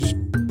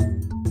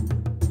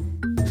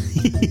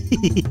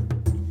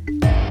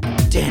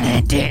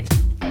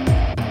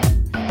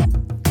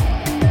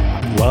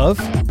Love,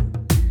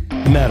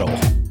 metal,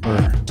 or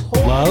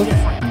Totally love,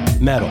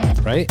 different. metal,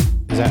 right?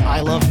 Is that I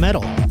love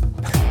metal.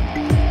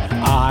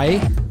 I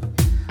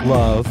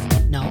love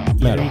No.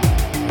 metal?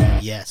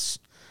 Yes.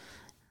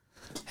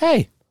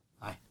 Hey.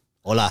 Hi.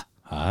 Hola.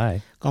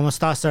 Hi. ¿Cómo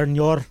está,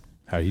 señor?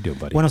 How are you doing,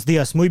 buddy? Buenos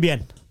dias. Muy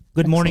bien.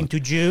 Good morning to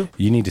you.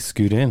 You need to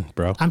scoot in,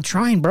 bro. I'm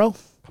trying, bro.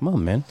 Come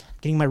on, man.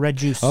 Getting my red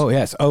juice. Oh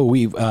yes. Oh,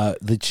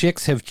 the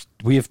chicks have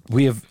we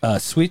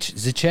have switched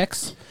the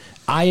checks.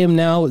 I am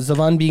now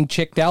Zavan being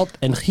checked out,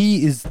 and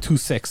he is too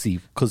sexy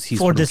because he's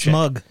For this check.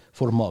 mug.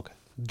 For the mug.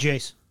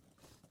 Jace.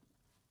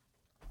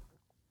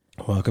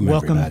 Welcome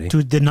everybody.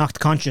 to the Nacht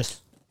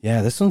Conscious.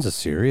 Yeah, this one's a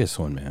serious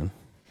one, man.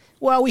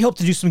 Well, we hope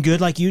to do some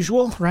good like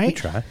usual, right? We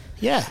try.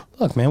 Yeah.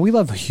 Look, man, we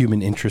love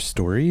human interest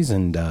stories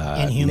and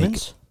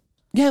humans.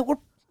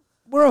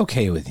 We're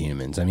okay with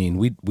humans. I mean,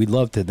 we'd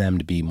love to them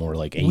to be more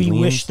like aliens. We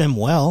wish them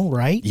well,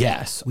 right?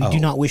 Yes. We do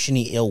not wish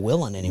any ill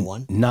will on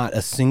anyone. Not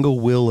a single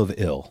will of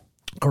ill.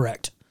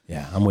 Correct.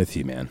 Yeah, I'm with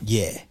you, man.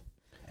 Yeah.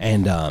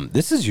 And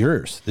this is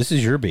yours. This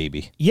is your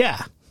baby.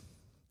 Yeah.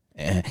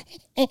 Eh.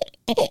 I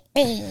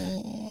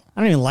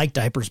don't even like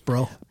diapers,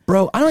 bro.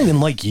 Bro, I don't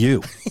even like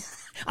you.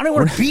 I don't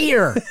want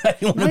beer.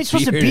 I'm We're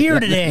supposed to beer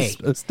today.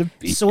 Supposed to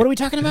be. So what are we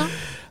talking about?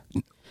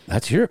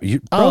 That's bro.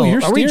 Oh, You're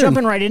are steering. we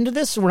jumping right into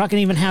this? We're not going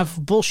to even have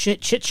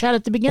bullshit chit chat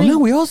at the beginning. Well,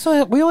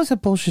 no, we always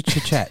have bullshit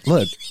chit chat.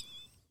 Look,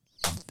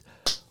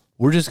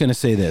 we're just gonna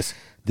say this.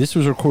 This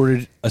was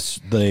recorded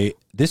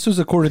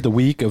the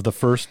week of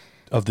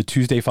the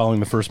Tuesday following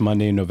the first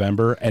Monday in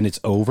November, and it's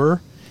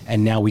over.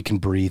 And now we can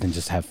breathe and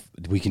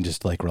we can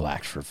just like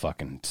relax for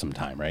fucking some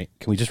time, right?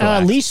 Can we just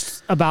relax? At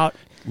least about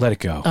Let it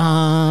go.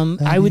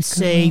 I would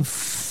say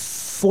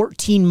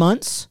 14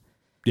 months.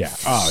 Yeah.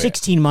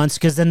 16 months,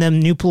 because then the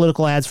new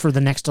political ads for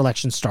the next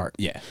election start.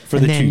 Yeah. For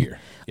the 2 year.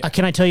 Yeah.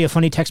 Can I tell you a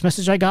funny text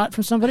message I got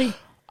from somebody?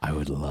 I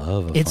would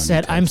love It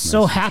said, I'm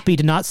so happy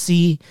to not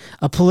see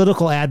a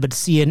political ad, but to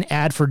see an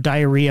ad for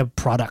diarrhea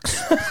products.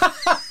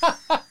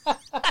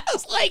 I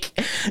was like,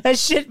 that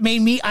shit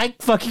made me, I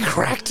fucking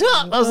cracked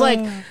up. I was like,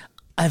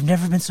 I've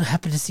never been so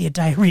happy to see a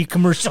diarrhea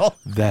commercial.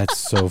 That's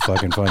so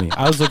fucking funny.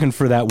 I was looking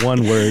for that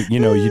one where,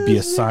 you'd be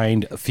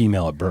assigned a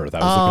female at birth.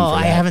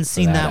 I haven't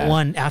seen that ad.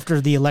 one after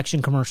the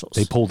election commercials.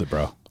 They pulled it,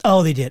 bro.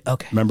 Oh, they did.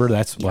 Okay. Remember,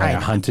 that's why I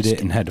I'm hunted just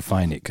it and had to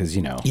find it because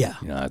Yeah.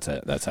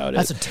 that's how it is.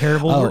 That's a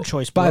terrible word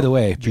choice, bro. By the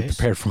way, be Jace.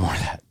 prepared for more of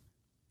that.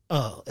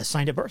 Oh,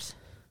 assigned at birth?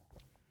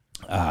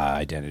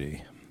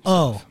 Identity.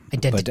 Oh,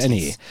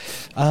 identity.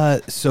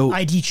 But so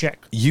ID check.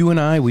 you and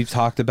I, we've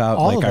talked about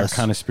All like of our us.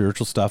 kind of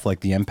spiritual stuff,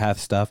 like the empath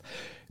stuff.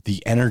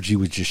 The energy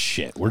was just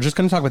shit. We're just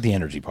going to talk about the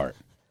energy part.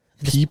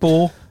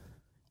 People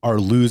are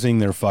losing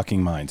their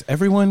fucking minds.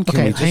 Everyone,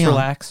 can we just hang on.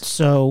 relax?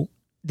 So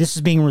this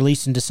is being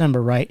released in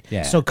December, right?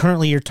 Yeah. So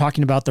currently you're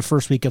talking about the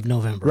first week of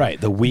November.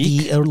 Right, the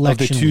week The of the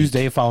election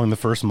Tuesday following the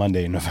first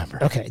Monday in November.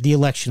 Okay, the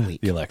election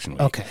week. The election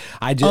week. Okay.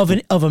 I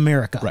just, Of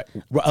America. right,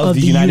 of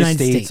the United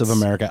States of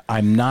America.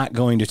 I'm not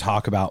going to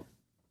talk about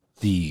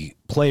the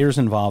players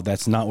involved.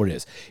 That's not what it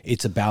is.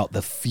 It's about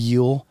the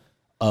feel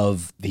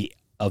of the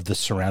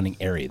surrounding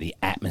area, the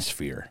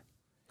atmosphere.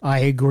 I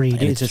agree.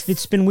 And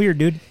It's been weird,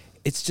 dude.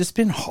 It's just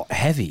been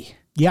heavy.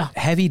 Yeah.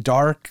 Heavy,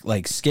 dark,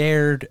 like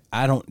scared.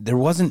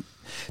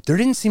 There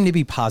didn't seem to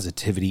be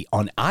positivity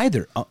on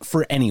either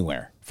for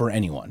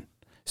anyone.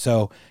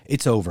 So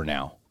it's over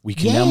now. We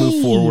can now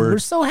move forward. We're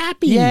so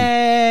happy.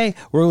 Yay!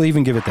 We'll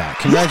even give it that.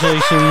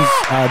 Congratulations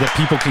that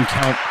people can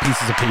count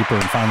pieces of paper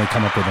and finally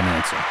come up with an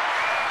answer.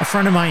 A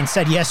friend of mine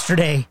said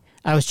yesterday,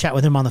 I was chatting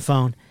with him on the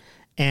phone,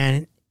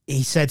 and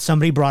he said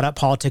somebody brought up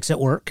politics at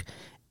work,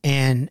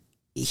 and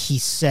he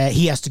said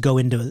he has to go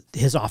into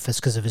his office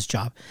because of his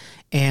job.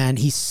 And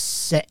he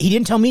said, he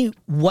didn't tell me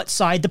what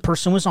side the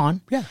person was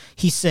on. Yeah.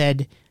 He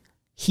said,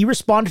 he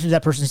responded to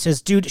that person. He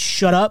says, dude,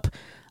 shut up.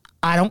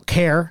 I don't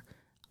care.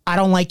 I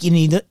don't like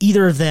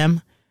either of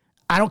them.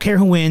 I don't care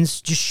who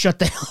wins. Just shut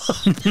the hell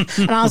up.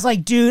 And I was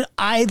like, dude,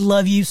 I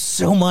love you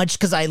so much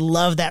because I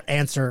love that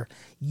answer.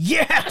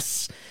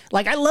 Yes.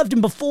 Like I loved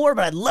him before,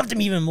 but I loved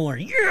him even more.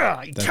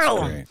 Yeah.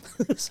 Tell him.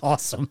 It's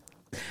awesome.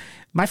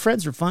 My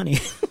friends are funny.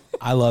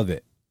 I love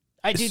it.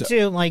 I do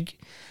too. Like,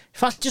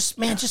 fuck,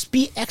 just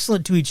be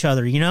excellent to each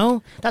other,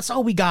 That's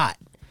all we got.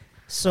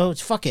 So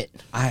fuck it.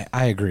 I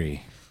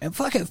agree. And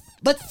fuck it.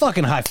 Let's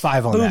fucking high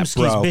five on Boom that,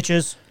 skis, bro.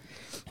 bitches.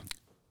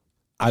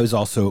 I was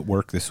also at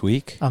work this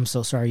week, I'm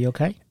so sorry. You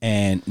okay?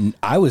 and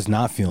I was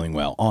not feeling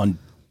well.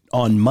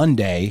 On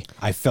Monday,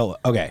 I felt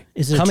okay.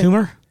 Is it a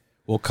tumor?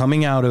 Well,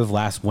 coming out of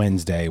last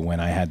Wednesday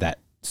when I had that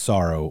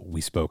sorrow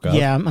we spoke of.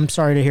 Yeah, I'm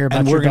sorry to hear about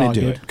and your we're gonna dog,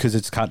 do dude. it because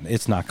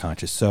it's not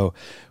conscious. So,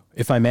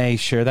 if I may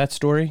share that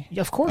story,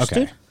 Yeah, of course,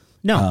 Okay. dude.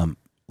 No.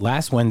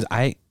 last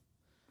Wednesday,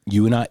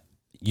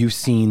 you've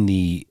seen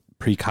the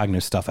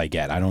precognitive stuff I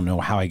get. I don't know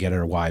how I get it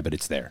or why, but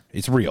it's there.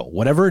 It's real.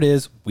 Whatever it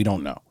is, we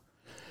don't know.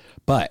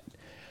 But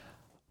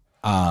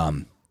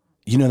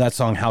you know that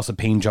song House of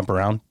Pain, Jump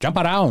Around, jump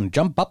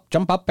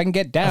up and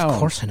get down. Of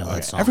course I know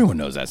that song. Everyone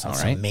knows that song,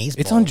 right? Amazeballs.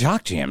 It's on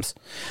Jock Jams.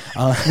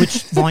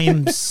 Which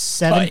volume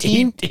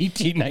 17?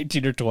 18,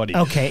 19, or 20.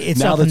 Okay,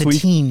 it's up in the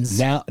teens.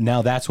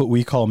 Now that's what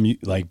we call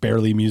like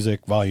Barely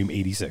Music volume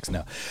 86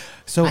 now.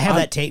 So I have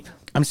that tape.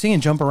 I'm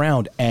singing Jump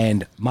Around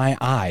and my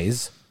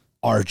eyes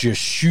are just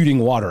shooting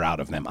water out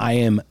of them. I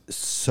am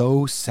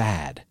so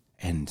sad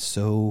and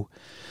so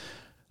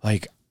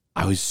like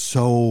I was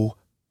so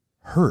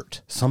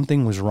hurt.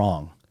 Something was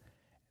wrong.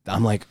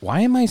 I'm like,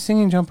 why am I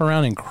singing Jump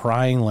Around and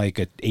crying like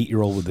an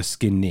 8-year-old with a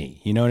skin knee?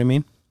 You know what I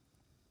mean?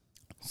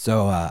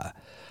 So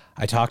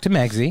I talked to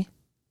Megsy,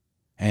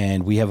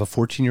 and we have a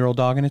 14-year-old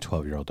dog and a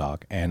 12-year-old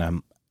dog.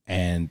 And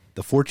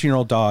the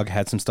 14-year-old dog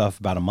had some stuff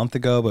about a month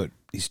ago, but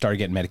he started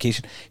getting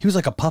medication. He was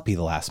like a puppy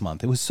the last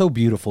month. It was so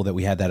beautiful that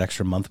we had that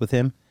extra month with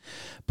him.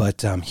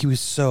 But he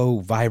was so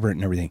vibrant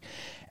and everything.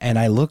 And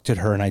I looked at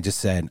her and I just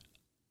said,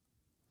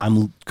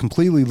 I'm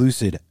completely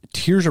lucid.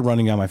 Tears are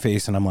running down my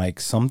face. And I'm like,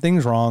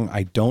 something's wrong.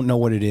 I don't know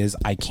what it is.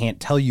 I can't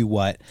tell you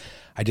what.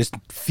 I just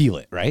feel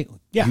it, right?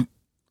 Yeah.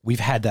 We've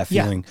had that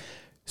feeling. Yeah.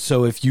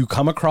 So if you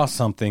come across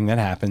something that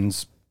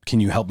happens, can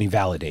you help me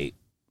validate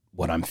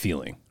what I'm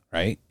feeling,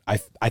 right?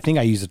 I think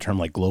I used the term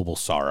like global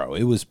sorrow.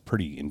 It was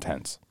pretty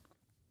intense.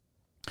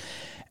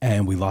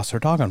 And we lost our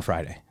dog on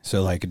Friday.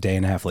 So like a day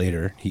and a half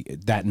later,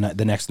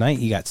 the next night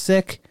he got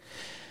sick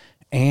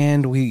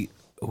and we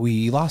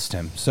lost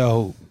him.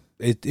 So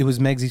it was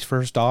Megsy's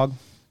first dog.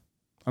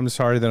 I'm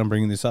sorry that I'm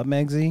bringing this up,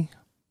 Megsy.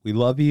 We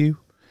love you.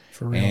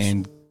 For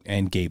real.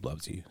 And Gabe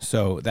loves you.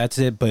 So that's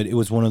it. But it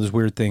was one of those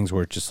weird things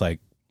where it just like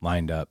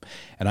lined up.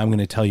 And I'm going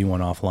to tell you one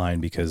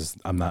offline because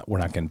we're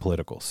not getting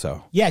political.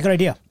 So yeah, good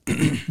idea.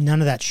 None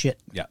of that shit.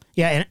 Yeah.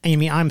 Yeah. And I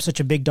mean, I'm such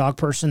a big dog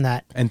person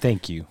that. And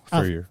thank you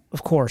for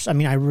Of course. I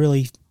mean,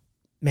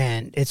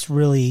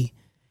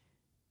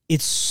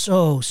 it's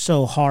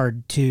so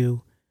hard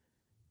to,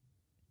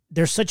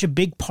 there's such a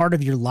big part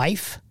of your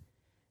life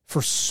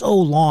for so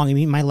long. I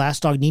mean, my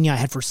last dog, Nina, I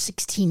had for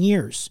 16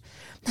 years.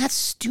 That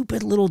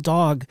stupid little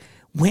dog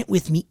went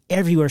with me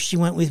everywhere. She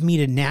went with me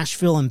to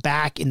Nashville and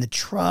back in the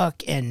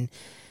truck, and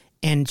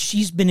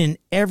she's been in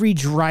every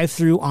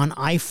drive-through on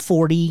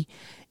I-40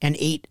 and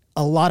ate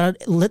a lot of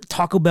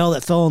Taco Bell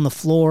that fell on the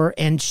floor,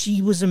 and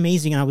she was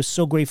amazing, and I was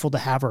so grateful to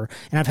have her.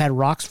 And I've had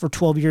Rox for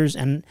 12 years,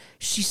 and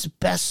she's the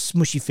best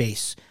smushy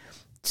face,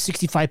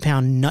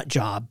 65-pound nut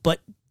job, but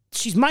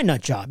she's my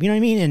nut job, you know what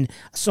I mean? And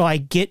so I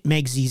get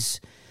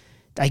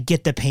I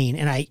get the pain,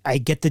 and I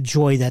get the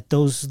joy that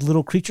those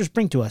little creatures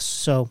bring to us.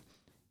 So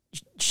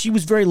she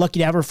was very lucky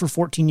to have her for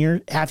 14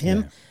 years, have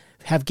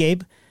have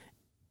Gabe,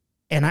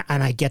 and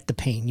I get the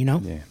pain, you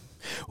know? Yeah.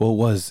 Well, it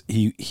was,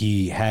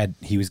 he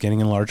was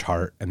getting a large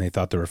heart, and they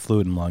thought there were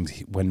fluid in lungs.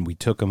 When we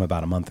took him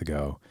about a month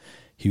ago,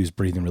 he was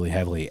breathing really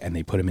heavily, and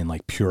they put him in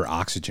like pure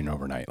oxygen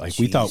overnight. Like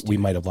we thought we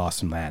might have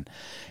lost him then.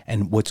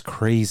 And what's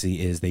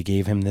crazy is they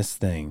gave him this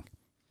thing,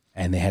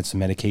 and they had some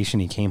medication.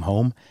 He came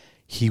home.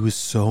 He was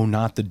so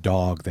not the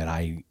dog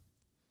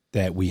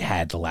that we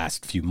had the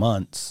last few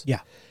months. Yeah.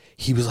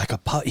 He was like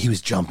he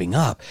was jumping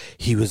up.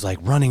 He was like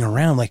running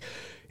around. Like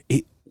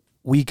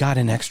we got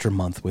an extra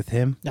month with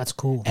him. That's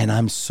cool. And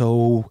I'm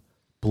so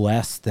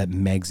blessed that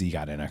Megsy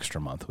got an extra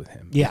month with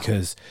him. Yeah.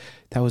 Because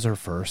that was our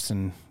first,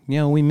 and you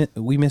know,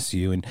 we miss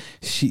you. And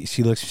she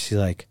looks, she's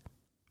like,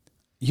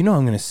 you know,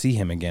 I'm going to see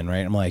him again,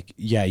 right? I'm like,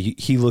 yeah,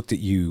 he looked at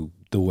you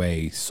the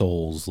way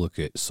souls look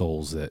at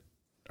souls that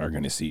are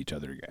going to see each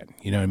other again.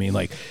 You know what I mean?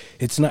 Like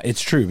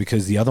it's true,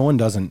 because the other one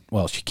doesn't,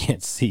 well, she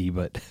can't see,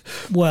 but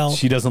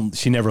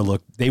she never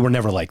looked, they were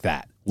never like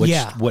that.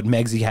 What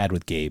Megsy had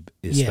with Gabe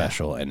is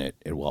special, and it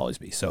will always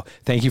be. So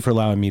thank you for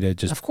allowing me to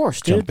just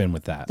jump in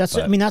with that. That's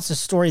a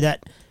story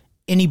that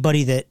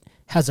anybody that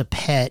has a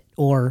pet,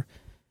 or,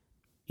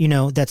 you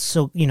know, that's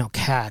so, you know,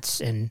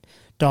 cats and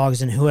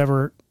dogs and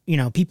whoever, you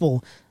know,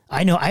 people,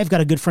 I know I've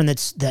got a good friend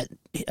that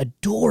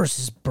adores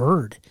his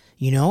bird,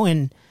 you know,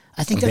 and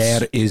I think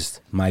there is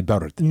my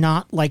bird.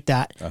 Not like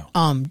that.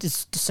 Oh.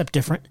 Just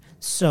different.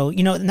 So,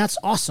 you know, and that's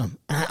awesome.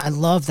 And I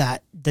love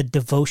that, the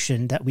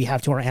devotion that we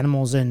have to our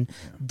animals, and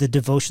the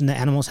devotion that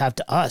animals have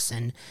to us.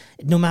 And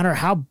no matter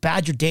how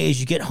bad your day is,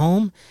 you get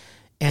home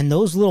and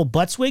those little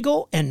butts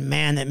wiggle, and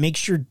man,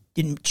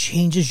 it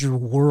changes your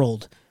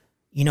world.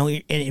 You know,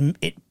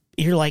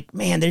 you're like,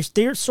 man,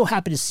 they're so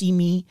happy to see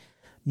me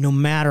no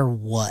matter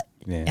what.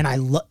 Yeah.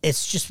 And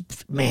it's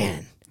just,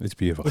 man. It's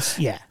beautiful.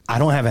 Yeah. I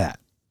don't have that.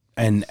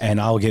 And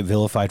I'll get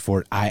vilified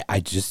for it. I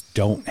just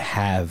don't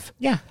have.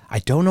 Yeah. I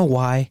don't know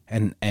why,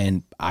 and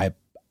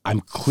I'm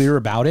clear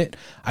about it.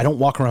 I don't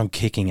walk around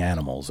kicking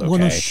animals. Okay. Well,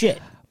 no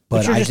shit.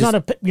 But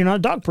you're not a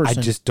dog person.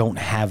 I just don't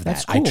have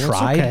that. That's cool. I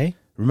tried. That's okay.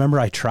 Remember,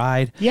 I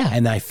tried. Yeah.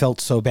 And I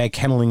felt so bad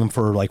kenneling him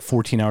for like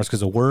 14 hours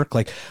because of work.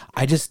 Like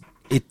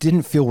it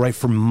didn't feel right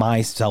for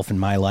myself in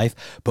my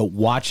life. But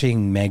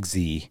watching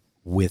Megsy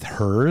with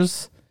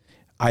hers,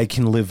 I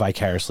can live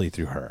vicariously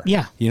through her.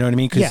 Yeah. You know what I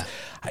mean? Because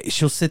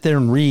she'll sit there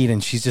and read,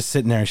 and she's just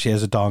sitting there, and she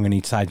has a dog on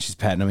each side, and she's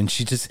patting him, and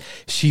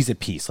she's at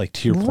peace, like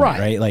to your point,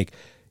 right? Like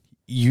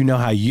you know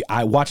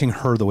how watching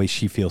her, the way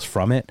she feels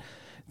from it,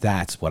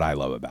 that's what I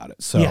love about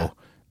it. So Yeah.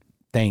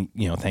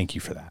 thank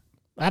you for that.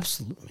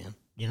 Absolutely, man.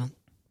 You know,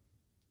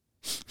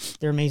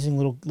 they're amazing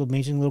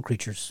little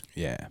creatures.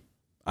 Yeah.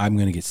 I'm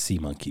going to get sea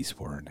monkeys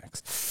for her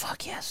next.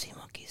 Fuck yeah, sea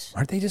monkeys.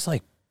 Aren't they just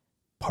like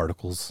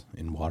particles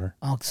in water?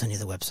 I'll send you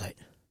the website.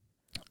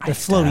 I They're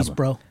used to have floaties, them.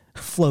 bro.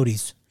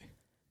 Floaties.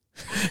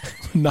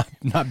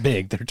 Not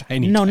big. They're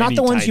tiny. No, not tiny,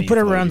 the ones you tiny put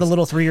around the floaties.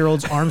 little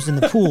 3-year-old's arms in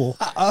the pool.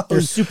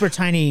 They're super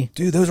tiny.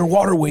 Dude, those are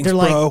water wings, They're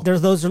bro.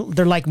 like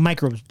they're like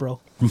microbes, bro.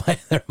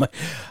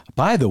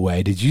 By the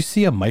way, did you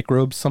see a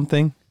microbes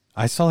something?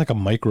 I saw like a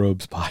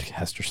microbes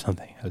podcast or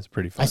something. It was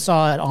pretty funny. I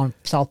saw it on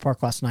South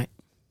Park last night.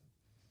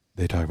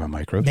 They talk about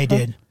microbes. They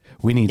did.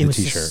 We need It the was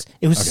t-shirt.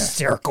 it was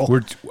hysterical.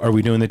 Are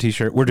we doing the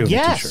t-shirt? We're doing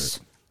Yes. the t-shirt.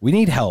 We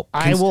need help.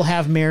 I will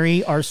have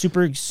Mary, our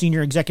super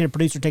senior executive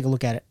producer, take a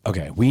look at it.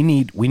 Okay, we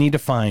need to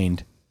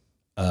find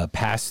a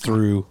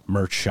pass-through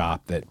merch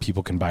shop that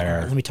people can buy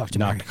our Let me talk to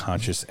Not Mary.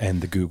 Conscious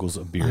and the Googles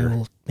of I beer.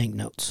 will make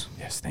notes.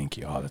 Yes, thank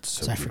you. Oh, that's so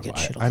 'Cause I beautiful. forget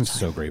shit all I'm the time.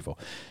 so grateful.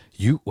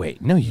 You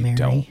wait, no, you Mary,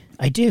 don't.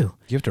 I do.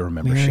 You have to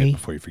remember Mary shit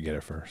before you forget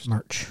it first.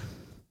 Merch.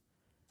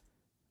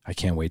 I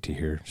can't wait to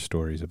hear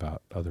stories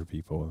about other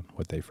people and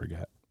what they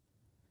forget.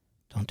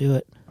 Don't do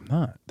it. I'm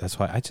not. That's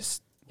why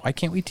why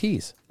can't we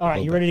tease? All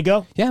right, you ready to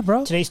go? Yeah,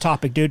 bro. Today's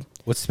topic, dude.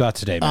 What's about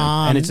today,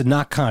 man? And it's a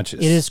Not Conscious.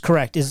 It is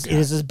correct. It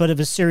is a bit of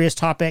a serious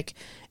topic,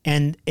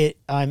 and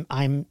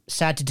I'm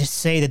sad to just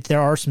say that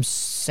there are some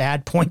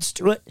sad points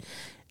to it.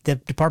 The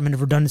Department of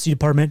Redundancy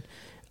Department,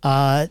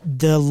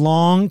 the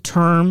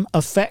long-term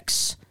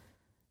effects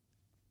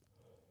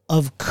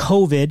of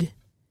COVID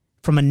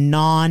from a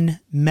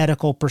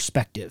non-medical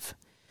perspective,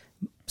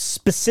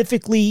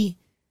 specifically,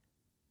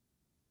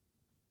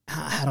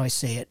 how do I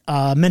say it?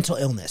 Mental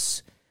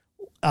illness.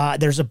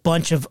 There's a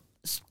bunch of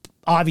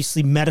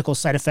obviously medical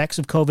side effects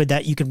of COVID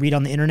that you can read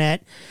on the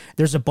internet.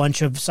 There's a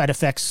bunch of side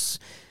effects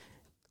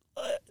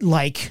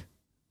like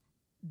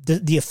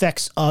the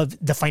effects of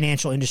the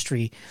financial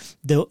industry.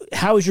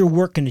 How is your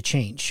work going to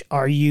change?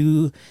 Are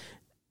you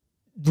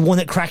the one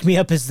that cracked me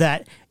up is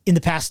that in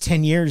the past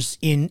 10 years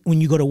when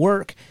you go to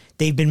work,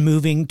 they've been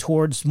moving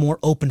towards more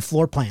open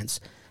floor plans.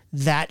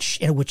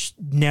 Which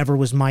never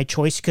was my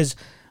choice because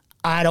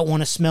I don't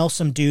want to smell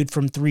some dude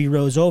from 3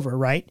 rows over,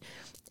 right?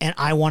 And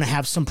I want to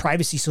have some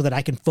privacy so that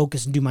I can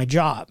focus and do my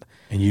job.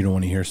 And you don't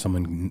want to hear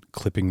someone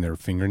clipping their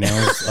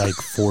fingernails like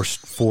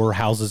four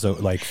houses,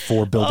 like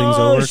 4 buildings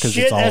over because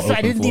it's all open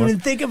I didn't floor. even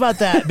think about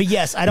that. But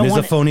yes, I don't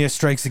want. Misophonia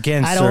strikes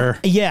again, sir.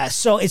 Yeah,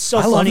 so it's so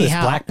I love funny this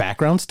how black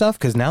background stuff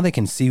because now they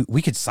can see.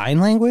 We could sign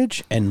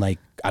language and like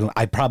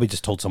I probably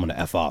just told someone to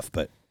F off,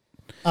 but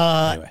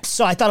anyway.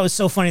 So I thought it was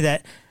so funny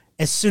that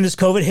as soon as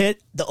COVID hit,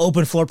 the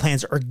open floor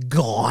plans are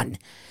gone,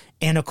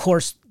 and of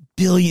course,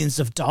 billions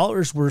of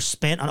dollars were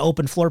spent on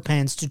open floor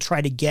plans to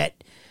try to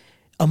get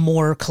a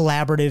more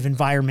collaborative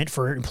environment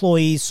for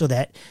employees so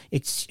that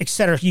it's et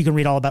cetera. You can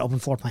read all about open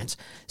floor plans.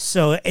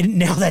 So and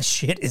now that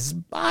shit is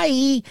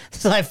bye.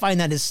 So I find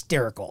that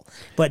hysterical.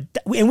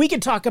 And we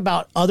can talk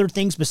about other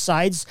things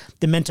besides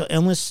the mental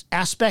illness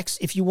aspects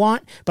if you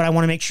want, but I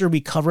want to make sure we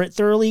cover it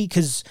thoroughly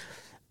because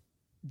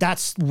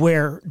that's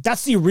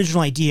the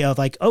original idea of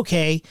like,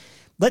 okay,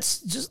 let's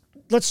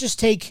just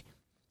take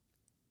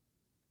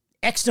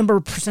X number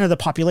percent of the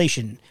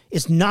population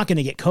is not going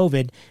to get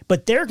COVID,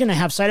 but they're going to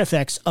have side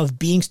effects of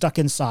being stuck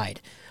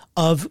inside,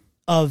 of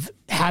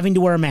having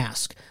to wear a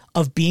mask,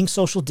 of being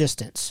social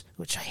distance,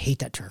 which I hate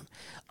that term,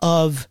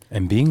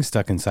 and being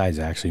stuck inside is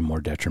actually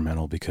more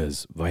detrimental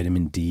because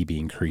vitamin D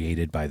being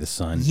created by the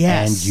sun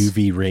Yes. and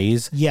UV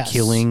rays Yes.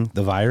 killing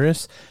the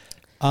virus.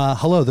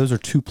 Hello, those are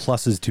 2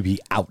 pluses to be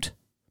out.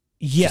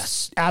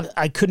 yes,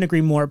 I couldn't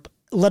agree more,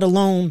 let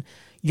alone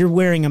you're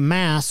wearing a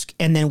mask.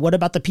 And then what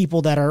about the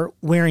people that are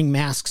wearing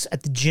masks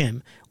at the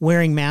gym,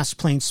 wearing masks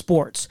playing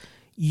sports?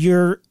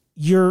 You're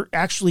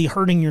actually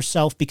hurting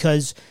yourself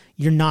because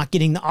you're not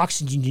getting the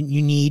oxygen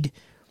you need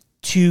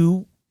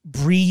to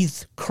breathe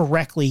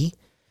correctly.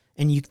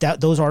 And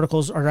those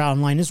articles are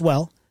online as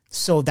well.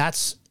 So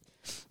that's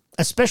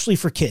especially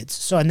for kids.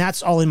 So, and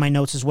that's all in my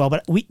notes as well.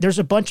 But there's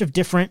a bunch of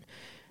different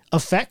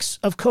effects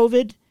of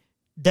COVID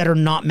that are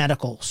not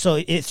medical.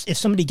 So if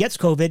somebody gets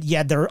COVID,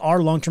 yeah, there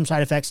are long-term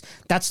side effects.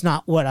 That's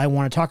not what I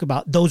want to talk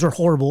about. Those are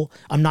horrible.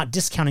 I'm not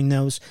discounting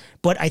those,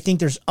 but I think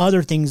there's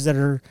other things that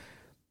are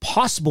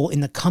possible in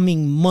the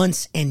coming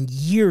months and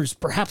years,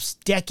 perhaps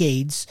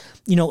decades.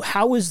 You know,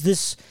 how is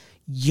this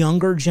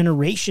younger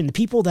generation, the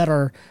people that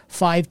are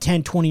 5,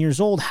 10, 20 years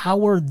old,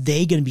 how are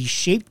they going to be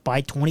shaped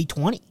by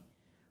 2020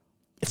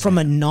 from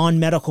a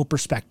non-medical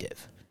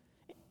perspective?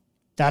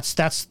 That's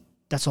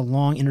a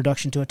long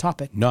introduction to a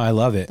topic. No, I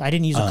love it. I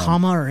didn't use a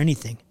comma or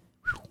anything.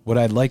 What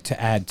I'd like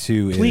to add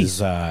too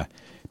Please. is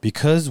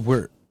because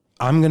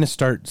I'm going to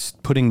start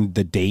putting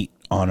the date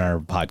on our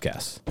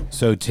podcast.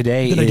 So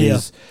today Good idea.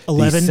 is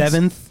 11th. the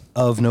 7th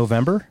of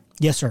November.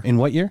 Yes, sir. In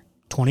what year?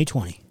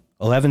 2020.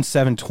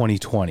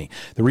 11/7/2020.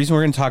 The reason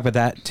we're going to talk about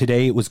that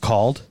today, it was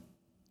called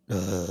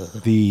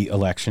The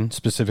election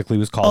specifically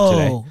was called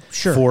today.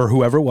 Sure. For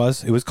whoever it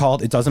was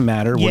called. It doesn't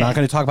matter. We're Yeah. not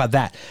going to talk about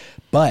that.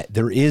 But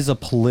there is a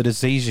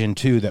politicization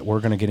too that we're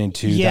going to get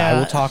into that Yeah. I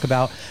will talk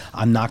about.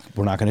 We're not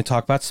going to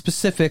talk about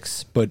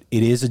specifics, but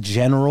it is a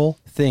general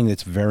thing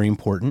that's very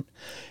important.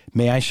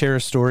 May I share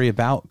a story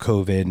about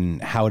COVID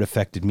and how it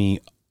affected me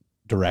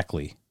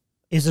directly?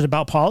 Is it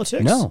about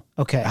politics? No.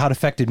 Okay. How it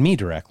affected me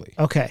directly.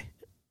 Okay.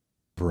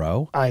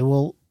 Bro.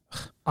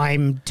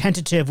 I'm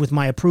tentative with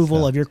my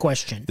approval of your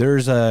question.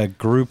 There's a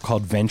group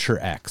called Venture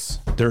X.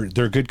 They're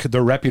good. They're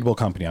a reputable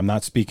company. I'm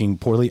not speaking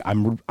poorly.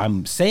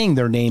 I'm saying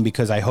their name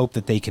because I hope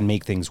that they can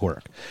make things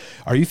work.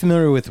 Are you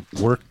familiar with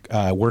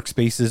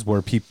workspaces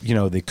where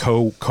people, the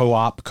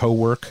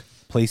co-work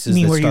places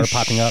You mean that where start you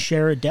popping up?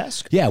 share a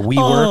desk? Yeah, WeWork.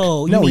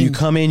 Oh, No, you mean-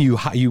 come in, you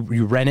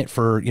rent it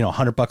for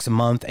 $100 a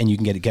month, and you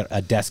can get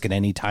a desk at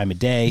any time of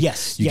day.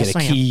 Yes, you yes, get a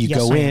I key, am. you Yes,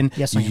 go I in, am.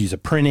 Yes, you I am. use a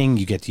printing,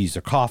 you get to use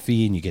their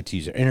coffee, and you get to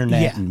use their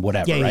internet and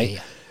whatever, right?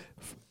 Yeah.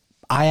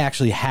 I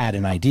actually had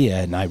an idea,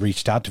 and I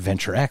reached out to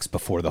Venture X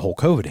before the whole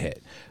COVID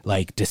hit,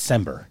 like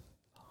December.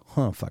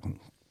 Fucking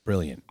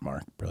brilliant,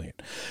 Mark,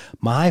 brilliant.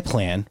 My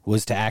plan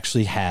was to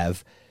actually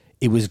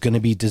it was going to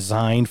be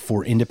designed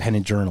for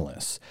independent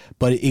journalists,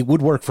 but it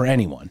would work for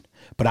anyone.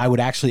 But I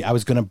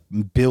was going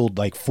to build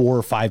like 4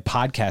 or 5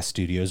 podcast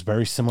studios,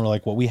 very similar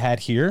like what we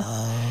had here.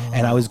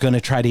 And I was going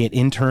to try to get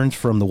interns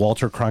from the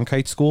Walter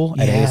Cronkite School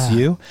at Yeah.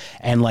 ASU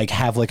and like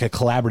have like a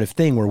collaborative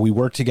thing where we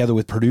work together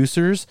with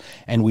producers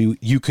and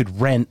you could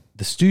rent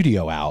the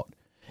studio out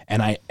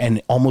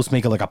and almost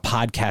make it like a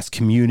podcast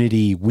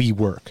community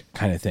WeWork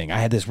kind of thing. I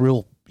had this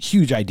real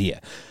huge idea.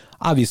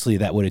 Obviously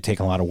that would have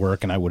taken a lot of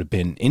work and I would have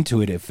been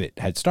into it if it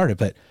had started,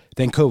 but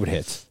then COVID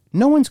hits.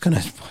 No one's going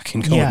to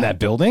fucking go in that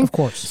building. Of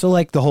course. So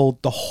like the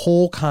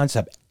whole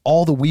concept,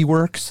 all the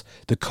WeWorks,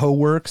 the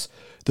co-works,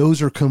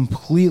 those are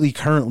completely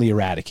currently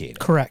eradicated.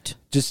 Correct.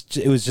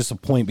 It was just a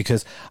point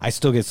because I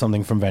still get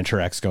something from Venture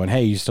X going,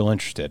 "Hey, you still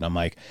interested?" And I'm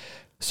like,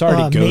 "Sorry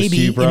to ghost maybe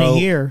you, bro. in a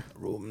year.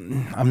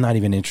 I'm not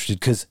even interested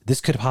because this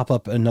could pop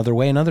up another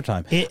way another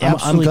time. I'm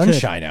absolutely gun could.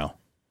 shy now.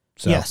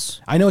 So Yes.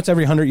 I know it's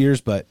every 100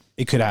 years, but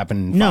it could happen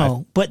in 5.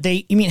 No, but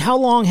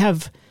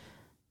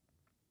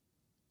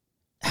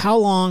how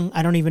long,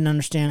 I don't even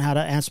understand how to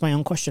answer my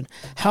own question.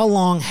 How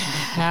long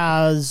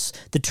has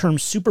the term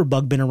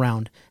superbug been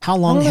around? How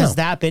long don't has know.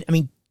 that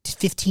been?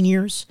 15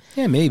 years?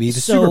 Yeah, maybe. The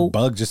So- super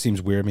bug just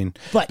seems weird. I mean,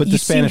 but you the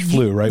Spanish see-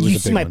 flu, right, was You a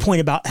see big my one.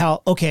 point about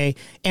how,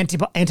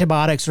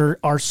 antibiotics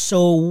are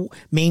so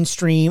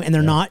mainstream and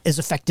they're not as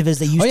effective as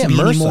they used to be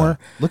MRSA. anymore.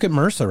 Look at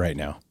MRSA right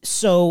now.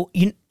 So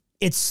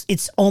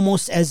it's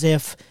almost as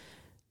if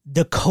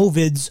the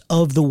COVIDs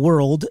of the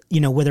world,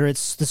 whether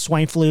it's the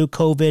swine flu,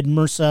 COVID,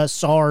 MRSA,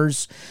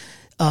 SARS,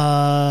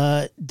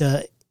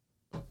 the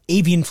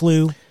avian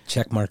flu.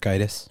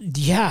 Checkmarkitis.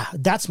 Yeah,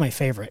 that's my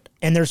favorite.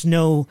 And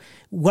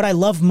what I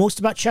love most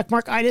about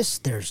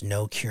checkmarkitis, there's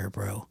no cure,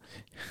 bro.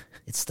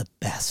 It's the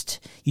best.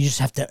 You just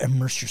have to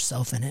immerse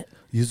yourself in it.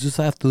 You just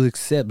have to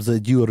accept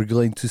that you are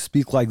going to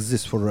speak like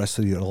this for the rest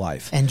of your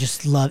life. And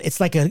just love. It's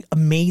like an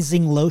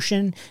amazing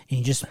lotion, and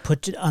you just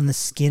put it on the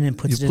skin and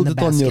put it in Put the it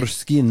basket. on your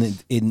skin,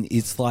 and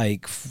it's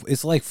like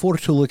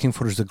Fortune looking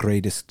for the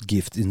greatest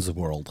gift in the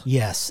world.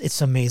 Yes,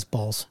 it's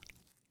amazeballs.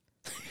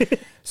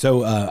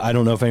 So I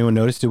don't know if anyone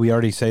noticed. Did we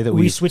already say that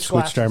We switched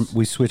glasses.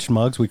 we switched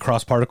mugs? We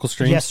crossed particle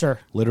streams. Yes, sir.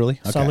 Literally.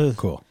 Okay. Salud.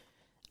 Cool.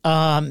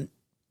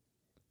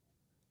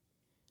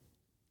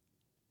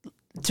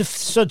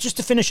 So just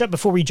to finish up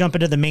before we jump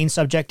into the main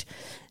subject,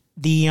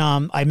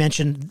 I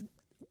mentioned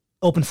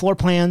open floor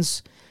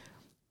plans.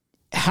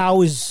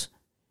 How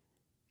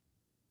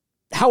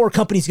are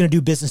companies going to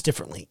do business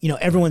differently?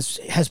 Everyone's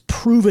has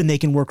proven they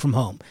can work from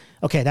home.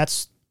 Okay,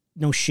 that's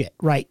no shit,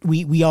 right?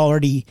 We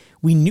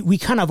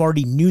kind of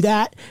already knew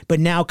that, but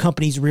now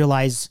companies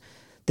realize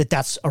that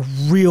that's a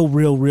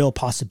real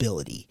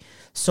possibility.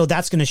 So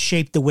that's going to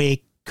shape the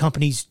way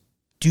companies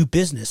do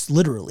business,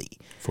 literally.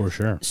 For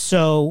sure.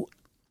 So,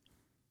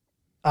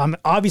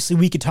 obviously,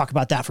 we could talk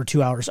about that for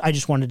 2 hours. I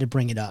just wanted to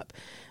bring it up.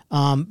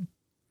 And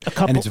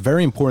it's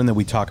very important that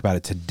we talk about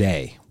it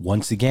today,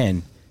 once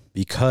again,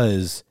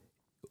 because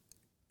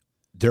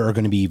there are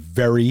going to be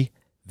very,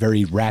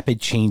 very rapid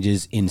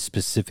changes in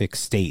specific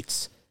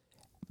states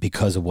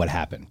because of what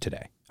happened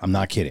today. I'm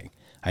not kidding.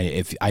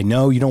 I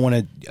know you don't want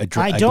to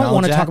address. I don't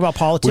want to talk about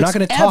politics. We're not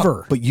going to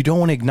ever. talk, but you don't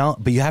want to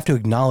acknowledge. But you have to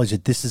acknowledge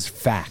that this is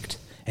fact,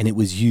 and it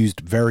was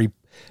used very,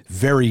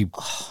 very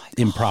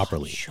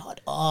improperly.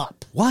 Shut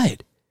up.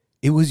 What?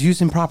 It was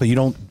used improperly. You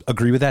don't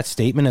agree with that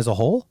statement as a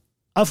whole?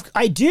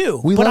 I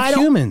do. We but love I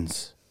don't.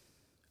 humans.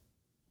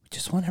 We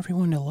just want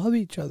everyone to love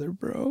each other,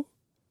 bro.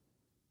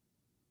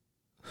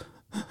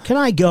 Can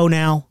I go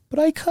now? But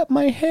I cut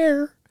my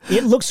hair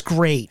It looks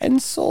great.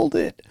 and sold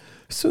it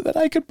so that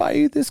I could buy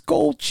you this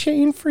gold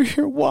chain for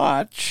your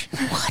watch.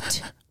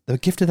 What? The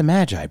gift of the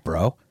Magi,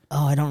 bro.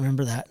 Oh, I don't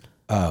remember that.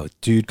 Oh,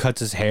 dude cuts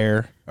his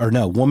hair. Or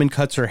no, woman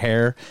cuts her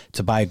hair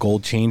to buy a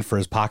gold chain for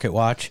his pocket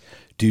watch.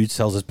 Dude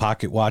sells his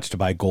pocket watch to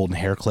buy a golden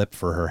hair clip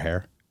for her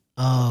hair.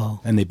 Oh,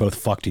 And they both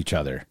fucked each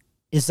other.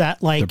 Is that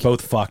They're like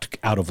both fucked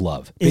out of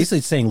love. Basically,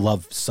 it's saying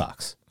love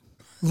sucks.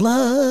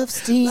 love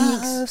stinks?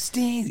 Love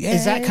stinks.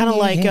 Is that kind of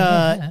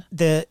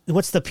like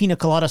what's the Pina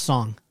Colada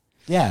song?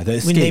 Yeah, the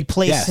When they escape.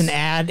 place Yes. an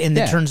ad and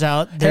it turns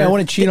out Hey, I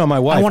want to cheat on my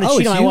wife. I want to Oh,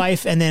 cheat it's on my you?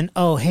 wife, and then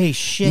hey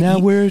shit, Now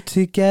we're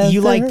together.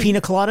 you like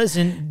pina coladas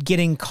and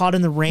getting caught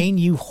in the rain,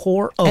 you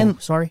whore. Oh,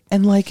 sorry.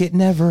 And like it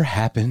never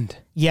happened.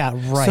 Yeah,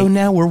 right. So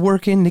now we're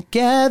working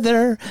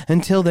together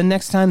until the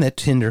next time that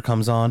Tinder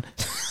comes on.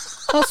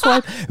 I'll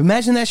swipe.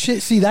 Imagine that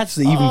shit. See, that's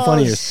the even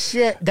funnier.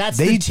 Shit, that's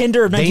the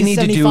Tinder of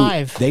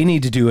 1975. They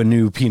need to do a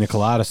new Pina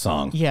Colada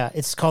song. Yeah,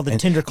 it's called the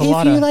Tinder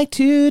Colada. If you like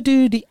to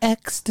do the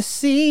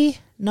ecstasy,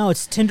 No,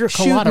 it's Tinder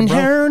Colada, shooting bro.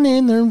 heron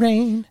in the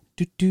rain.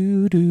 Do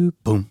do do.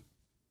 Boom.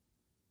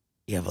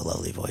 You have a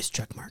lovely voice,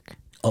 check mark.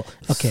 Oh,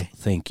 Okay.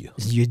 Thank you.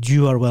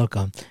 You are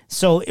welcome.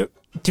 So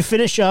to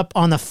finish up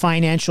on the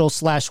financial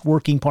 /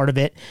 working part of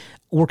it,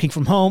 working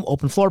from home,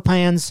 open floor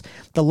plans.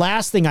 The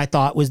last thing I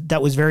thought was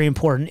very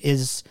important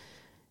is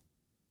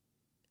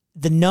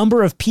the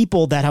number of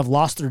people that have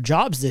lost their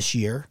jobs this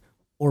year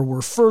or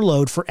were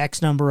furloughed for X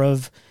number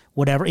of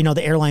whatever. You know,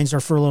 the airlines are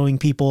furloughing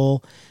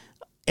people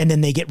and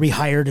then they get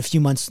rehired a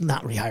few months,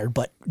 not rehired,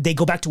 but they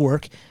go back to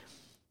work.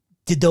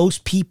 Did those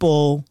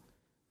people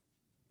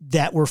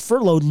that were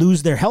furloughed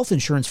lose their health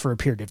insurance for a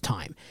period of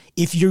time?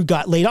 If you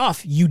got laid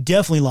off, you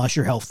definitely lost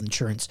your health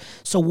insurance.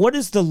 So what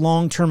is the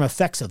long-term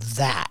effects of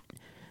that?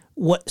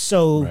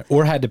 Right.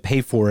 Or had to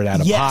pay for it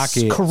out of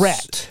pocket.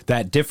 Correct.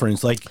 That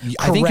difference. Like,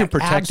 I think you're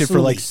protected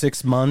for like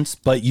 6 months,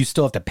 but you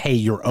still have to pay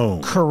your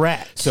own.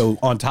 Correct. So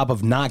on top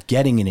of not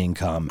getting an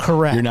income,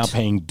 Correct. you're now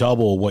paying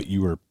double what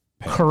you were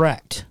paying.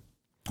 Correct.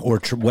 Or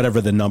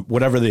whatever the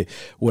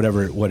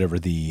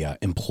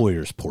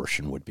employer's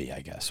portion would be,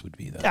 I guess would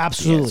be the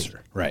Absolutely. the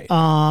answer. Right.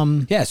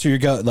 Yeah. So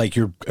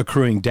you're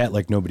accruing debt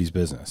like nobody's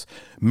business.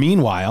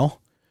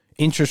 Meanwhile,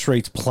 interest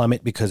rates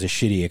plummet because of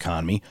shitty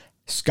economy.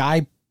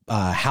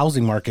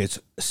 Housing markets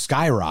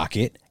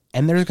skyrocket,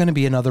 and there's going to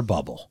be another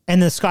bubble.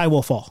 And the sky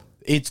will fall.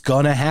 It's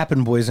going to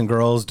happen, boys and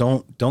girls.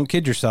 Don't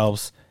kid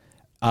yourselves.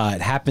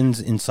 It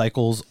happens in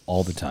cycles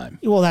all the time.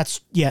 Well,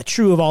 that's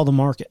true of all the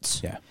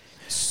markets. Yeah.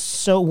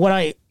 So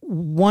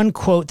one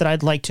quote that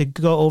I'd like to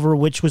go over,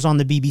 which was on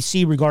the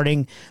BBC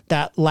regarding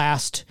that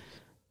last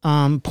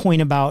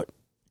point about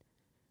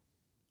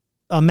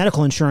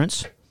medical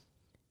insurance.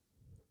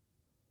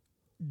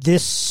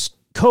 This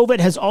COVID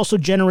has also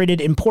generated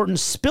important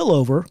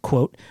spillover,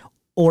 quote,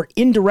 or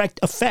indirect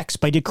effects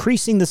by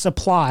decreasing the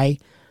supply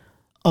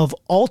of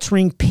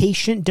altering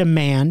patient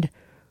demand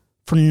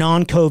for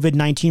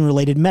non-COVID-19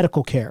 related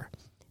medical care.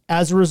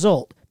 As a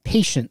result,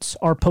 patients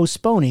are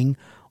postponing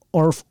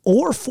or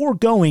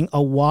foregoing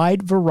a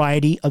wide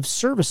variety of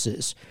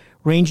services,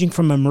 ranging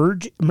from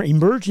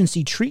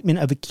emergency treatment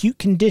of acute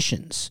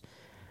conditions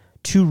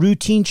to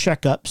routine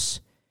checkups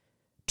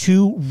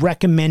to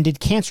recommended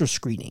cancer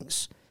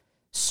screenings.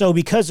 So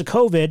because of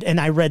COVID,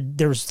 and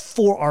there's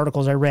 4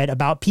 articles I read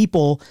about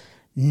people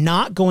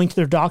not going to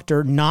their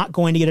doctor, not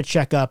going to get a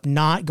checkup,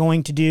 not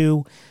going to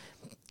do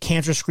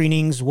cancer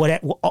screenings,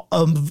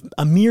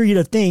 a myriad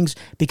of things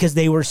because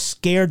they were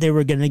scared they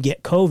were going to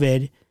get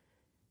COVID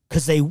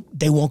because they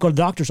won't go to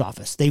the doctor's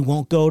office. They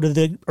won't go to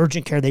the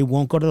urgent care. They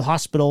won't go to the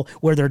hospital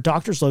where their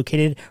doctor's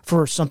located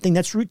for something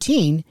that's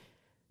routine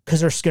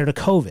because they're scared of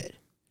COVID.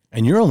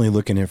 And you're only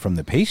looking at it from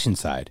the patient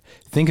side.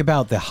 Think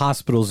about the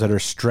hospitals that are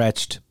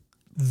stretched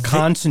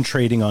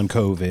concentrating on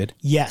COVID.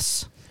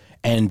 Yes.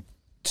 And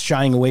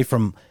shying away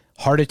from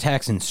heart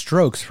attacks and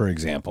strokes, for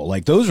example.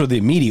 Like, those are the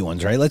immediate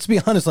ones, right? Let's be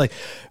honest. Like,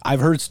 I've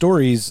heard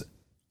stories,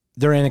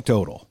 they're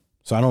anecdotal,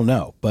 so I don't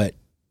know. But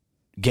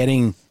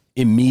getting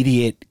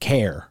immediate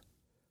care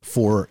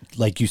for,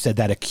 like you said,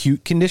 that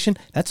acute condition,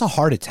 that's a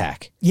heart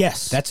attack.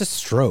 Yes. That's a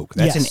stroke.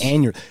 That's an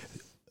aneurysm.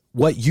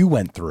 What you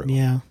went through.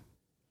 Yeah.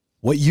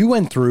 What you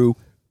went through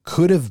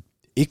could have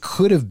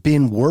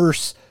been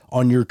worse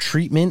on your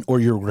treatment or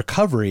your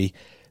recovery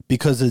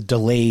because of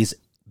delays,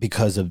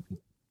 because of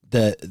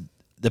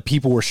the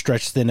people were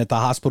stretched thin at the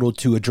hospital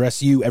to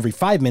address you every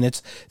 5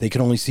 minutes. They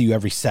could only see you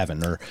every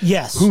 7 or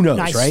yes. Who knows,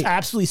 I right?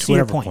 Absolutely see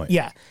your point.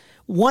 Yeah.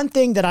 One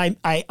thing that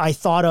I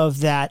thought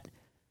of that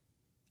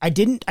I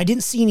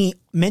didn't see any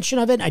mention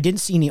of it. I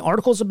didn't see any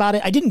articles about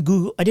it. I didn't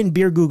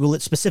Google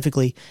it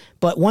specifically,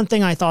 but one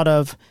thing I thought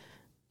of,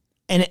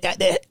 and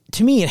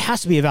to me, it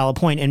has to be a valid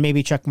point, and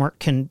maybe Checkmark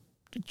can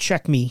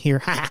check me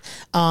here.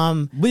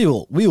 We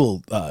will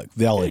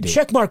validate.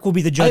 Checkmark will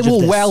be the judge. I will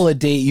of this.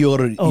 validate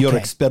your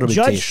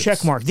experimentation. Judge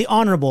Checkmark, the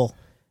honorable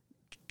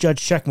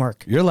Judge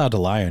Checkmark. You're allowed to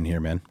lie on here,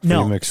 man. No,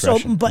 Freedom of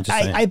expression. but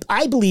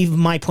I believe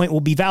my point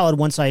will be valid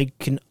once I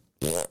can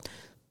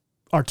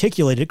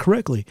articulate it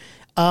correctly.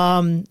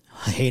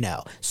 Hey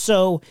now,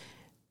 so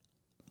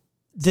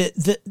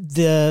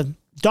the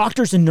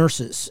doctors and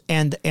nurses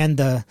and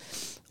the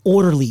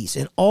orderlies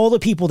and all the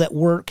people that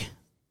work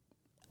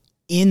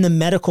in the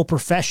medical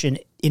profession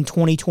in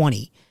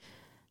 2020,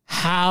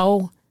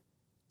 how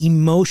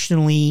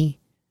emotionally,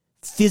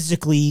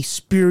 physically,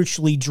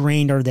 spiritually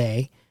drained are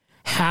they?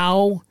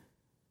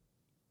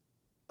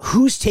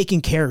 Who's taking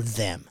care of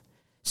them?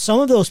 Some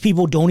of those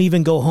people don't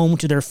even go home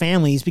to their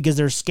families because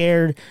they're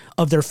scared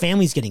of their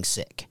families getting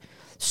sick.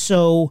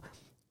 So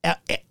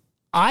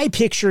I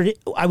pictured,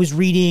 I was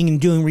reading and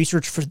doing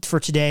research for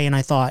today, and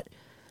I thought,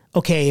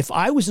 okay, if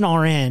I was an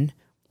RN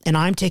and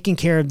I'm taking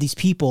care of these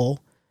people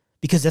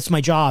because that's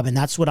my job and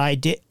that's what I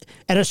did,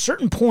 at a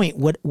certain point,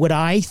 would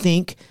I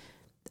think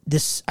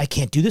this, I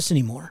can't do this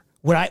anymore?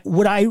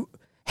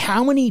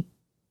 How many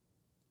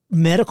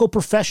medical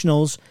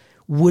professionals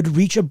would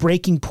reach a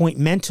breaking point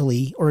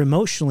mentally or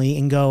emotionally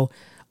and go,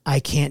 I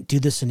can't do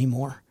this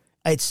anymore.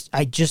 I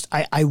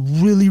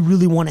really,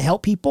 really want to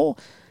help people,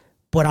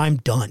 but I'm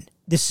done.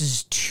 This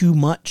is too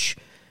much.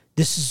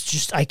 This is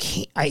just, I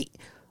can't,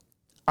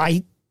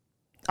 I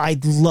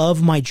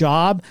love my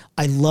job.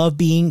 I love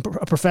being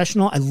a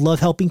professional. I love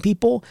helping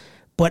people,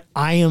 but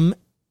I am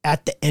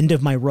at the end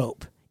of my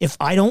rope. If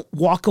I don't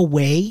walk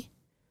away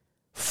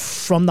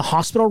from the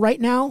hospital right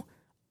now,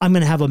 I'm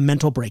going to have a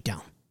mental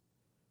breakdown.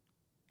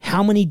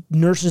 How many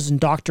nurses and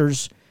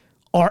doctors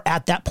are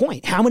at that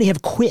point? How many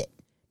have quit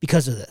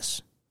because of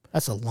this?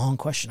 That's a long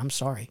question. I'm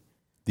sorry.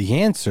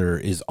 The answer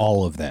is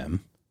all of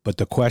them, but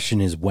the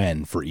question is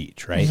when for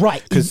each, right?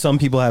 Right. Because some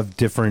people have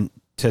different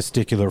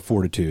testicular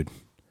fortitude.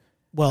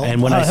 Well,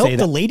 and when I I hope say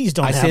the that, ladies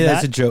don't I have say that.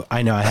 that's a joke.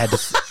 I know. I had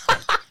to.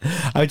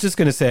 I was just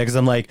going to say, because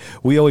I'm like,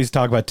 we always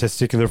talk about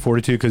testicular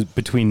fortitude because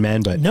between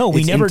men, but No,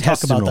 we it's never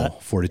talk about intestinal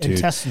that. fortitude.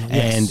 Intestinal,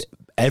 yes. And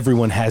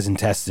everyone has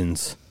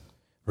intestines,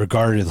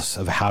 regardless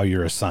of how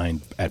you're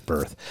assigned at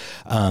birth.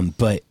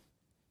 But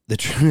the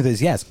truth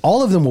is, yes,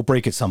 all of them will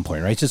break at some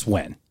point, right? Just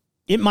when.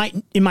 It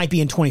might be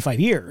in 25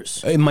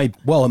 years. It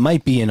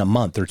might be in a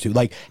month or two.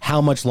 Like,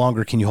 how much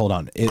longer can you hold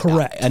on?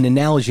 Correct. An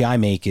analogy I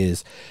make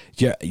is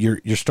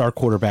your star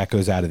quarterback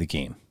goes out of the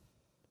game,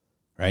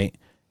 right?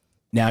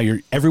 Now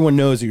everyone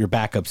knows that your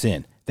backup's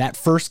in. That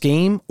first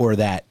game or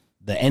the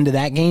end of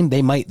that game,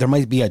 there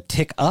might be a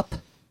tick up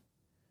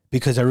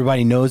because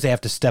everybody knows they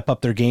have to step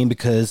up their game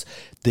because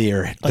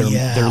their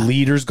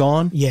leader's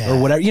gone, Yeah.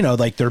 or whatever,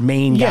 like their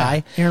main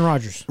guy. Aaron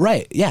Rodgers.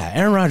 Right. Yeah.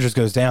 Aaron Rodgers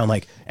goes down.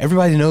 Like,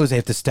 everybody knows they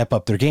have to step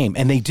up their game,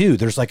 and they do.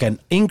 There's like an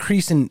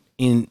increase in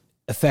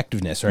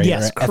effectiveness, right?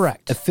 Yes, Or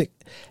correct.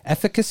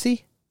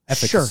 Efficacy,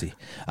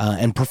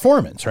 and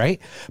performance,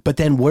 right? But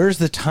then where's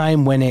the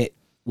time when it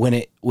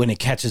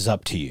catches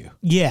up to you?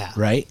 Yeah.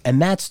 Right.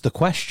 And that's the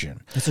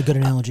question. That's a good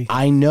analogy.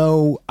 I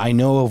know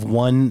of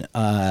one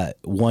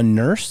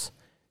nurse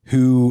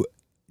who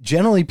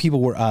generally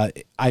people were,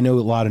 I know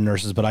a lot of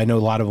nurses, but I know a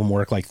lot of them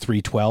work like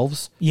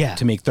 3/12s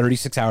to make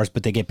 36 hours,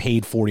 but they get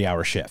paid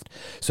 40-hour shift.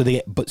 So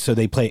they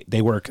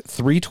work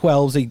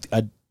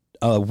 3/12s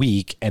a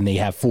week and they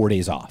have 4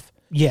 days off.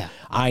 Yeah.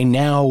 I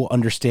now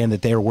understand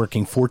that they're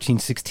working 14,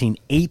 16,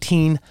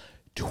 18,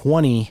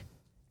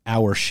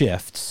 20-hour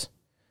shifts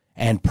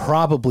and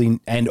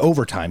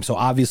overtime. So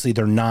obviously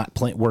they're not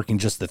working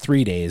just the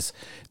 3 days.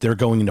 They're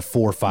going into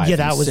 4, 5, Yeah,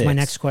 that and was 6. my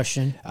next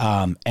question.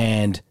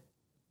 And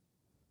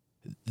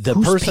the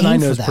Who's person I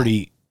paying know for is that?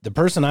 pretty. The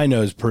person I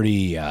know is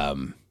pretty.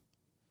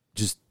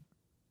 Just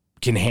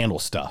can handle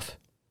stuff.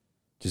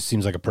 Just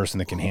seems like a person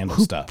that can handle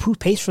stuff. Who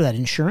pays for that?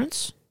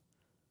 Insurance?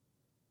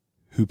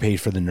 Who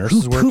paid for the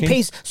nurses Who working?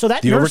 pays? So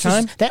that The nurse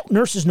overtime? that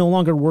nurse is no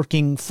longer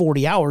working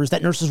 40 hours.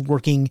 That nurse is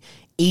working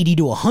 80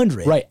 to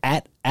 100. Right,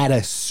 at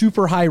a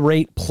super high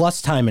rate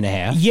plus time and a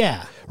half.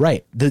 Yeah.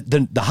 Right.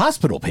 The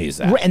hospital pays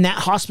that. Right, and that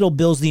hospital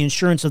bills the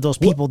insurance of those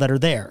people that are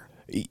there.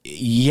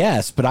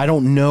 Yes, but I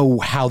don't know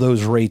how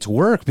those rates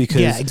work because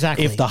Yeah,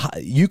 exactly. if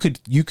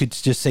you could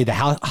just say the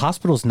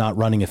hospital's not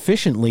running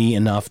efficiently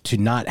enough to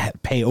not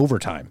pay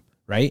overtime,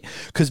 right?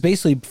 Because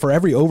basically for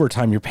every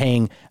overtime you're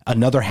paying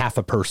another half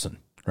a person,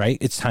 right?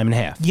 It's time and a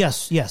half.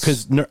 Yes.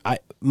 Because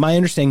my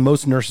understanding,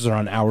 most nurses are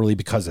on hourly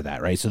because of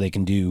that, right? So they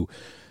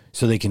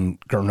can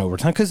earn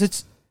overtime because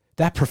it's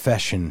that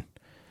profession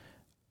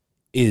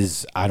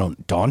is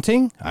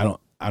daunting. I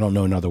don't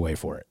know another way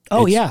for it.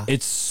 Oh, yeah.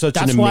 It's such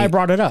That's an why I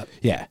brought it up.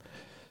 Yeah.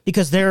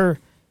 Because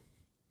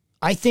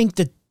I think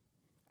that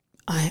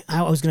I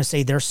was going to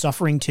say they're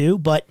suffering too,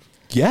 but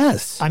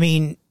Yes. I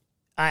mean,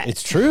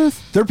 It's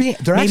truth. They're maybe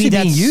actually being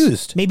that's-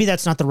 used. Maybe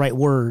that's not the right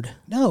word.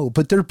 No,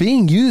 but they're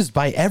being used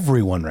by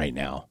everyone right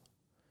now.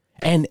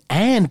 And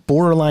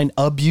borderline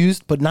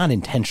abused, but not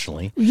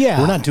intentionally.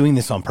 Yeah. We're not doing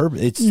this on purpose.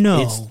 It's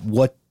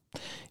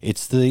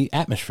the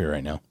atmosphere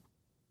right now.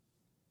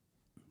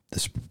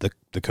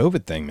 The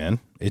COVID thing, man.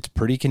 It's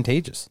pretty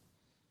contagious.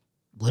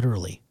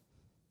 Literally.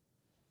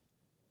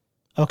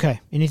 Okay.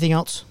 Anything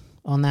else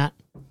on that?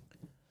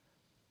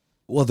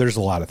 Well, there's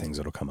a lot of things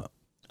that'll come up.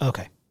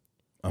 Okay.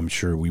 I'm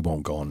sure we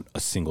won't go on a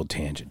single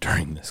tangent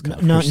during this No,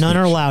 conversation. none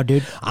are allowed,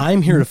 dude.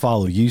 I'm here to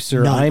follow you,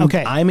 sir. None.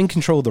 Okay. I'm in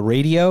control of the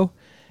radio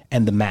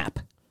and the map,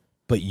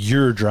 but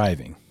you're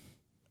driving.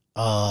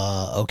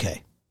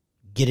 Okay.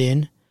 Get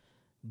in,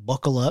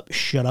 buckle up,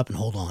 shut up, and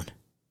hold on.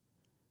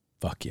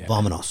 Fuck yeah.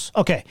 Vamonos.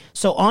 Okay,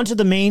 so on to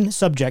the main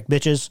subject,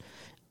 bitches.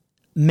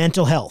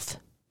 Mental health.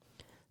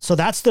 So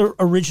that's the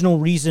original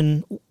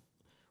reason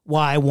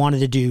why I wanted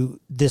to do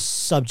this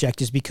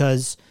subject, is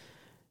because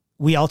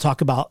we all talk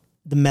about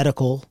the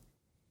medical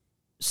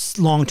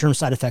long-term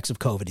side effects of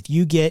COVID. If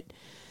you get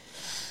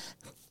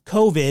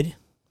COVID,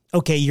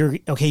 okay, you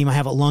might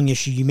have a lung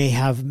issue. You may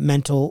have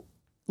mental,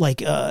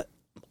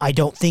 I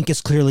don't think as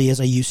clearly as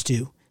I used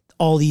to.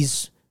 All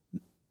these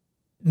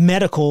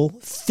medical,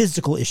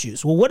 physical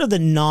issues. Well, what are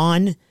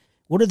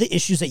the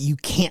issues that you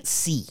can't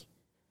see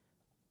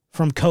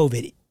from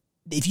COVID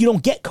if you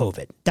don't get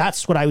COVID?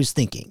 That's what I was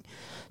thinking.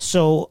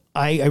 So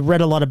I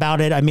read a lot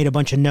about it. I made a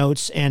bunch of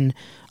notes and,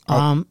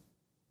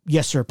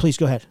 yes, sir, please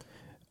go ahead.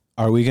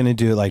 Are we going to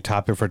do it like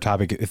topic for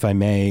topic? If I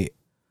may,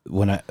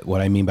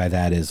 what I mean by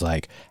that is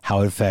like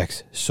how it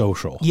affects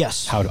social.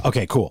 Yes.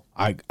 Okay, cool.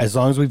 As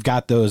long as we've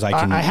got those, I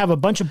can. I have a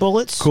bunch of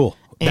bullets. Cool.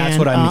 That's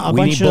what I mean.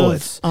 We need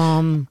bullets.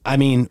 I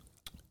mean,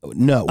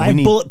 no, I have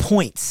bullet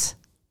points.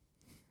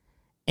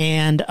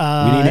 And we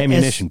need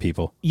ammunition,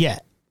 people. Yeah,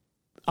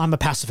 I'm a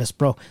pacifist,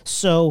 bro.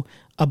 So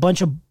a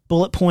bunch of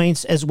bullet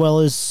points, as well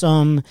as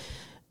some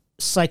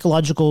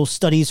psychological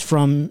studies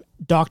from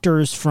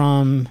doctors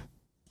from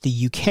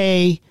the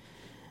UK,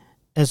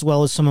 as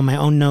well as some of my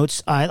own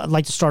notes. I'd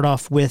like to start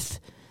off with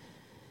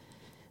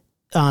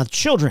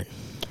children.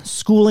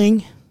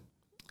 Schooling.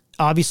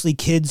 Obviously,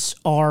 kids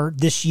are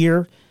this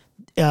year,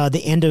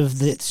 the end of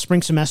the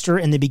spring semester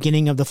and the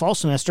beginning of the fall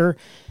semester,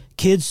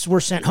 kids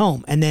were sent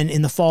home. And then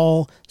in the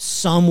fall,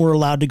 some were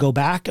allowed to go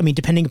back. I mean,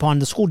 depending upon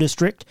the school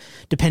district,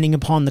 depending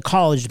upon the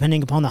college,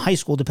 depending upon the high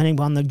school, depending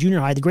upon the junior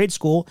high, the grade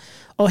school.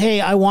 Oh,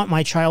 hey, I want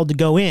my child to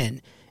go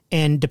in.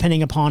 And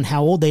depending upon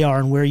how old they are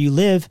and where you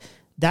live,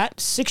 that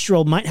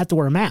 6-year-old might have to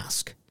wear a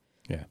mask.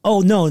 Yeah. Oh,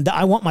 no,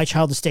 I want my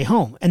child to stay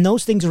home. And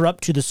those things are up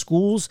to the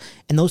schools,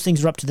 and those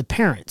things are up to the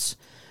parents.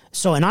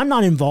 So, and I'm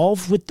not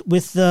involved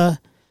with the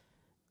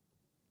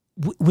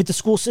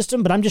school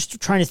system, but I'm just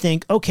trying to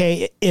think,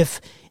 okay,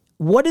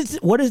 what is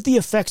the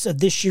effects of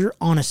this year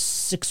on a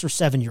 6 or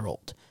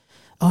 7-year-old?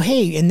 Oh,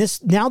 hey, and this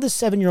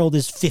 7-year-old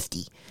is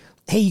 50.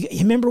 Hey,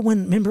 remember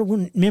when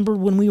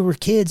we were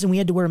kids and we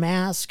had to wear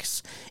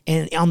masks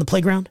and on the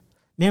playground?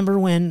 Remember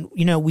when,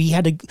 we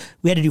had to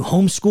do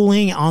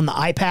homeschooling on the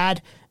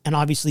iPad? And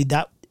obviously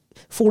that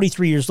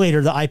 43 years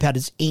later, the iPad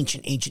is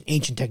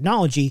ancient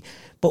technology.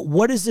 But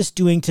what is this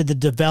doing to the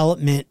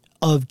development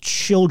of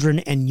children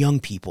and young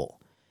people?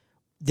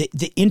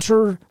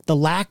 The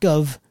lack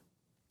of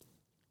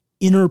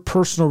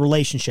interpersonal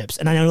relationships.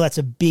 And I know that's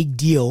a big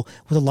deal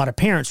with a lot of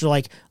parents. They're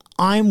like,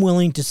 I'm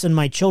willing to send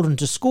my children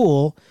to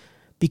school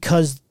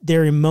because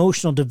their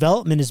emotional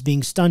development is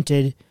being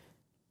stunted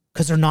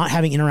because they're not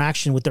having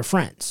interaction with their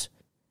friends.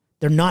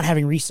 They're not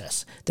having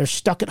recess. They're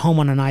stuck at home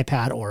on an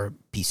iPad or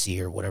PC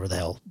or whatever the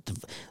hell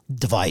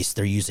device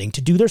they're using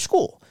to do their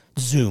school.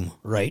 Zoom,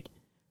 right?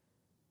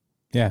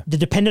 Yeah. They're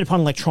dependent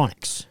upon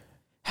electronics.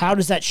 How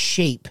does that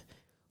shape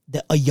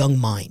a young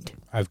mind?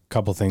 I have a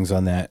couple things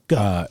on that.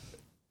 Go.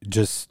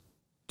 Just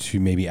to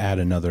maybe add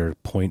another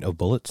point of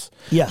bullets.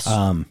 Yes.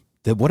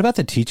 What about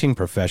the teaching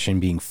profession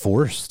being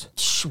forced?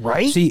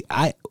 Right? See,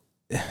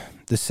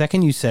 the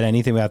second you said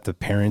anything about the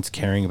parents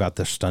caring about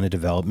their stunted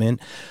development,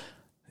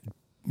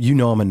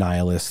 I'm a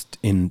nihilist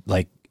in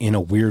a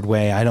weird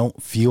way. I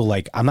don't feel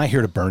like I'm not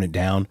here to burn it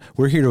down.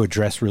 We're here to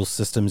address real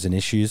systems and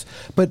issues,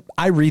 but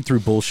I read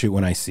through bullshit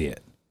when I see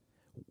it.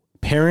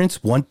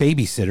 Parents want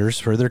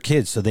babysitters for their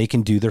kids so they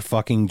can do their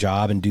fucking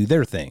job and do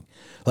their thing.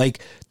 Like,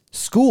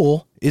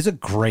 school is a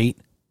great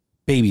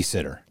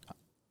babysitter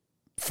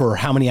for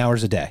how many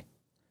hours a day?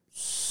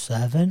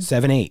 7,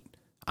 8.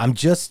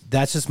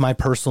 That's just my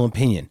personal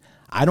opinion.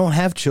 I don't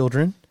have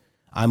children.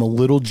 I'm a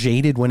little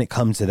jaded when it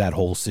comes to that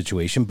whole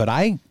situation, but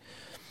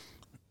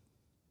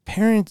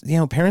parents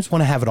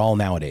want to have it all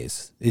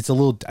nowadays.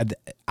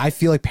 I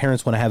feel like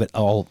parents want to have it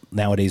all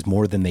nowadays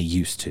more than they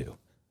used to,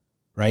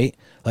 right?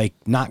 Like,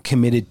 not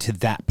committed to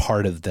that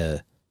part of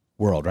the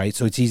world, right?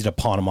 So it's easy to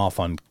pawn them off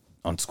on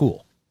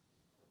school.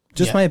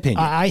 Just my opinion.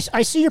 I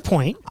see your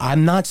point.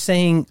 I'm not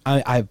saying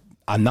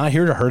I'm not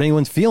here to hurt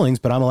anyone's feelings,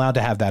 but I'm allowed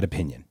to have that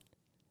opinion.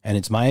 And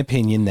it's my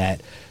opinion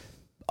that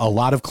a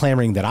lot of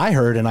clamoring that I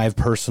heard, and I have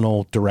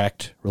personal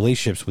direct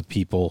relationships with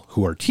people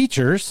who are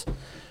teachers,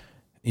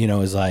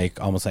 is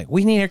like almost like,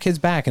 we need our kids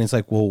back. And it's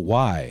like, well,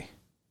 why?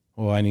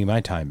 Well, I need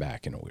my time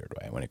back in a weird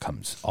way when it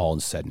comes all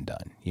said and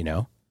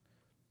done,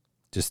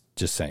 Just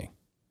saying.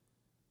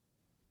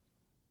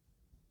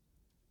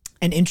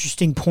 An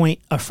interesting point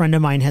a friend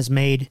of mine has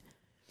made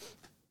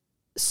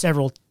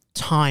several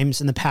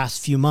times in the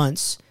past few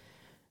months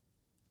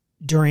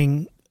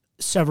during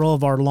several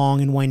of our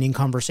long and winding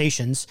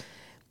conversations,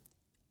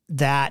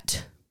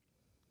 that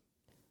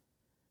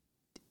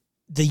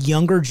the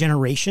younger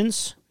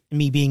generations,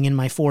 me being in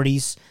my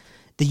 40s,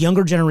 the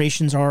younger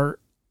generations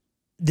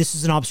this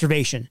is an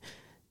observation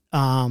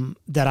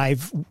that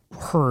I've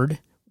heard,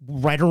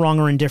 right or wrong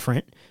or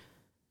indifferent,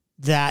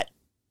 that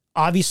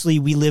obviously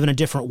we live in a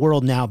different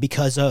world now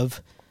because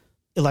of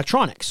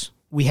electronics.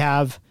 We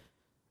have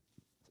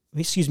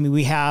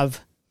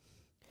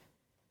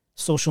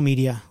social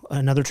media,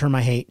 another term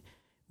I hate.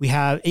 We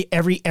have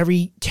every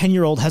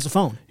 10-year-old has a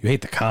phone. You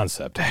hate the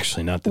concept,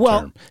 actually, not the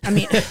term. I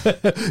mean,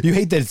 you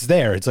hate that it's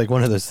there. It's like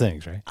one of those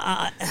things, right?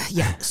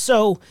 Yeah.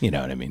 So you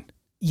know what I mean?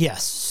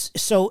 Yes.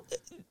 So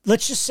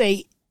let's just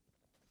say,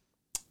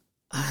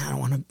 I don't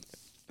want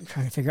to I'm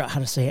trying to figure out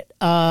how to say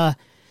it.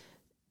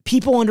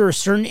 People under a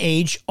certain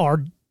age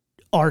are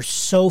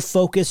so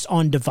focused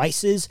on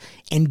devices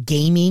and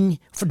gaming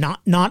for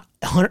not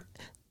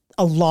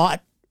a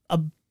lot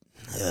of.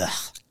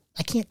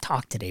 I can't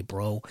talk today,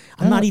 bro.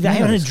 I haven't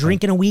had a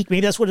drink in a week.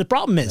 Maybe that's what the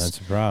problem is. That's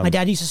the problem. My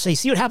dad used to say,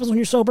 "See what happens when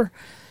you're sober."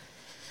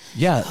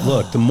 Yeah,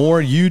 look, the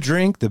more you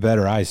drink, the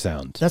better I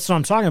sound. That's what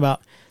I'm talking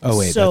about. Oh,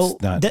 wait, so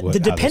that's not the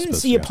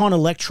dependency upon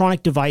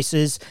electronic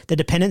devices, the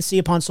dependency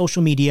upon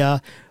social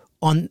media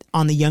on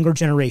the younger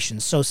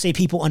generations. So say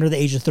people under the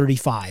age of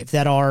 35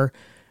 that are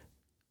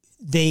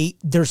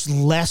there's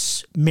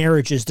less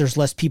marriages, there's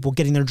less people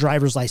getting their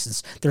driver's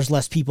license, there's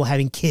less people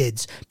having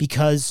kids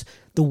because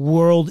the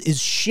world is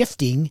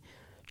shifting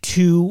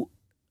to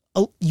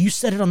you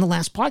said it on the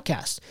last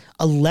podcast,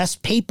 a less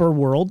paper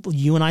world.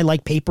 You and I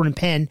like paper and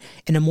pen,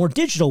 and a more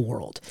digital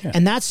world. Yeah.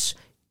 And that's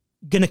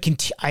going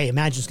to I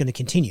imagine it's going to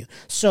continue.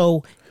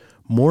 So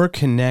more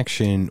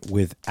connection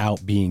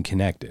without being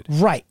connected.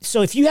 Right.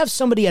 So if you have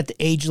somebody at the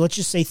age, let's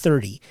just say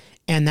 30,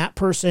 and that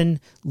person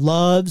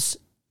loves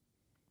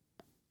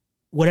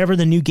whatever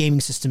the new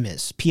gaming system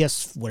is,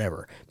 PS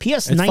whatever,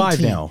 PS 19. It's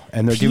 5 now,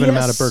 and they're giving them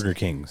out at Burger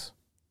King's.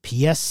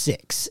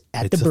 PS6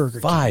 at the Burger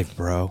King. 5,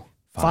 bro.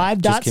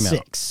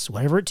 5.6,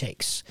 whatever it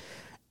takes.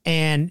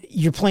 And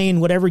you're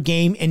playing whatever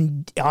game,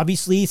 and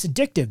obviously it's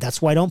addictive.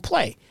 That's why I don't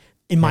play.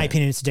 In my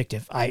opinion, it's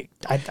addictive. I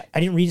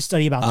didn't read a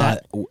study about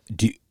that.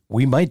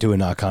 We might do a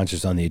Not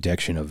Conscious on the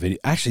addiction of video.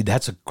 Actually,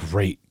 that's a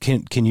great.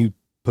 Can you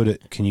put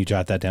it? Can you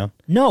jot that down?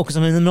 No, because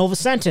I'm in the middle of a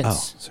sentence.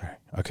 Oh, sorry.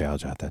 Okay, I'll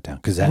jot that down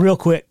because real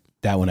quick.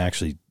 That one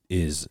actually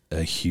is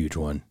a huge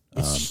one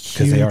because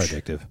huge. they are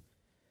addictive.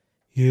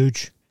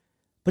 Huge.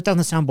 Put that on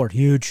the soundboard.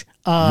 Huge.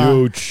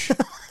 Huge.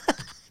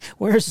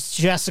 Where's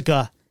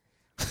Jessica?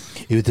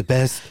 It was the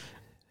best.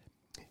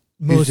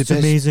 Most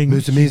amazing,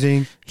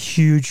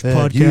 huge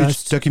podcast,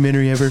 huge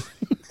documentary ever.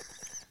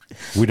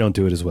 We don't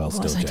do it as well. What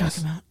still, was I Jess.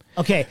 talking about?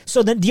 Okay,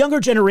 so the younger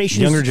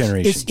generation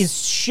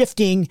is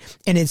shifting,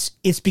 and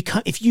it's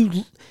become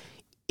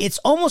it's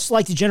almost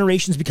like the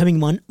generation's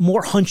becoming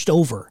more hunched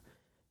over,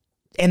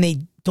 and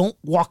they don't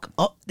walk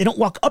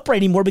upright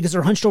anymore because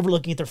they're hunched over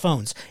looking at their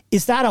phones.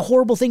 Is that a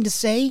horrible thing to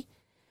say?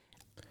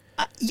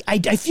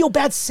 I feel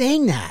bad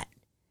saying that.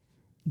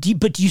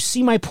 But do you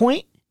see my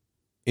point?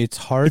 It's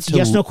hard. It's a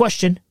yes, no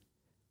question.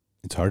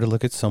 It's hard to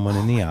look at someone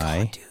in the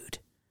eye, dude,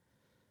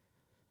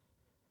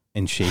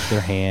 and shake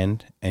their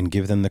hand and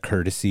give them the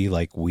courtesy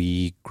like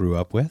we grew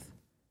up with.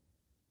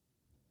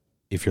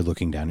 If you're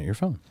looking down at your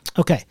phone.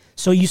 Okay,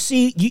 so you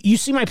see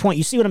my point.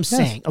 You see what I'm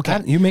saying.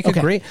 Okay, you make a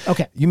great.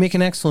 Okay, you make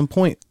an excellent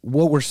point.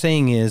 What we're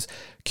saying is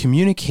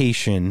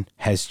communication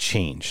has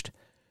changed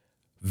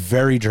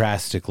very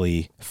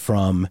drastically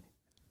from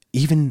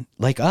even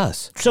like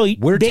us. So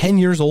we're 10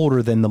 years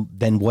older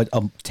than what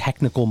a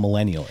technical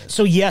millennial is.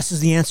 So yes is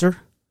the answer.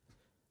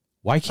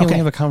 Why can't we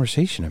have a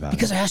conversation about it?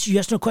 Because I asked you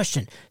yes, no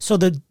question. So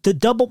the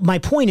double, my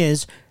point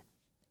is,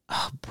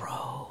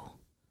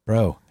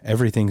 bro,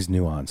 everything's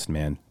nuanced,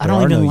 man. I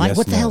don't even like,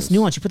 what the hell's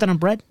nuanced? You put that on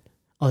bread?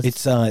 Oh,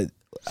 it's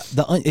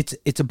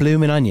a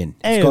blooming onion.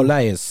 It's got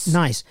layers.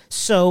 Nice.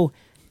 So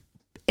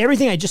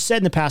everything I just said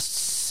in the past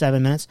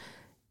 7 minutes,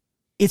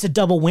 it's a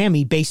double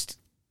whammy based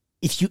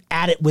if you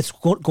add it with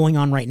what's going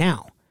on right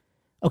now.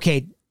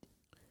 Okay,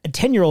 a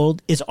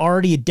 10-year-old is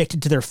already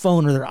addicted to their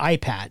phone or their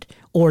iPad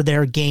or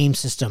their game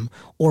system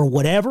or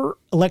whatever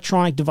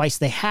electronic device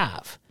they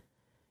have.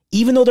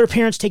 Even though their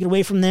parents take it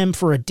away from them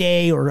for a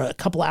day or a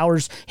couple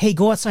hours, hey,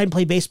 go outside and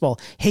play baseball.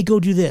 Hey, go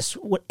do this.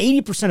 What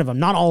 80% of them,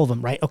 not all of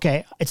them, right?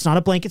 Okay, it's not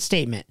a blanket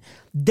statement.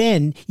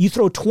 Then you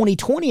throw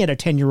 20/20 at a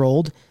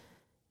 10-year-old,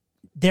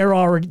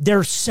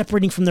 they're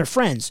separating from their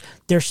friends.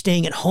 They're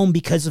staying at home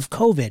because of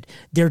COVID.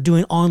 They're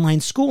doing online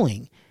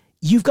schooling.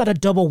 You've got a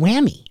double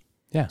whammy.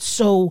 Yeah.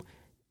 So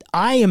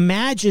I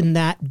imagine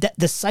that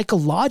the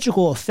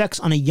psychological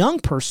effects on a young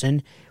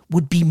person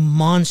would be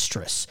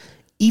monstrous.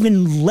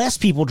 Even less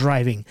people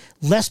driving,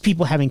 less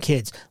people having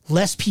kids,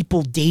 less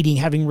people dating,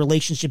 having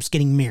relationships,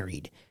 getting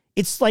married.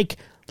 It's like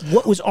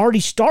what was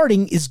already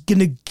starting is going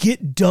to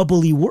get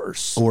doubly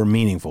worse. Or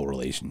meaningful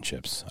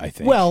relationships, I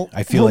think. Well,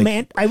 I feel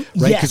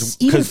yes,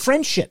 even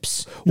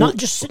friendships,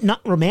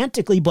 not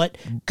romantically, but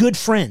good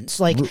friends.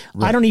 Like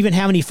I don't even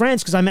have any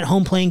friends because I'm at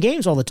home playing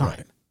games all the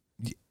time.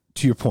 Right.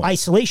 To your point,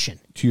 isolation.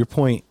 To your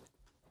point,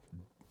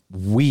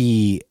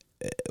 we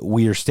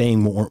are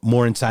staying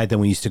more inside than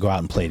we used to go out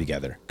and play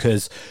together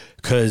because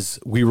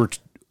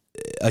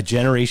a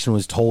generation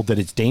was told that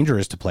it's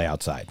dangerous to play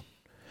outside.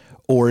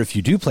 Or if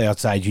you do play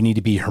outside, you need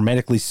to be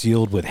hermetically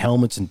sealed with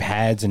helmets and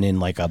pads and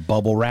in like a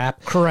bubble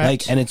wrap.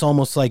 Correct. And it's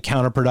almost like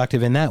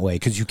counterproductive in that way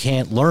because you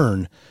can't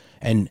learn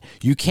and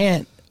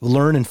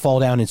fall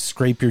down and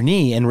scrape your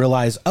knee and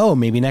realize, oh,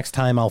 maybe next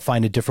time I'll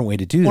find a different way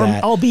to do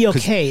that. I'll be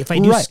okay if I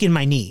do skin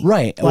my knee.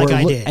 Right. Like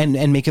I did.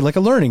 And make it like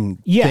a learning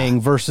thing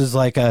versus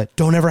like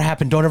don't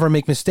ever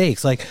make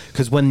mistakes. Like,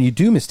 because when you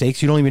do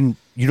mistakes, you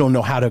don't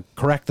know how to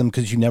correct them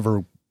because you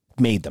never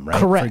made them, right?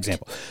 Correct. For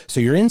example.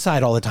 So you're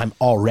inside all the time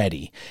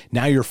already.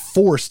 Now you're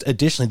forced,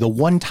 additionally, the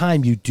one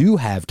time you do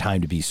have time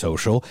to be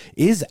social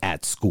is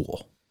at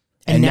school.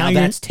 And now now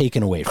you're- that's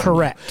taken away from you.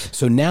 Correct.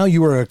 So now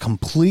you are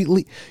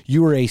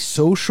a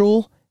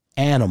social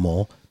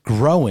animal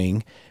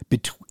growing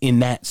in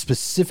that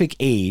specific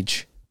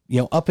age,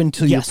 up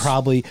until Yes. you're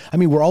probably,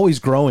 we're always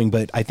growing,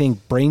 but I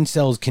think brain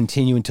cells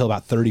continue until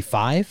about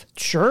 35.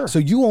 Sure. So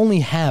you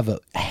only have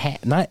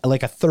not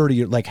like a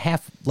 30, like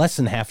less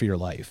than half of your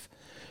life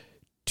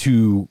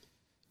to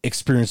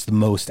experience the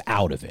most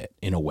out of it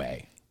in a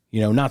way.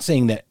 Not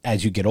saying that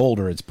as you get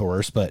older, it's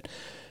worse, but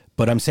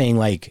I'm saying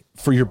like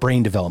for your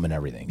brain development, and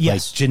everything,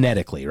 Yes. like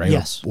genetically, right?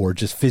 Yes. Or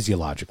just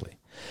physiologically.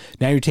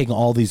 Now you're taking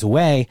all these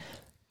away.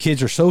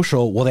 Kids are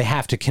social. Well, they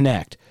have to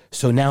connect.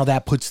 So now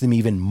that puts them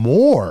even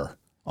more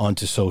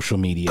onto social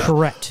media.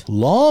 Correct.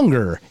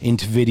 Longer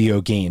into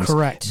video games.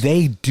 Correct.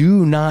 They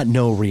do not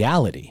know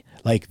reality.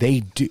 Like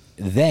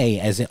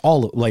as in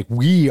all, like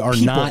we are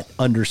People. not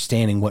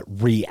understanding what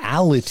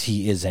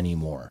reality is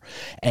anymore.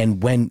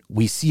 And when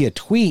we see a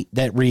tweet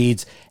that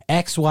reads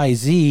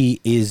XYZ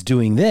is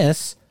doing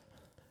this,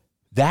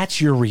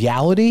 that's your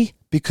reality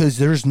because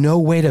there's no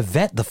way to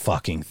vet the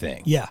fucking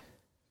thing. Yeah.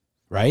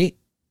 Right?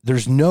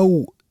 Because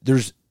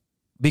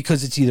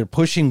it's either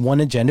pushing one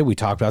agenda. We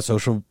talked about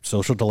social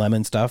dilemma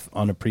and stuff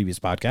on a previous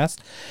podcast.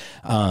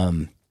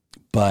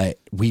 But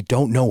we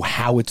don't know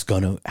how that's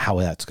going to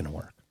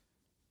work.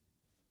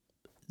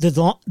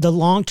 The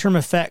long-term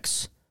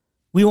effects,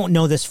 we won't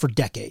know this for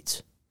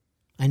decades.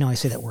 I know I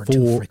say that word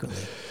too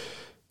frequently.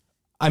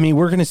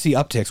 We're going to see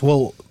upticks.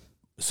 Well,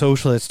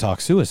 let's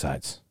talk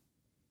suicides.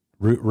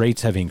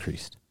 Rates have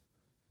increased.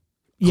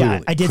 Yeah,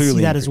 I did see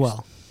clearly that as increased.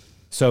 well.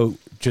 So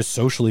just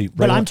socially.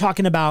 But I'm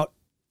talking about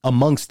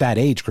amongst that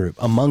age group,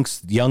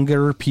 amongst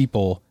younger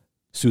people,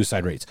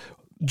 suicide rates.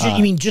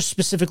 You mean just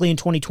specifically in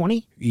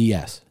 2020?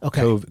 Yes.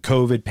 Okay.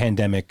 COVID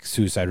pandemic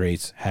suicide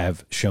rates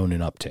have shown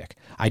an uptick.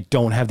 I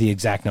don't have the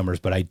exact numbers,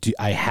 but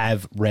I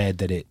have read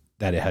that it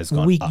has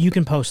gone up. You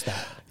can post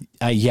that.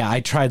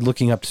 I tried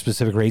looking up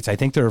specific rates. I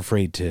think they're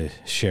afraid to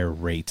share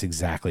rates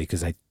exactly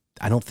because I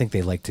don't think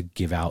they like to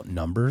give out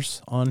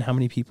numbers on how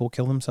many people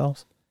kill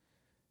themselves.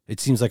 It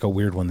seems like a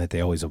weird one that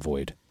they always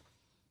avoid.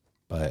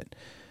 But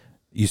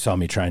you saw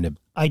me trying to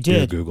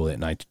Google it,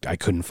 and I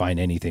couldn't find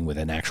anything with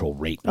an actual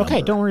rate number.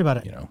 Okay, don't worry about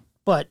it.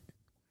 But,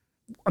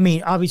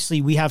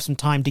 obviously we have some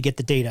time to get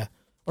the data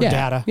or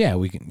data. Yeah,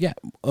 we can. Yeah.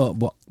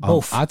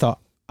 Both. I thought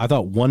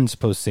one's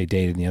supposed to say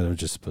data and the other was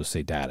just supposed to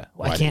say data.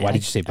 Why did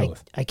you say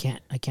both? I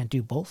can't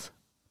do both.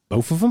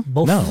 Both of them?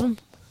 Both of them?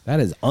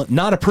 That is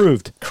not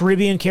approved.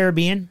 Caribbean.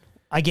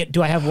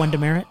 Do I have one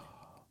demerit?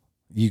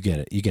 You get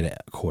it. You get a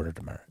quarter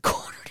demerit.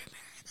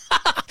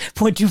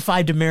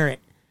 0.25 demerit.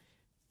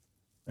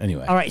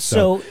 Anyway. All right,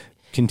 so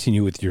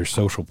continue with your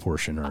social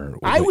portion.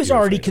 I was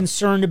already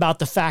concerned about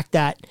the fact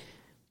that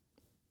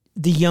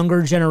the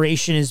younger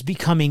generation is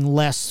becoming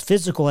less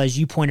physical, as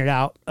you pointed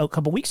out a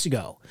couple weeks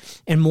ago,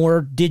 and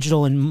more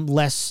digital and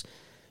less,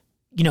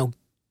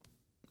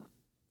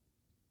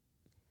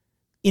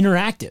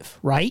 interactive,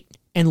 right?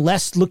 And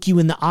less look you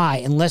in the eye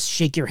and less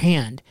shake your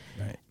hand.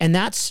 Right. And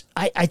that's,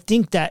 I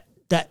think that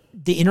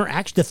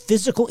the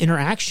physical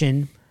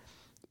interaction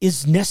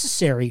is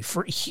necessary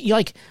for,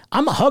 like,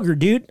 I'm a hugger,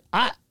 dude.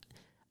 I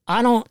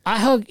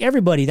hug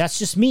everybody. That's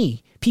just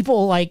me.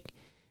 People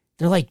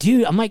they're like,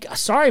 dude, I'm like,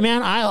 sorry,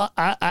 man.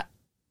 I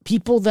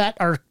people that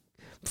are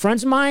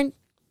friends of mine,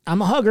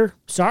 I'm a hugger.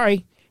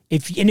 Sorry.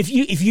 If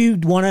you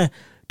want to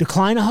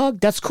decline a hug,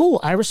 that's cool.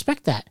 I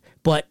respect that.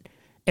 But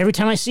every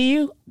time I see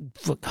you,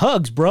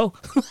 hugs, bro.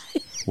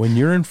 When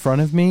you're in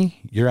front of me,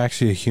 you're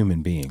actually a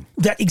human being.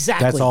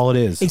 Exactly. That's all it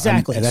is.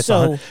 Exactly.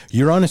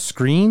 You're on a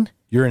screen.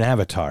 You're an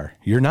avatar.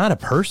 You're not a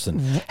person.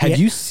 Have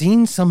you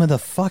seen some of the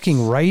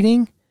fucking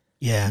writing?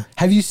 Yeah.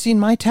 Have you seen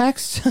my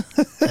text?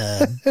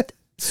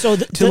 So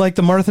like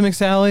the Martha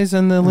McSallies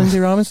and the Lindsay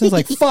Robinsons,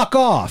 like fuck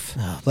off,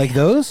 like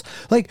those.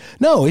 Like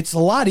no, it's a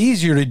lot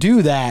easier to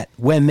do that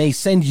when they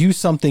send you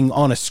something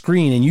on a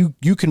screen and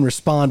you can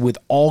respond with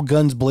all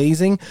guns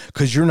blazing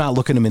because you're not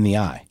looking them in the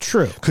eye.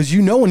 True. Because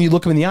when you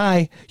look them in the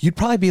eye, you'd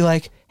probably be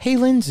like, "Hey,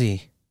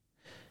 Lindsay,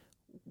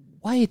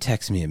 why you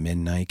text me at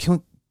midnight?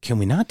 Can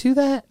we not do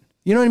that?"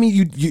 You know what I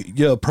mean?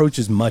 Your approach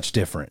is much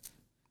different.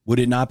 Would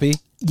it not be?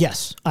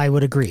 Yes, I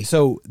would agree.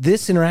 So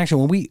this interaction,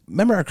 when we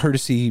remember our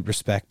courtesy,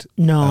 respect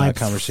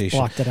conversation,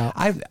 blocked it out.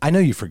 I know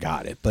you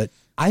forgot it, but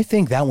I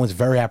think that one's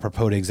very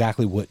apropos to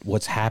exactly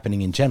what's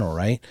happening in general,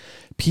 right?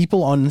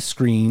 People on the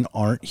screen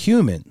aren't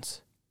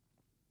humans,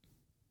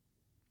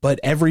 but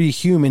every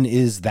human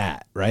is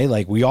that, right?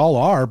 Like we all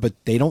are, but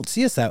they don't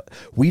see us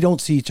we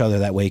don't see each other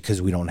that way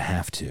because we don't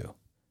have to.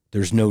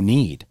 There's no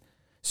need.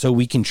 So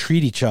we can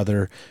treat each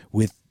other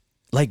with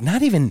like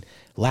not even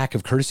lack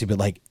of courtesy, but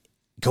like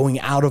going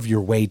out of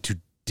your way to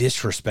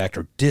disrespect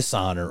or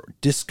dishonor or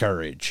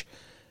discourage.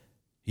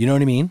 You know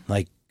what I mean?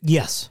 Like,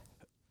 yes.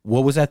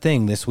 What was that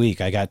thing this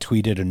week? I got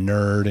tweeted a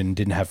nerd and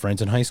didn't have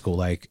friends in high school.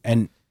 Like,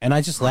 and And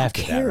I just laughed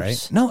at that, right?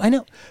 cares? No, I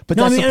know. But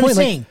No, that's the I'm point.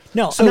 saying,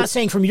 so- I'm not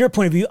saying from your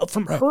point of view,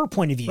 from her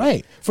point of view.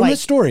 Right. From Like- the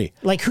story.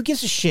 Like, who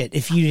gives a shit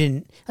if you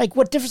didn't, like,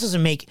 what difference does it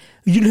make?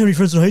 You didn't have any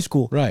friends in high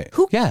school. Right.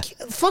 Who, Yeah.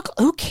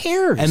 who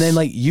cares? And then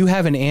like you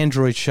have an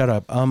Android, shut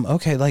up.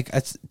 Okay, like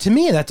to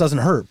me that doesn't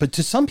hurt, but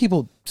to some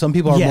people are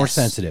more Yes,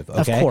 sensitive.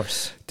 of Okay,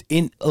 course.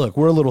 Look,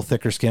 we're a little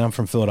thicker skin. I'm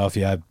from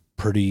Philadelphia. I'm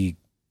pretty.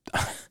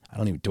 I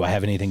don't even. Do I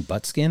have anything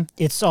but skin?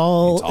 It's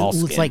all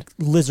skin. it's like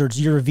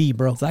lizards. You're a V,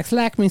 bro. It's like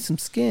slack me some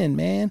skin,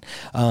 man.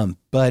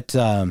 But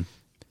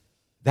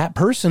that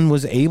person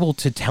was able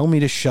to tell me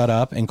to shut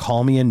up and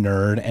call me a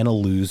nerd and a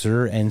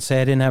loser and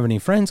say I didn't have any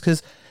friends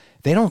because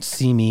they don't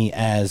see me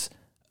as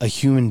a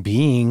human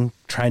being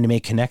trying to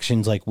make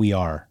connections like we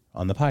are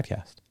on the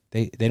podcast.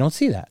 They don't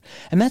see that.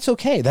 And that's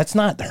okay. That's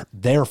not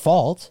their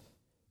fault.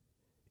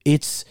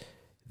 It's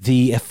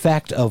the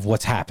effect of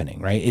what's happening,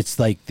 right? It's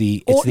like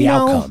the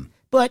outcome.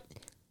 But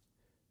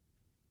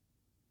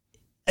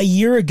a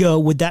year ago,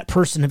 would that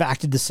person have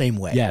acted the same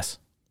way? Yes.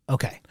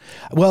 Okay.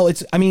 Well,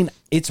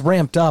 it's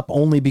ramped up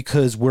only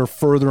because we're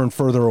further and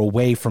further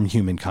away from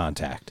human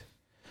contact.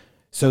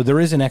 So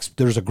there's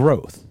a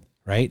growth,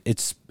 right?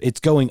 It's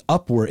going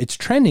upward. It's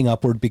trending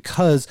upward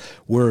because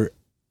we're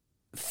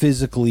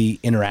physically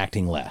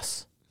interacting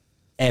less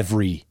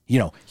every,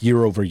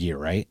 year over year,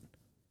 right?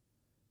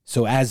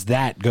 So as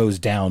that goes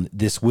down,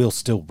 this will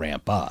still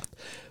ramp up.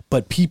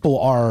 But people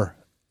are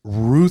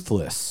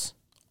ruthless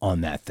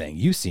on that thing.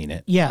 You've seen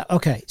it. Yeah.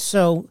 Okay.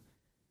 So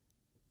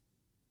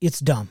it's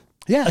dumb.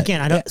 Yeah.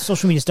 Again, I don't.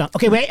 Social media's dumb.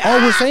 Okay. Wait. All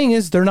we're saying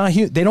is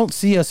they don't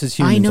see us as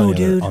humans I know, on,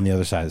 dude. On the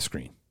other side of the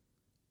screen.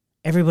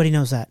 Everybody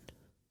knows that.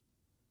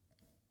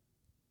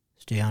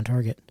 Stay on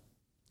target.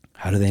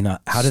 How do they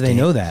not? How do they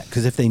know that?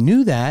 Because if they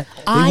knew that,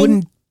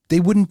 they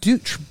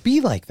wouldn't be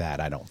like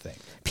that. I don't think.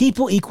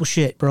 People equal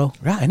shit, bro.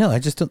 Yeah, I know. I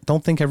just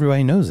don't think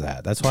everybody knows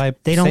that. That's why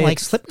They don't say like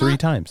it Slipknot? 3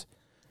 times.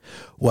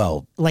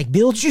 Well, Like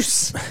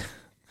Beetlejuice.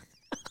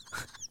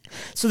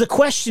 So the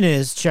question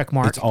is, check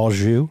mark. it's all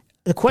jus.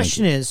 The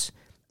question is,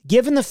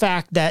 given the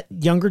fact that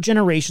younger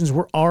generations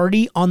were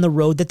already on the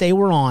road that they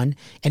were on,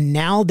 and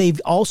now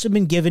they've also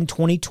been given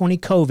 2020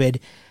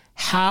 COVID,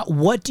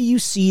 what do you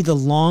see the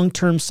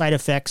long-term side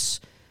effects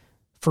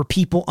for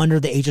people under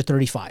the age of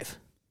 35?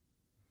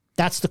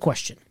 That's the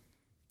question.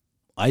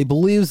 I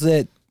believe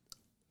that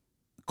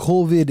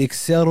COVID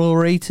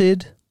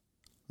accelerated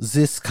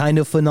this kind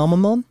of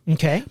phenomenon.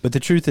 Okay. But the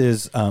truth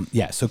is, so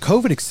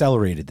COVID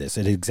accelerated this.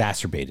 It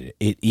exacerbated it.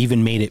 It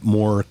even made it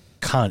more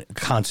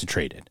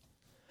concentrated.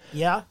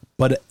 Yeah.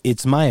 But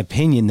it's my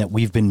opinion that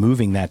we've been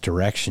moving that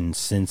direction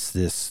since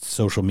this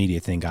social media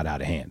thing got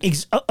out of hand.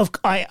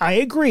 I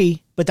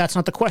agree, but that's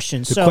not the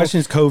question. The question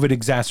is COVID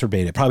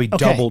exacerbated. Probably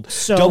doubled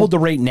the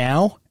rate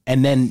now.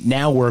 And then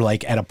now we're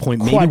like at a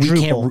point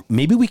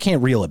maybe we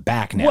can't reel it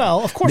back now.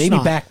 Well, of course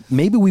not.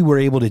 Maybe we were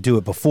able to do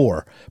it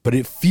before, but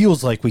it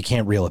feels like we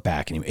can't reel it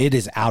back anymore. It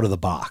is out of the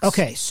box.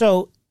 Okay,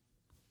 so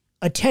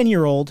a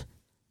 10-year-old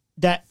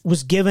that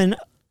was given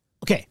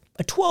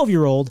a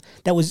 12-year-old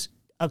that was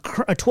a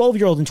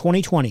 12-year-old in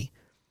 2020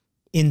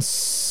 in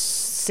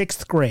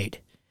 6th grade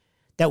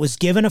that was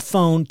given a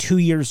phone 2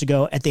 years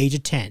ago at the age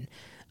of 10.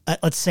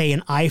 Let's say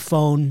an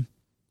iPhone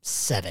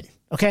 7,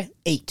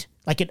 8.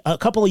 Like a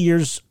couple of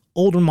years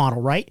older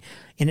model, right?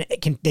 And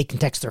they can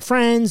text their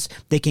friends,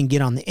 they can get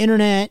on the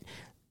internet,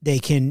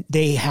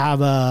 they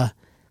have a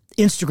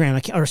Instagram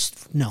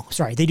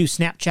they do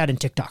Snapchat and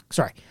TikTok.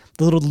 Sorry,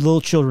 the little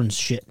children's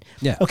shit.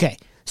 Yeah. Okay,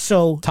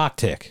 so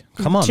TikTok.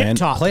 Come on,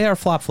 TikTok. man. Play our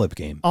flop flip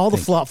game. All the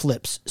flop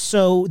flips.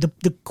 So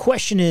the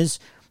question is,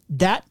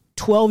 that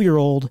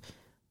 12-year-old,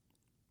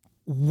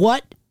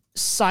 what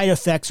side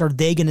effects are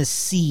they going to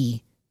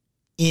see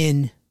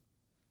when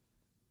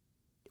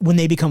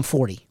they become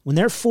 40? When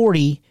they're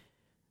 40,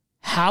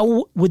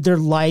 how would their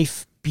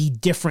life be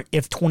different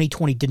if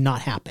 2020 did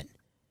not happen?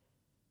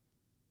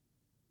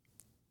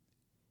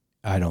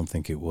 I don't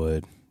think it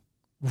would.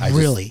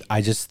 Really?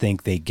 I just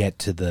think they get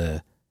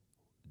to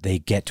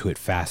it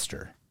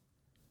faster.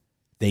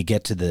 They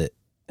get to the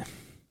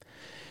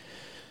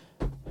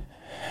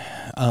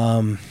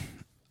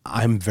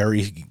I'm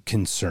very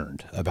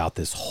concerned about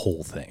this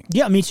whole thing.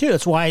 Yeah, me too.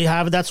 That's why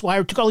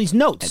I took all these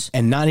notes.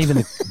 And not even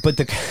the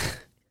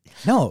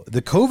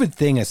COVID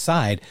thing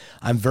aside,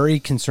 I'm very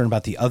concerned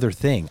about the other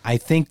thing. I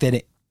think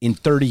that in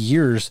 30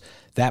 years,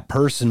 that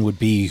person would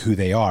be who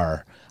they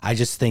are. I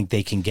just think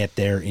they can get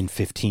there in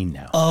 15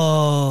 now.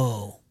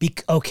 Oh,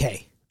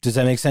 okay. Does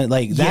that make sense?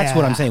 Like, that's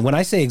what I'm saying. When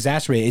I say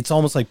exacerbate, it's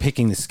almost like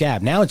picking the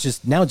scab. Now it's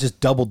just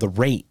doubled the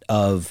rate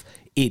of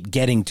it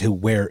getting to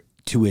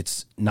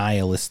its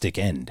nihilistic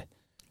end.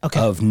 Okay.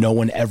 Of no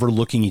one ever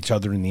looking each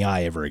other in the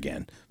eye ever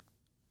again.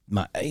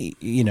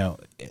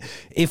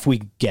 If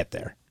we get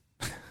there.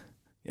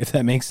 If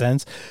that makes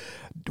sense.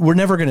 We're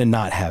never going to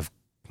not have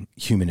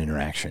human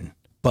interaction,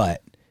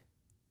 but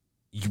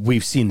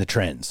we've seen the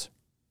trends.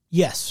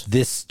 Yes.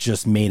 This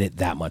just made it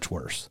that much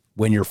worse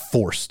when you're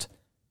forced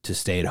to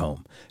stay at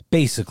home,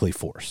 basically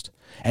forced.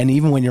 And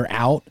even when you're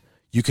out,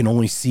 you can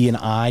only see an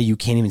eye. You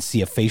can't even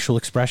see a facial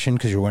expression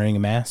because you're wearing a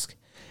mask,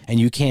 and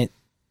you can't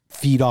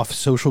feed off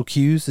social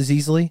cues as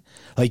easily.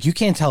 Like you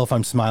can't tell if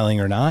I'm smiling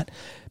or not.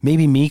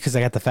 Maybe me because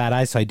I got the fat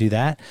eyes, so I do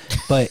that.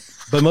 But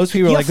most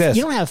people are like this.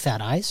 You don't have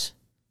fat eyes.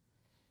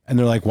 And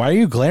they're like, why are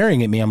you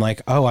glaring at me? I'm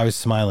like, oh, I was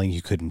smiling.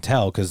 You couldn't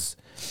tell because,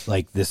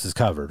 like, this is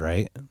covered,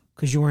 right?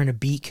 Because you're wearing a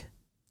beak.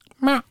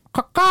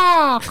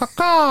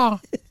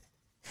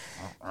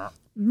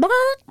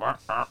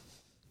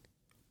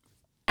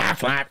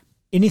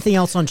 Anything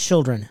else on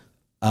children?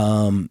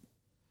 Well,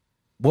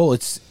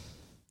 it's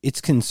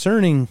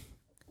concerning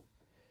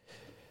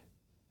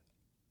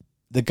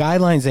the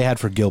guidelines they had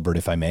for Gilbert,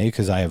 if I may,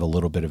 because I have a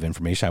little bit of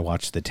information. I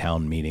watched the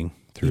town meeting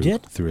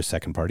through a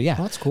second party. Yeah,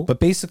 oh, that's cool. But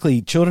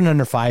basically, children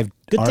under 5.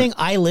 Good thing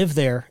I live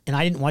there and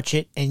I didn't watch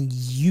it, and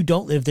you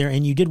don't live there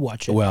and you did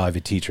watch it. Well, I have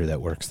a teacher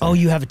that works there. Oh,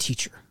 you have a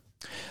teacher.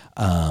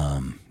 I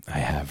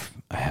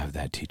have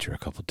that teacher a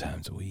couple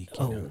times a week.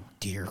 Oh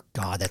dear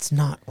God, that's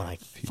not what I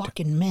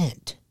fucking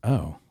meant.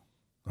 Oh,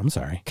 I'm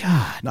sorry.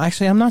 God, No,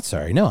 actually, I'm not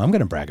sorry. No, I'm going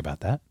to brag about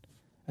that.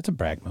 That's a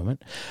brag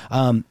moment.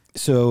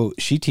 So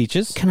she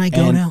teaches. Can I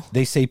go and now?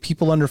 They say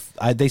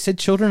they said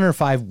children under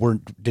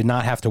 5 did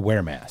not have to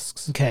wear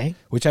masks. Okay.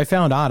 Which I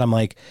found odd. I'm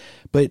like,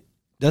 but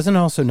doesn't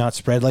also not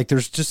spread? Like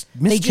there's just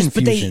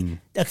misconfusion.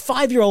 A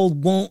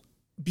 5-year-old won't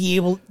be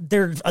able.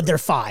 They're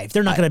 5.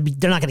 They're not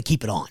gonna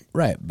keep it on.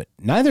 Right, but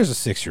neither's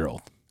a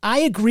 6-year-old. I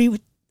agree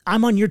with.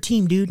 I'm on your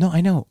team, dude. No,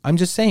 I know. I'm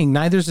just saying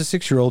neither's a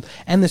 6-year-old,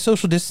 and the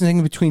social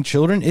distancing between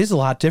children is a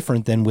lot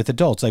different than with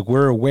adults. Like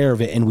we're aware of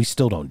it, and we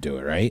still don't do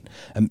it, right?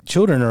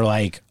 Children are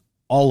like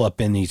all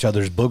up in each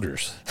other's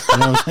boogers. You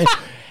know what I'm saying?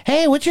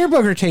 Hey, what's your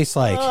booger taste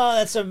like? Oh,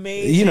 that's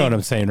amazing. You know what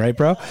I'm saying, right,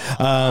 bro?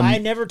 I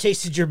never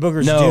tasted your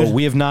boogers, no, dude.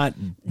 we have not.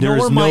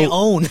 Nor my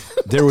own.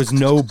 There was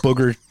no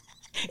booger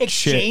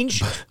exchange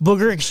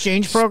booger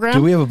exchange program.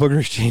 Do we have a booger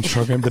exchange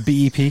program? The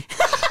BEP.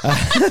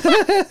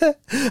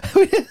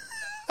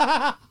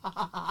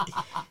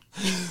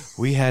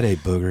 We had a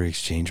booger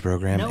exchange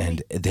program,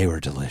 and they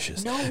were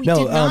delicious. No, we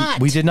did not.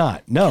 We did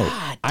not. No,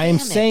 God, I am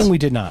damn it. saying we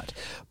did not.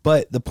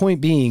 But the point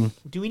being,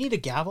 Do we need a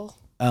gavel?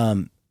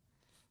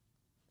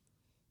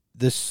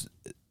 this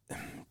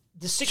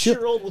The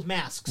 6-year-old with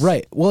masks.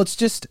 right. Well, it's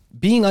just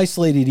being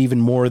isolated even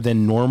more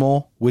than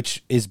normal,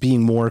 which is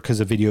being more because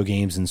of video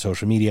games and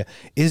social media,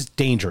 is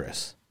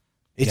dangerous.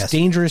 It's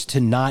dangerous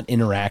to not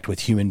interact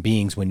with human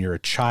beings when you're a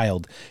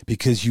child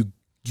because you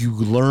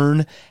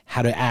learn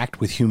how to act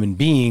with human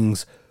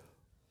beings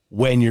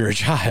when you're a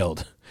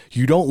child.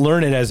 You don't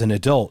learn it as an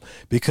adult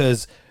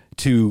because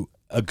to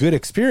a good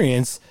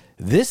experience,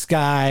 this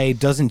guy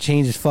doesn't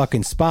change his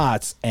fucking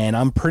spots and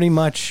I'm pretty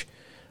much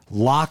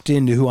locked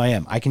into who I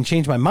am. I can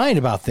change my mind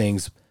about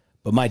things,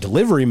 but my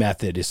delivery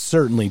method is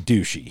certainly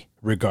douchey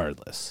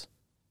regardless.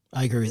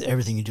 I agree with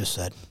everything you just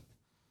said,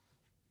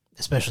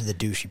 especially the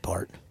douchey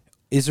part.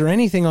 Is there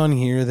anything on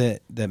here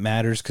that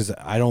matters? Because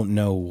I don't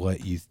know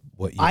what you.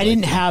 I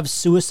didn't have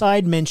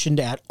suicide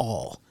mentioned at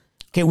all.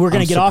 Okay, we're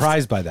going to get off.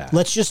 Surprised by that.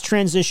 Let's just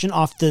transition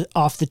off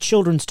the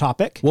children's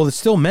topic. Well, it's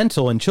still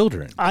mental in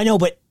children. I know,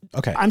 but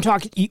okay, I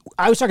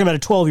was talking about a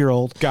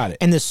 12-year-old. Got it.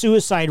 And the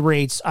suicide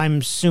rates, I'm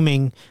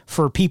assuming,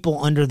 for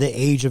people under the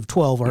age of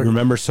 12 are.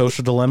 Remember,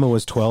 Social Dilemma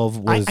was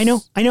 12. I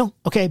know.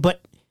 Okay,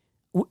 but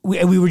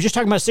we were just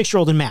talking about a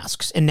 6-year-old in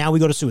masks, and now we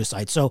go to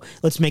suicide. So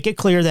let's make it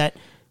clear that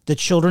the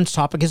children's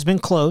topic has been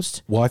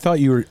closed. Well, I thought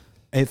you were.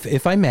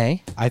 If I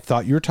may, I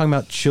thought you were talking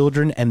about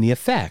children and the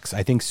effects.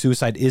 I think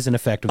suicide is an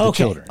effect of the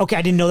children. Okay,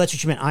 I didn't know that's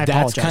what you meant. I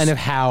apologize. That's kind of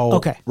how.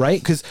 Okay.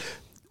 Right? Because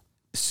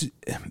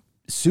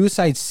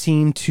suicides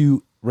seem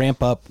to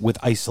ramp up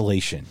with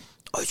isolation.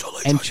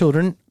 And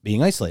children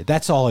being isolated.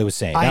 That's all I was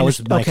saying. That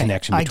was my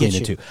connection between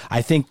the two.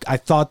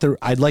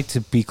 I'd like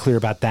to be clear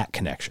about that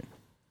connection.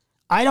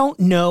 I don't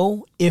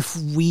know if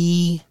of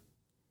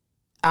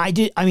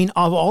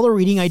all the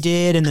reading I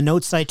did and the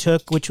notes I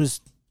took, which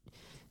was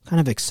kind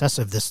of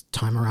excessive this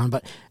time around,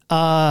 but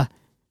I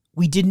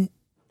didn't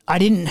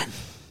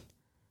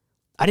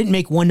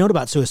make one note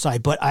about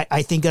suicide, but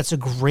I think that's a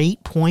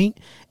great point,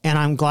 and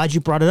I'm glad you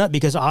brought it up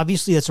because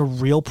obviously that's a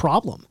real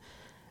problem.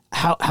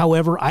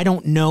 However, I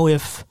don't know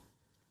if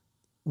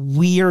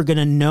we are going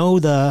to know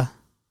the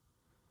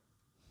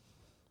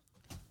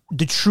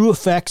true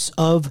effects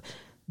of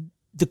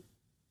the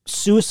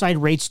suicide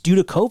rates due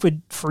to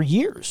COVID for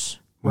years,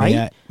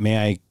 right? May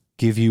I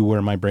give you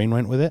where my brain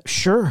went with it?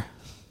 Sure.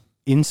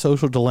 In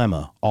Social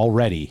Dilemma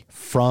already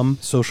from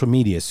social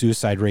media,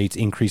 suicide rates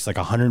increased like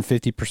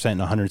 150%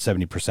 and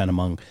 170%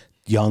 among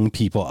young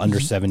people under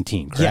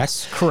 17, correct?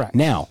 Yes, correct.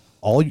 Now,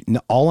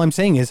 all I'm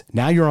saying is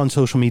now you're on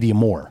social media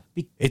more.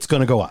 It's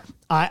going to go up.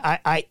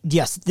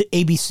 Yes, the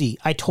ABC.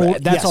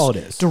 That's all it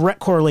is.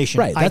 Direct correlation.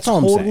 Right, that's all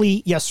I'm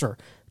saying. Yes, sir.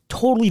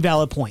 Totally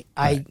valid point.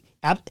 Right.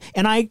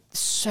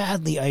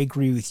 Sadly, I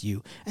agree with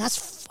you. And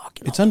that's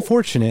fucking. It's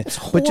unfortunate, it's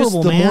horrible, but just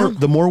man.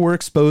 the more we're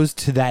exposed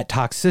to that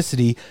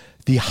toxicity,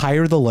 the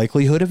higher the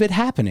likelihood of it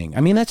happening.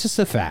 I mean, that's just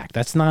a fact.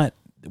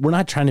 We're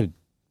not trying to,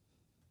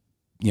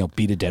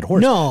 beat a dead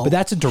horse. No. But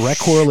that's a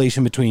direct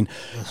correlation between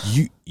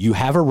you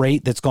have a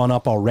rate that's gone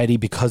up already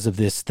because of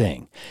this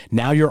thing.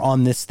 Now you're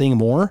on this thing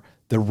more,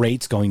 the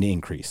rate's going to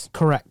increase.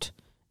 Correct.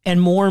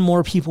 and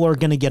more people are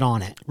going to get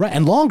on it. Right,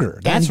 and longer.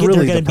 That's and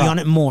really they're going to be on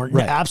it more.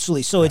 Right.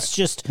 Absolutely. So it's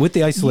just with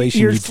the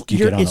isolation. You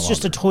get on it's it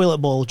just a longer. toilet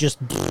bowl. Just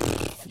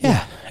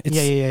Yeah.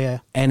 yeah.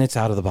 And it's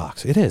out of the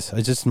box. It is.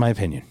 It's just my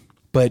opinion.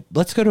 But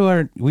let's go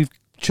to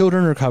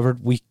children are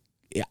covered.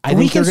 I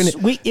think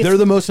they're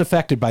the most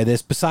affected by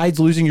this, besides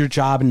losing your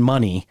job and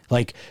money,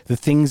 like the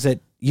things that,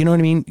 you know what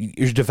I mean?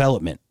 Your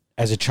development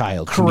as a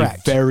child.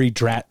 Correct. Can be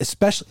very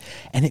especially,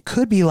 and it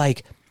could be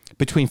like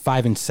between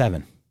 5 and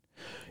 7.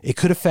 It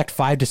could affect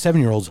 5 to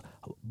 7-year-olds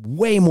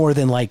way more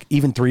than like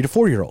even 3 to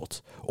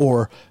 4-year-olds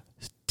or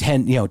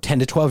 10 to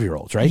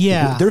 12-year-olds, right?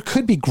 Yeah. There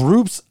could be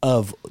groups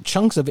of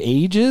chunks of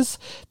ages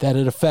that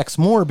it affects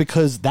more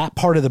because that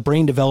part of the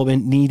brain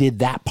development needed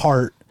that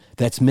part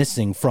that's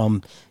missing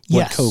from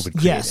what COVID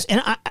created. Yes.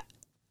 And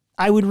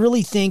I would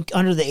really think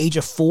under the age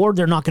of 4,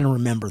 they're not going to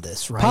remember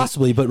this, right?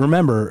 Possibly, but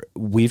remember,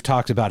 we've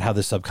talked about how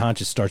the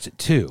subconscious starts at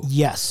 2.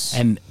 Yes.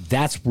 And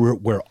that's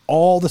where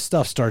all the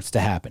stuff starts to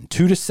happen.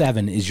 2 to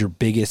 7 is your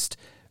biggest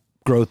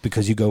growth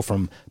because you go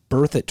from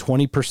birth at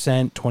 20%,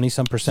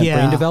 20-some percent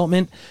brain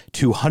development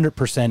to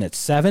 100% at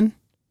 7.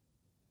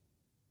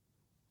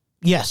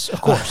 Yes,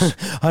 of course.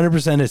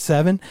 100% at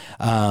 7.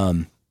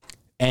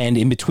 And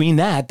in between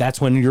that, that's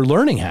when your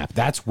learning happens.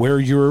 That's where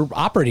your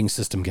operating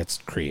system gets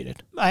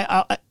created.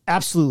 I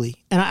absolutely.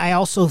 And I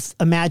also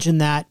imagine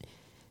that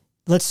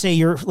let's say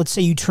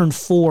you turn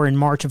 4 in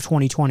March of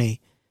 2020.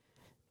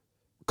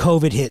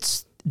 COVID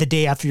hits the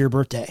day after your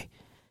birthday.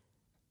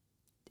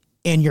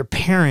 And your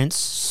parents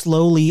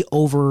slowly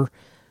over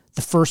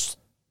the first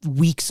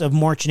weeks of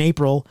March and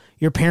April,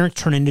 your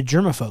parents turn into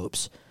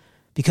germaphobes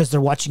because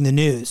they're watching the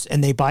news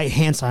and they buy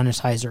hand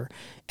sanitizer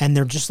and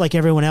they're just like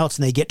everyone else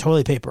and they get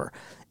toilet paper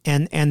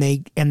and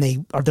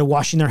they're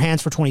washing their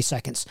hands for 20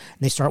 seconds and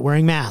they start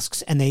wearing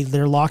masks and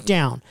they're locked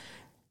down.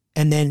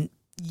 And then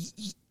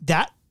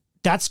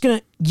that's going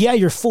to,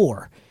 you're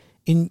 4.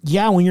 And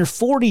when you're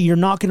 40, you're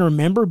not going to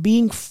remember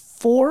being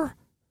 4.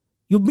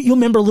 You'll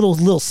remember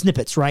little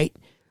snippets, right?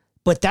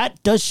 But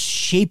that does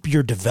shape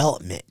your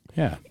development.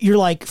 Yeah. You're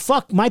like,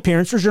 fuck, my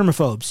parents were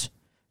germaphobes.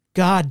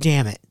 God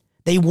damn it.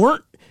 They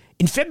weren't.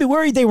 In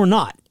February, they were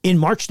not. In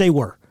March, they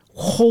were.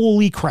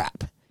 Holy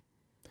crap.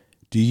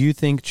 Do you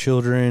think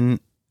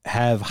children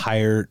have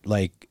higher,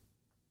 like,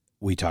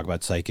 we talk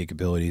about psychic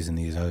abilities and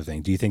these other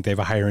things. Do you think they have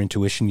a higher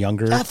intuition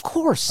younger? Of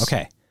course.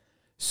 Okay.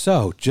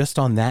 So just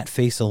on that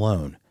face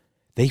alone,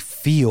 they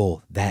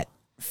feel that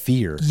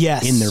fear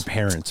in their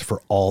parents for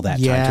all that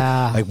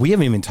time. Like, we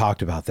haven't even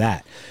talked about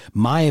that.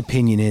 My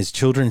opinion is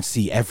children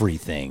see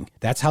everything.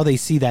 That's how they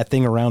see that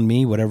thing around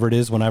me, whatever it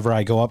is, whenever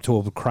I go up to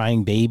a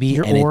crying baby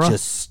Your and aura? it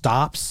just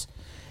stops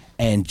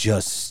and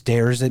just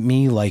stares at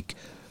me like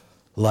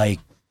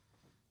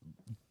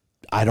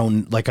I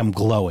don't, like I'm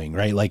glowing,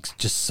 right? Like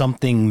just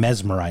something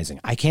mesmerizing.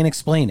 I can't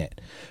explain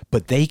it,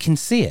 but they can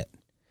see it.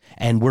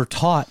 And we're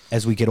taught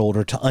as we get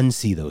older to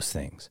unsee those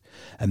things.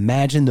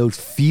 Imagine those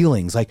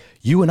feelings. Like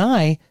you and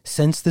I,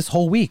 since this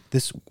whole week,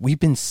 we've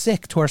been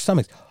sick to our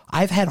stomachs.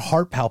 I've had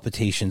heart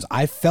palpitations.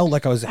 I felt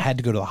like I had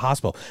to go to the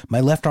hospital. My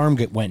left arm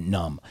went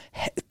numb,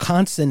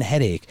 constant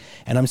headache.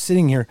 And I'm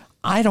sitting here.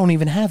 I don't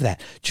even have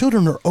that.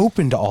 Children are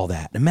open to all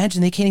that.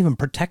 Imagine they can't even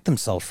protect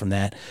themselves from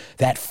that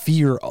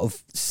fear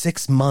of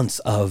 6 months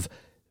of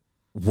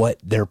what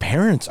their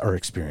parents are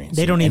experiencing.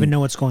 They don't even know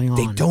what's going on.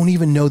 They don't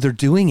even know they're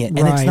doing it. And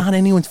it's not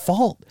anyone's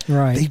fault.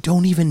 Right. They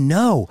don't even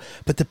know.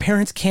 But the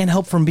parents can't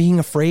help from being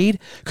afraid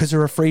because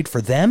they're afraid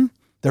for them.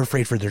 They're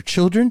afraid for their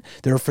children.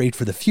 They're afraid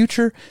for the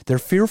future. They're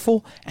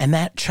fearful. And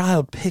that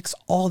child picks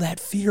all that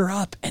fear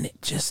up and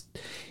it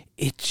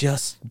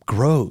just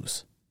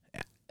grows.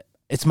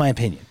 It's my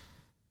opinion.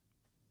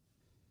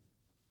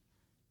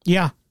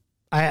 Yeah,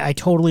 I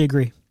totally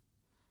agree.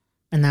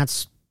 And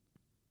that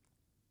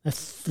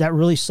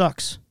really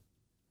sucks.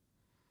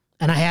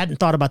 And I hadn't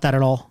thought about that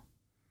at all.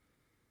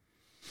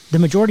 The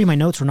majority of my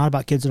notes were not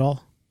about kids at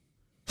all.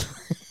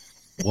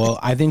 Well,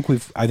 I think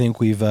we've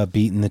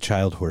beaten the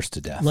child horse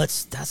to death.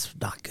 That's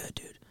not good,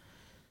 dude.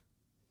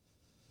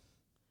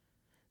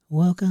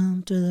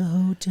 Welcome to the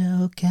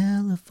Hotel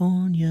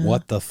California.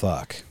 What the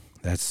fuck?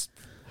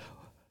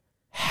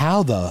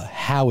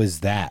 How is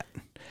that?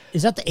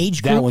 Is that the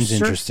age group? That one's sir?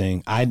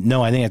 interesting. I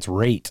think it's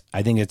rate.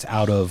 I think it's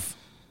out of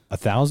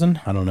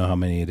 1,000. I don't know how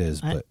many it is,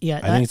 but I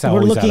think it's we're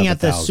always looking out at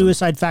of the 1,000.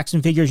 suicide facts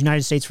and figures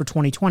United States for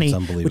 2020, It's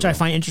unbelievable. which I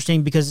find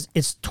interesting because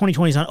it's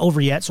 2020 is not over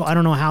yet, so I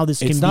don't know how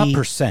this It's can not be.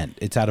 percent.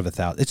 It's out of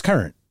 1,000. It's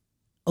current.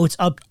 Oh, it's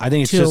up. I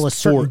think it's till just a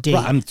certain date.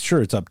 Well, I'm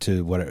sure it's up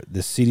to whatever the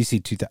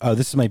CDC.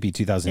 This might be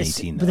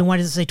 2018. But then why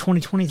does it say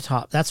 2020 at the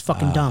top? That's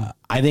fucking dumb.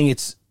 I think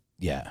it's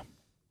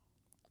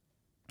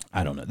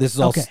I don't know. This is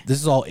all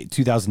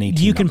 2018.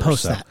 You can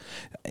numbers, post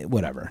that.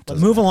 Whatever. But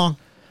move along.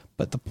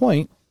 But the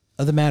point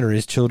of the matter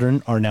is,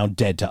 children are now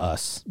dead to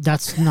us.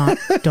 That's not.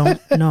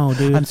 Don't no,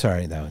 dude. I'm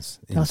sorry. That was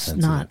That's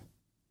insensitive. not.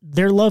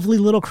 They're lovely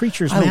little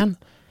creatures, man.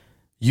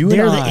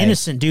 They're the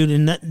innocent, dude,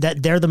 and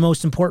that they're the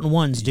most important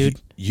ones, dude.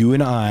 You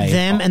and I,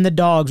 them and the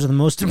dogs are the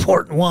most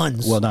important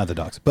ones. Well, not the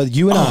dogs, but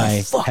you and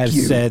I have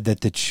said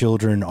that the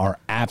children are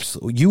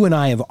absolutely. You and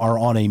I are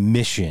on a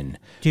mission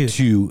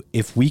to,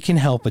 if we can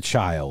help a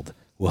child,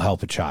 we'll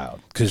help a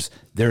child because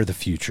they're the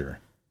future,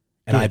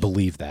 and I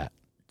believe that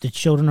the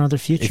children are the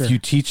future. If you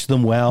teach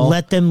them well,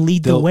 let them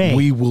lead the way.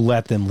 We will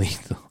let them lead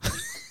them.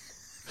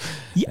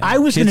 I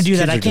was going to do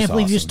that. I can't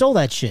believe you stole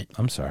that shit.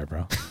 I'm sorry,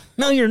 bro.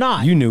 No, you're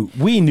not.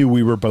 We knew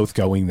we were both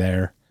going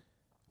there.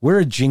 We're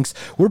a Jinx.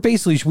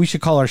 We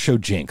should call our show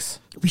Jinx.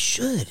 We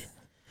should.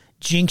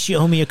 Jinx, you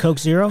owe me a Coke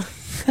Zero.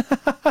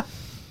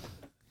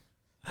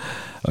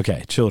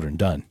 Okay, children,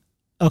 done.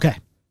 Okay.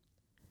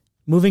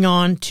 Moving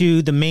on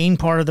to the main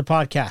part of the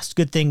podcast.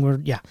 Good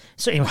thing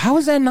So anyway, how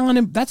is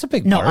that that's a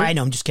big part. No, I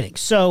know. I'm just kidding.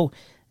 So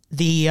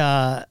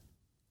the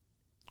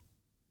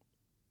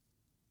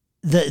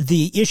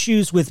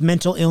issues with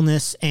mental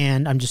illness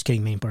and I'm just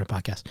kidding. Main part of the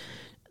podcast.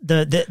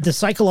 The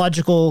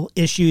psychological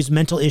issues,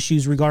 mental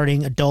issues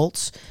regarding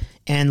adults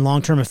and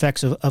long-term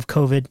effects of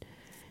COVID,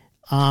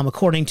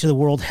 according to the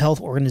World Health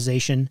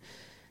Organization,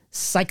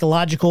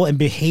 psychological and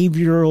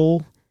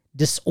behavioral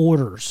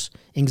disorders,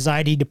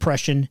 anxiety,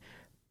 depression,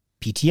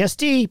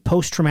 PTSD,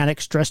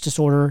 post-traumatic stress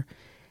disorder,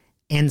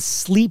 and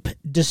sleep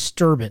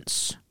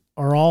disturbance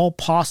are all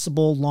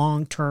possible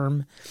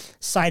long-term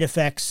side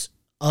effects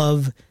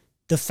of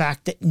the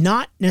fact that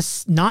not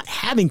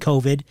having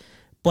COVID,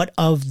 but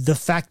of the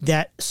fact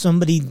that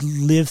somebody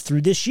lived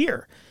through this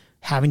year,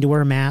 having to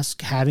wear a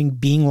mask,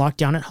 being locked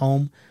down at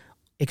home,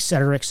 et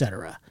cetera, et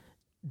cetera.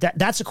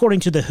 That's according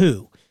to the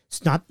WHO.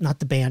 It's not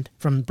the band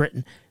from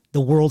Britain,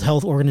 the World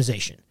Health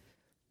Organization.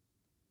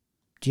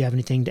 Do you have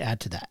anything to add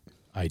to that?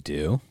 I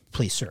do.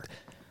 Please, sir.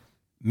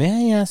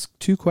 May I ask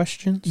 2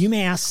 questions? You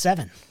may ask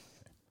 7.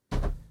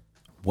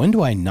 When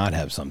do I not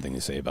have something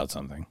to say about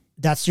something?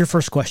 That's your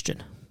first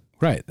question.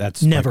 Right.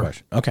 That's never. My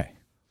question. Okay.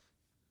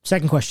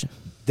 Second question.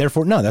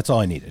 Therefore, no, that's all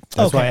I needed.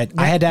 That's why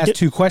I had to ask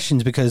 2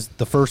 questions because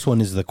the first one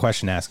is the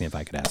question asking if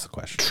I could ask the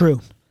question. True.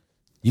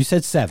 You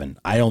said 7.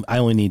 I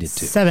only needed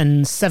 2.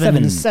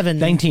 7.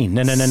 19.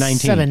 No, 19.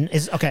 7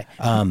 is okay.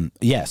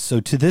 Yes.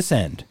 So to this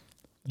end.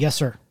 Yes,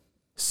 sir.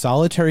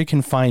 Solitary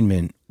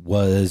confinement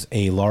was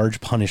a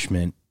large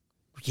punishment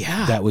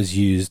that was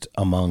used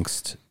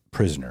amongst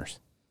prisoners.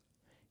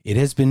 It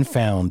has been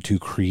found to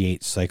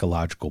create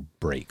psychological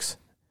breaks.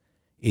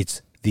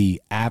 It's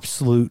the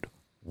absolute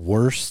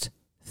worst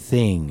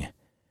thing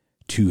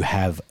to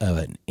have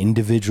an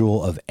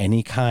individual of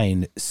any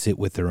kind sit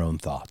with their own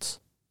thoughts.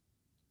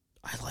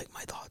 I like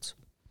my thoughts.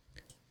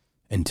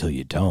 Until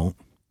you don't.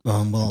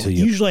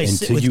 Usually I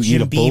sit with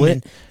Jim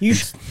Beam.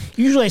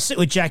 Usually I sit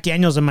with Jack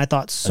Daniels in my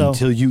thoughts. So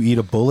until you eat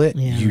a bullet,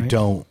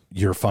 don't.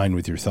 You're fine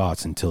with your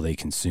thoughts until they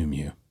consume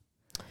you.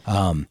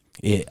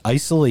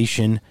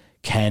 Isolation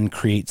can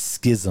create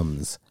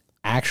schisms,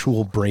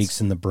 actual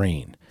breaks in the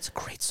brain. It's a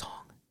great song.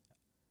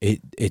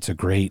 It's a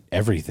great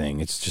everything.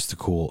 It's just a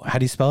cool. How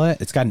do you spell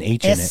it? It's got an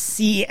H in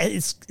it.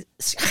 It's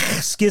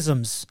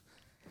schisms.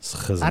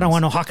 I don't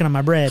want no hocking on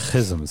my bread.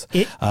 Schisms.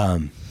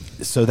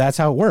 So that's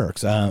how it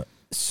works.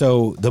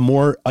 So the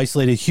more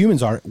isolated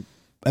humans are,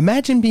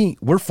 imagine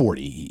we're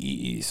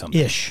 40 something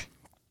ish.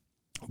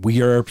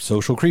 We are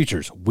social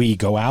creatures. We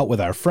go out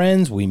with our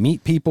friends, we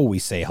meet people, we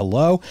say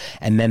hello,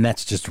 and then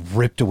that's just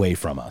ripped away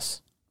from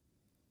us.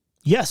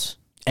 Yes.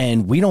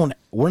 And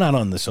we're not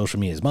on the social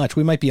media as much.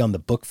 We might be on the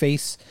book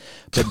face,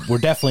 but we're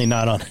definitely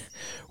not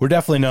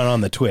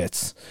on the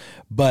twits.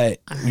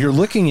 But you're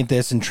looking at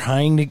this and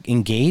trying to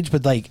engage,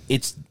 but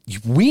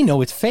we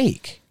know it's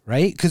fake,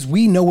 right? Because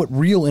we know what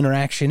real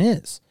interaction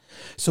is.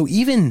 So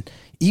even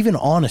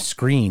on a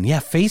screen,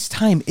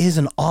 FaceTime is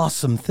an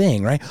awesome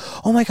thing, right?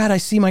 Oh my God, I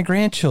see my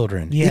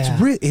grandchildren. Yeah.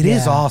 It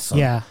is awesome.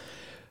 Yeah.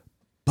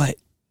 But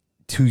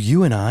to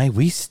you and I,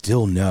 we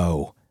still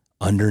know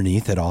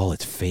underneath it all,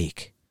 it's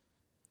fake.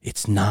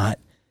 It's not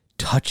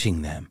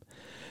touching them.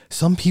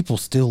 Some people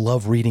still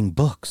love reading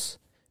books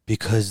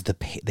because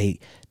the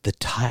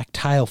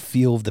tactile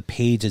feel of the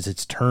page as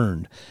it's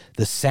turned,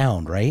 the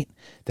sound, right?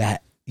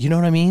 That, you know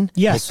what I mean?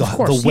 Yes, of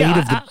course. The weight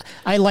of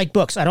I like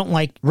books. I don't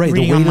like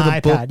reading on my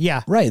iPad.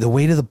 Book, right, the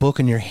weight of the book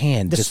in your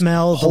hand. The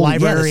smell, the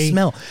library. The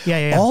smell.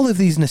 Yeah. All of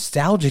these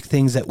nostalgic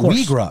things that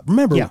we grew up.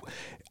 Remember,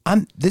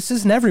 this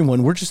isn't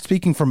everyone. We're just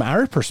speaking from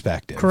our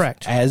perspective.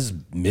 Correct. As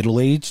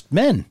middle-aged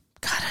men.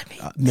 God, I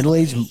mean,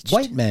 middle-aged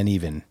white men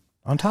even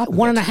on top of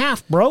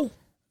 1.5, bro.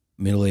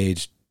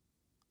 Middle-aged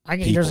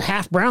people. There's a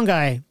half brown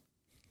guy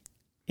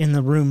in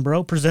the room,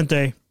 bro.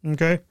 Presente.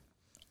 Okay.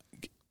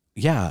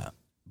 Yeah,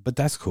 but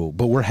that's cool.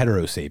 But we're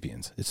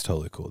heterosapiens. It's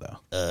totally cool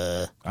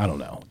though. I don't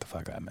know what the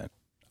fuck that meant.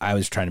 I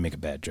was trying to make a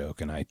bad joke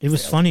and it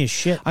was funny as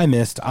shit. I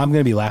missed. I'm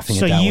gonna be laughing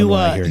at that one when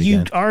I hear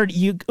it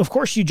again. Of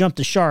course you jumped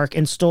the shark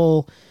and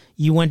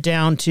you went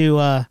down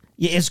to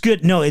it's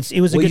good. No, it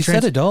was a good. You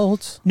said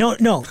adults.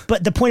 No.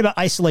 But the point about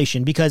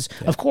isolation, because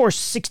of course,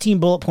 16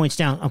 bullet points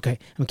down. Okay,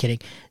 I'm kidding.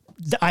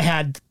 I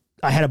had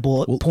a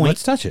bullet point.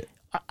 Let's touch it.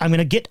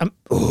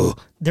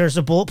 There's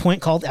a bullet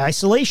point called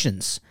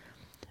isolations.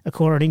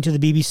 According to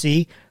the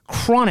BBC,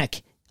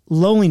 Chronic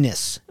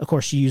loneliness. Of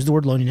course, you use the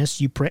word loneliness,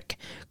 you prick.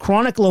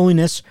 Chronic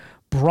loneliness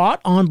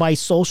brought on by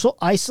social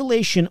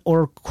isolation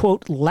or,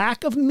 quote,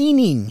 lack of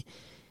meaning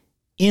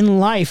in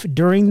life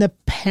during the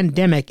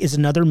pandemic is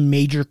another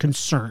major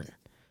concern.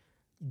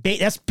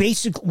 That's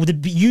basically,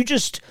 you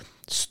just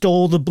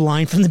stole the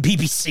line from the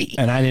BBC.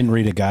 And I didn't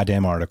read a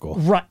goddamn article.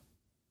 Right.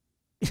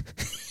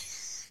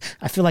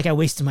 I feel like I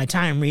wasted my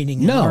time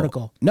reading an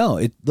article. No,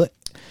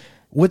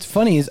 what's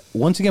funny is,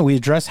 once again, we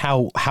address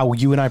how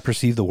you and I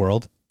perceive the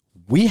world.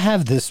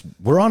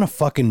 We're on a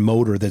fucking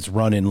motor that's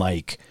running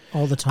like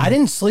all the time. I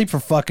didn't sleep for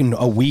fucking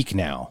a week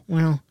now.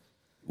 Well,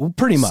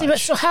 pretty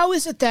much. So how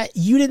is it that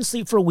you didn't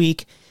sleep for a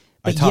week?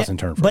 I toss and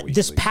turn for a week. But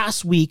this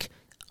past week,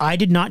 I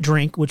did not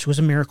drink, which was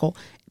a miracle.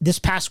 This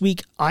past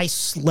week, I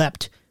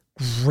slept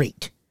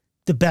great.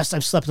 The best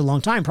I've slept in a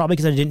long time, probably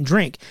because I didn't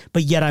drink.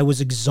 But yet I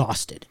was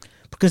exhausted.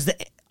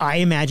 I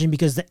imagine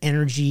because the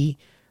energy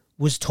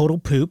was total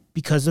poop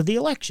because of the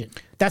election.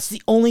 That's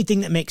the only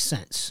thing that makes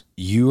sense.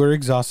 You are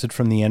exhausted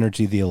from the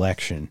energy of the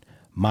election.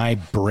 My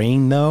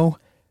brain, though,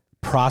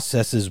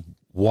 processes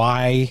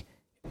why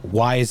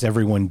is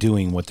everyone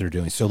doing what they're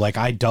doing. So, like,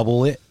 I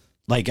double it.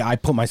 Like, I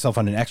put myself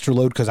on an extra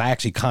load because I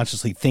actually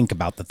consciously think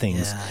about the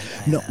things.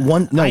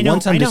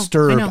 Once I'm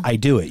disturbed, I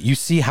do it. You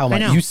see how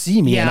you see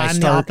me, and I'm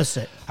the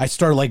opposite. I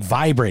start like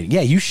vibrating.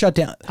 Yeah, you shut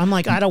down. I'm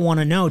like, I don't want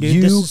to know,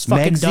 dude. This is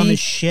fucking dumb as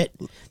shit.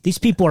 These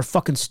people are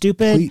fucking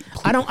stupid. Please,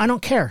 I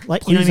don't care.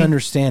 Like, please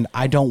understand.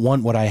 I don't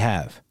want what I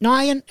have. No,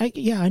 I know.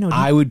 Dude.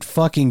 I would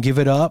fucking give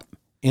it up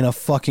in a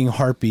fucking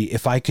heartbeat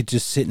if I could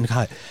just sit and.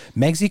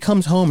 Megsy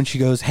comes home and she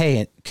goes,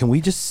 "Hey, can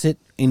we just sit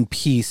in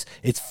peace?"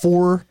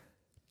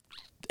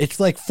 It's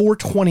like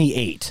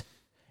 4:28,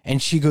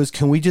 and she goes,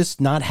 "Can we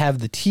just not have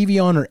the TV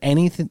on or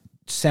anything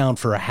sound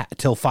for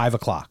till 5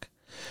 o'clock?"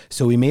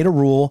 So we made a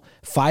rule: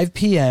 5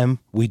 p.m.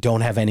 we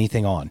don't have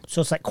anything on.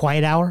 So it's like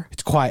quiet hour.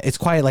 It's quiet. It's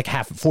quiet, like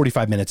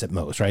 45 minutes at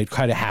most, right?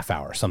 Quite a half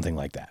hour, something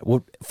like that.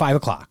 5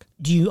 o'clock.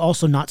 Do you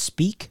also not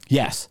speak?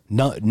 Yes.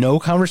 No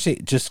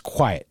conversation. Just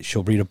quiet.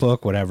 She'll read a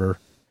book, whatever.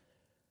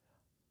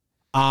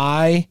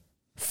 I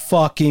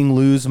fucking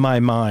lose my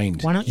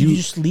mind. Why don't you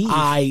just leave?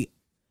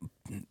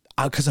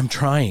 Because I'm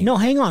trying. No,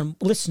 hang on.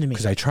 Listen to me.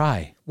 Because I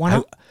try. Why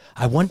not?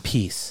 I want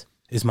peace,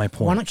 is my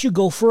point. Why don't you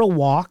go for a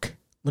walk?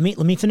 Let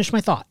me finish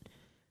my thought.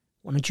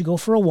 Why don't you go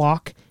for a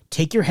walk,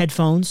 take your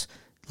headphones,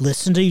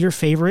 listen to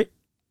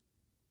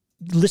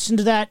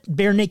that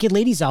Bare Naked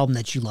Ladies album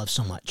that you love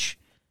so much.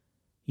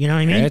 You know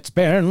what I mean? It's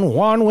been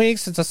 1 week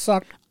since I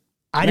sucked.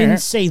 I didn't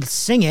say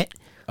sing it.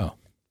 Oh.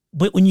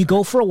 But when you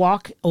go for a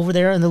walk over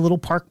there in the little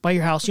park by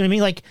your house, you know what I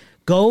mean? Like,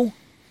 go.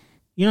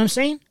 You know what I'm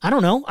saying? I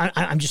don't know.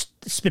 I'm just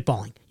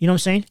spitballing. You know what I'm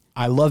saying?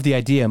 I love the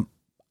idea.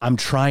 I'm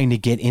trying to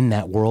get in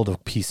that world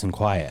of peace and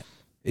quiet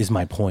is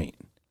my point.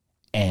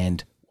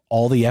 And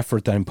all the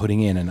effort that I'm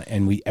putting in,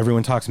 and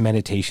everyone talks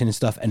meditation and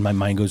stuff, and my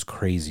mind goes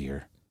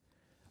crazier.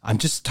 I'm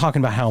just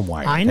talking about how I'm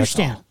wired. I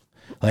understand.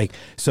 Like,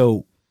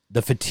 so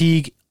the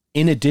fatigue,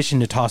 in addition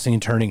to tossing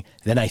and turning,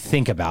 then I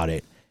think about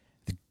it.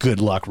 Good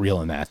luck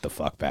reeling that the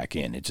fuck back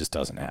in. It just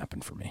doesn't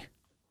happen for me.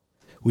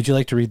 Would you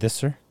like to read this,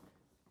 sir?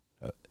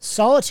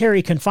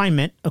 Solitary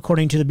confinement,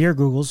 according to the Beer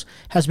Googles,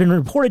 has been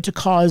reported to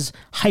cause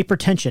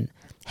hypertension,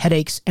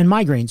 headaches, and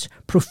migraines,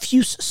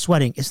 profuse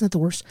sweating, isn't that the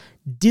worst?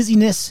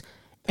 Dizziness,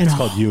 and it's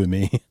called you and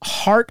me.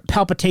 Heart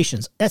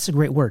palpitations. That's a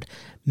great word.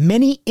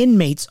 Many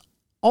inmates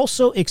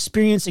also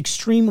experience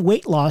extreme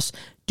weight loss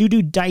due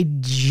to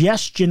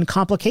digestion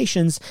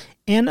complications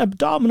and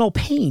abdominal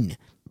pain.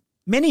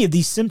 Many of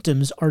these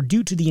symptoms are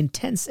due to the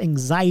intense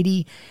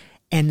anxiety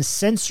and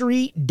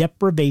sensory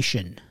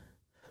deprivation.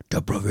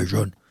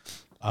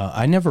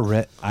 I never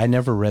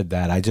read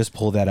that. I just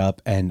pulled that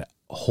up, and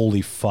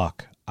holy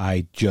fuck,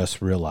 I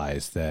just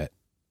realized that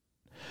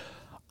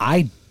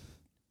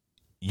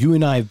you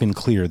and I have been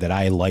clear that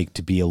I like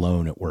to be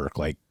alone at work.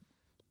 Like,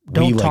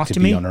 we like to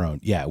be on our own.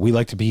 Yeah, we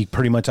like to be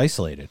pretty much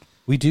isolated.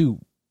 We do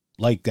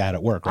like that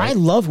at work, right? I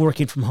love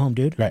working from home,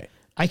 dude. Right.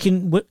 I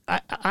can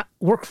I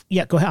work.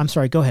 Yeah, go ahead. I'm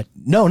sorry. Go ahead.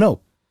 No.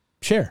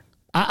 Share.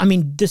 I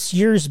mean, this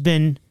year's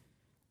been.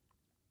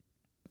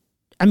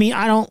 I mean,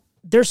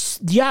 this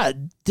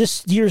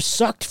year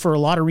sucked for a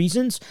lot of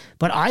reasons,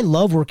 but I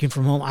love working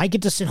from home. I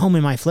get to sit home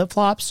in my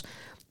flip-flops,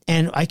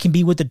 and I can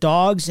be with the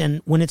dogs,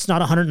 and when it's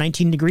not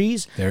 119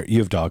 degrees. There, you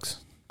have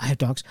dogs. I have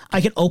dogs.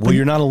 I can open. Well,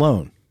 you're not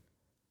alone.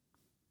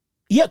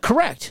 Yeah,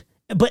 correct.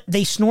 But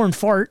they snore and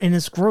fart, and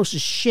it's gross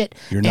as shit.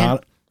 You're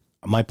not.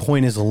 My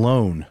point is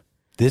alone.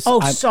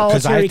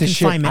 Solitary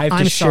confinement. I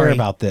have to share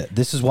about that.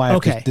 This is why.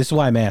 This is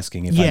why I'm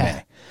asking. If I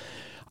may,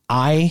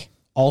 I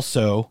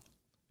also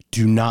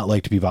do not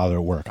like to be bothered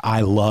at work. I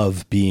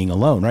love being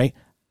alone. Right.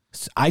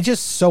 I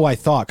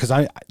thought, because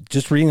I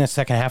just reading the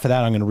second half of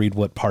that, I'm going to read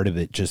what part of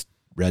it just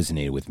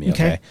resonated with me.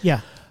 Okay. Yeah.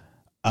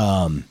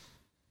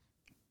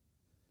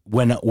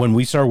 When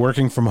we start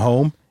working from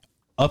home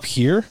up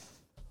here,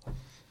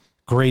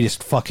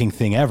 greatest fucking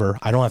thing ever.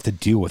 I don't have to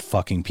deal with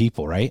fucking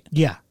people. Right.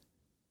 Yeah.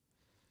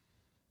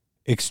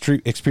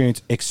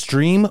 Experience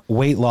extreme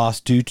weight loss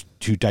due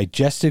to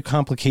digestive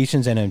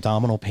complications and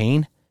abdominal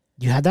pain.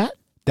 You had that?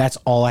 That's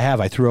all I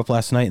have. I threw up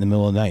last night in the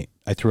middle of the night.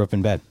 I threw up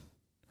in bed.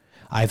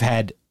 I've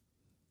had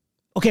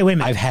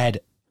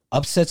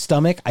upset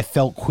stomach. I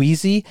felt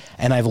queasy,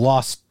 and I've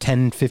lost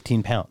 10,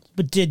 15 pounds.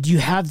 But did you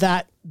have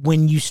that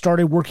when you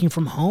started working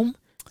from home,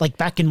 like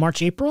back in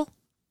March, April?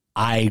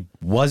 I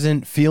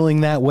wasn't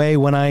feeling that way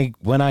when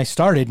I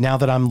started. Now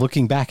that I'm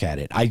looking back at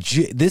it,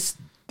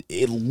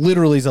 it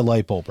literally is a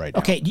light bulb right now.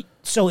 Okay,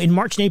 so in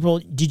March and April,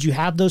 did you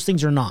have those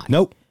things or not?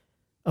 Nope.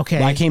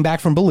 Okay. I came back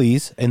from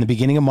Belize in the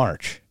beginning of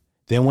March,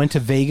 then went to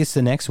Vegas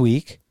the next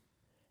week,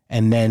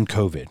 and then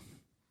COVID.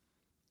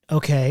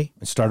 Okay.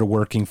 I started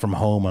working from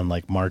home on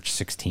like March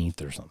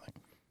 16th or something.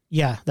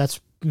 Yeah, that's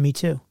me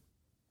too.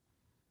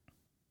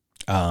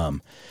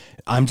 I'm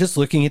just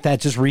looking at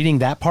that, just reading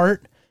that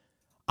part.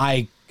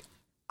 I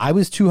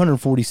was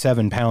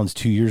 247 pounds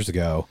 2 years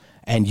ago,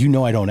 and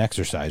I don't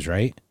exercise,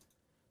 right?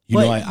 You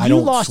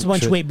lost a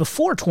bunch of weight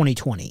before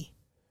 2020.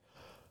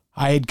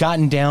 I had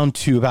gotten down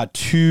to about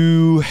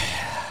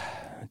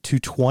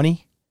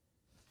 220,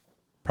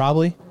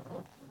 probably,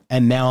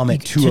 and now I'm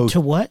at 200.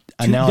 To what?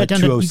 And now at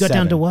 207. You got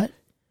down to what?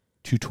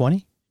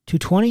 220?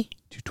 220?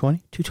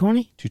 220?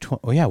 220?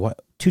 220. Oh, yeah, what?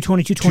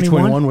 220,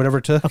 221? 221, whatever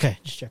it took. Okay,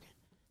 just checking.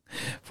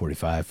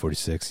 45,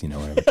 46,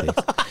 whatever it takes.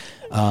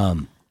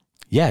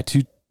 Yeah,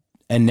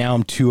 and now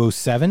I'm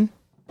 207,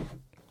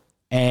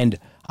 and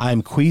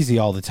I'm queasy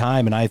all the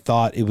time, and I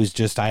thought it was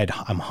just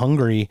I'm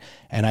hungry,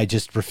 and I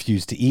just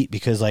refused to eat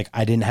because like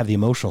I didn't have the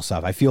emotional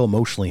stuff. I feel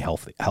emotionally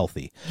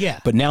healthy.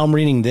 Yeah. But now I'm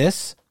reading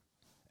this,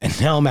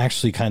 and now I'm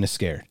actually kind of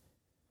scared.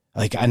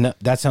 Like I know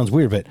that sounds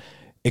weird, but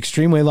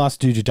extreme weight loss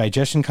due to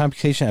digestion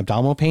complication,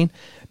 abdominal pain.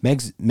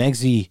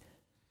 Megsy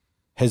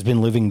has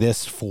been living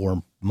this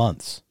for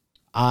months.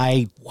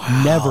 I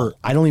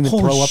don't even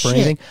throw up or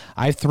anything.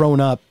 I've thrown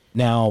up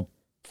now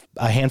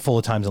a handful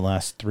of times in the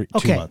last 2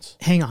 months.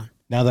 Hang on.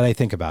 Now that I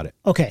think about it.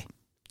 Okay.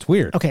 It's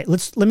weird. Okay,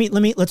 let's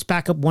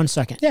back up 1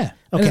 second. Yeah.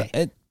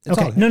 Okay.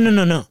 Okay.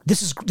 No.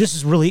 This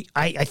is really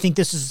I think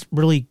this is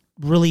really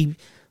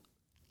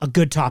a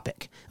good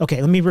topic. Okay,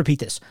 let me repeat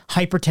this.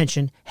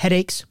 Hypertension,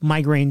 headaches,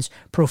 migraines,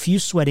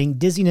 profuse sweating,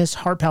 dizziness,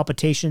 heart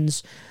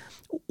palpitations,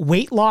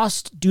 weight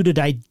loss due to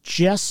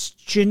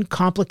digestion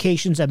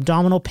complications,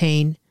 abdominal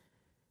pain,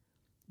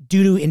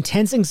 due to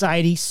intense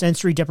anxiety,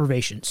 sensory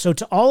deprivation. So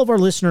to all of our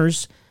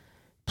listeners,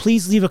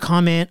 please leave a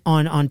comment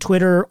on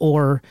Twitter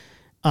or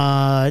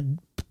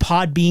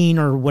Podbean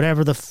or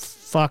whatever the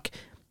fuck.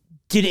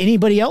 Did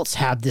anybody else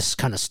have this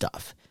kind of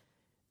stuff?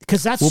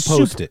 Because we'll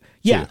post it.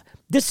 Yeah,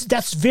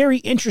 that's very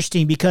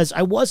interesting because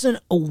I wasn't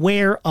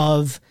aware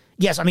of.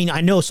 Yes, I mean I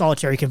know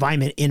solitary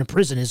confinement in a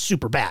prison is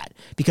super bad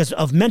because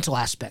of mental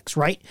aspects,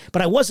 right?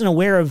 But I wasn't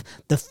aware of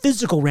the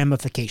physical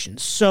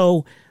ramifications.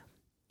 So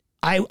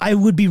I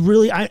would be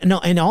really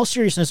in all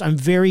seriousness, I'm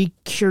very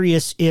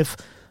curious if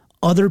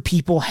other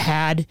people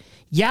had.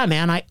 Yeah,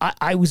 man,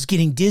 I was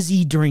getting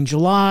dizzy during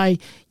July.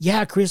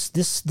 Yeah, Chris,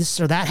 this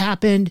or that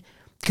happened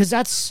because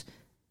that's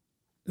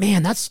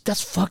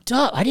fucked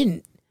up.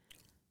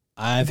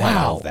 I've had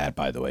all of that,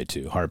 by the way,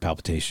 too. Heart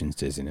palpitations,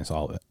 dizziness,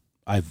 all of it.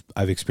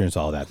 I've experienced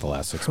all of that the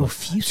last 6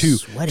 months.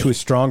 To a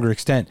stronger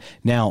extent.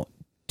 Now,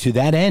 to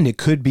that end, it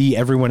could be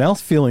everyone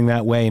else feeling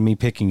that way and me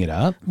picking it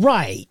up.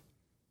 Right.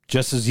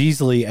 Just as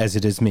easily as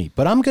it is me.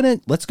 But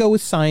let's go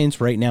with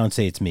science right now and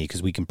say it's me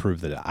because we can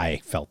prove that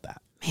I felt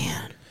that.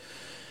 Man.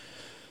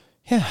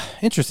 Yeah,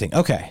 interesting.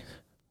 Okay.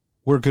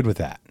 We're good with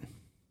that.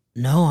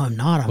 No, I'm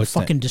not. I'm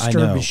fucking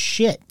disturbed as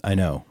shit. I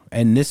know.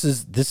 And this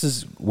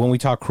is when we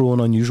talk cruel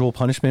and unusual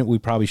punishment, we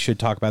probably should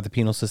talk about the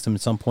penal system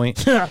at some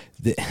point.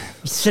 You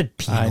said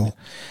penal.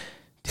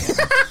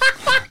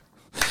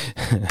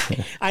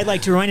 I'd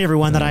like to remind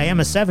everyone that I am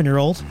a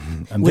 7-year-old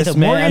with a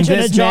mortgage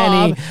and a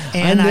job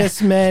and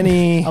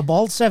a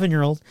bald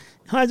 7-year-old.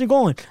 How's it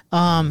going?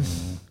 Anyway,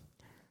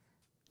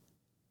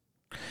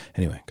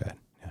 go ahead.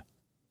 Yeah.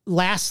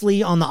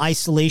 Lastly, on the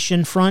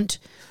isolation front,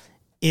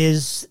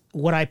 is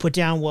what I put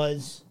down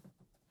was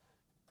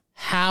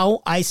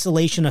how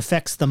isolation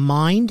affects the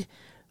mind,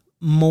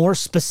 more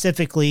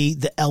specifically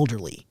the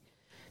elderly,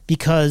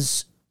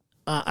 because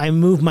I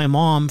moved my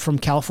mom from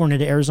California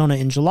to Arizona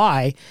in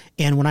July,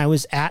 and when I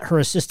was at her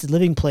assisted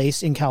living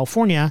place in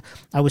California,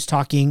 I was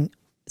talking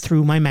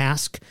through my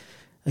mask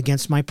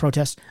against my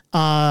protest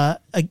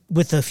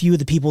with a few of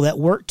the people that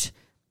worked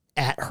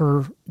at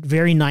her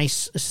very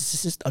nice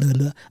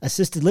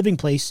assisted living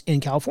place in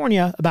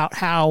California about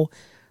how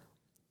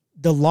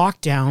the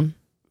lockdown,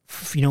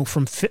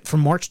 from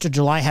March to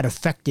July had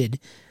affected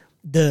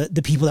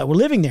the people that were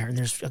living there. And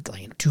there's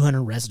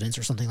 200 residents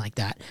or something like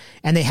that.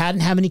 And they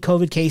hadn't had any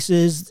COVID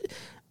cases.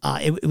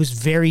 It was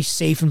very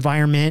safe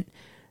environment,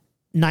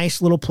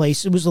 nice little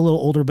place. It was a little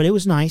older, but it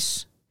was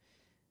nice.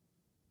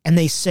 And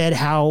they said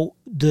how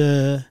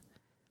the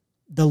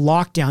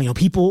lockdown,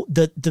 people,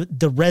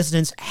 the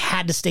residents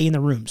had to stay in the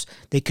rooms.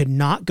 They could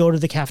not go to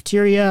the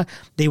cafeteria.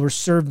 They were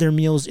served their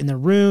meals in the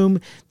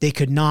room. They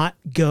could not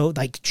go,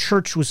 like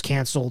church was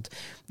canceled.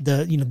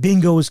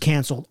 Bingo was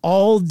canceled.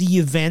 All the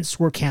events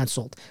were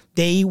canceled.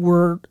 They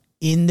were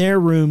in their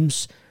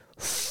rooms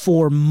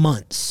for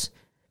months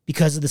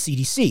because of the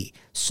CDC.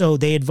 So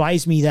they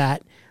advised me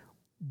that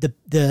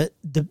the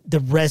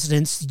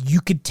residents,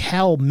 you could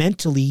tell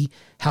mentally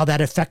how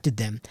that affected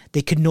them.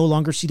 They could no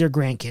longer see their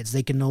grandkids.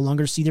 They could no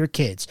longer see their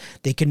kids.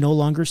 They could no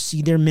longer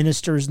see their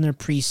ministers and their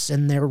priests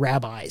and their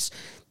rabbis.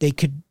 They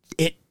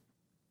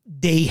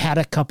had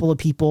a couple of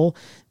people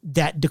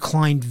that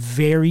declined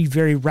very,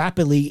 very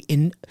rapidly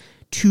in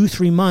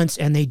 2-3 months.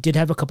 And they did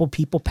have a couple of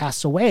people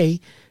pass away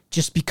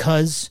just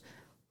because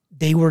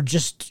they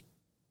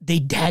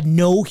had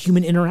no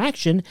human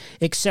interaction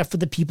except for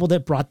the people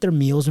that brought their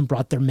meals and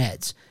brought their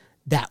meds.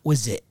 That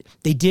was it.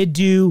 They did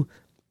do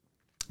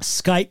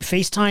Skype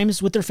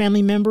FaceTimes with their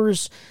family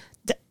members.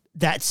 But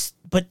that's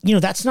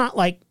not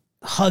like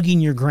hugging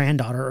your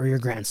granddaughter or your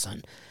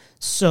grandson.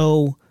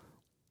 So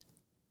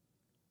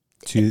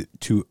to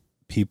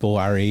people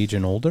our age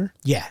and older,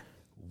 yeah,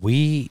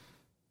 we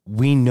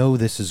know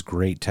this is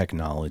great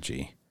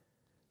technology,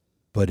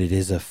 but it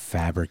is a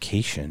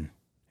fabrication.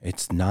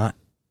 It's not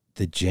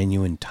the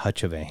genuine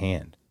touch of a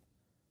hand.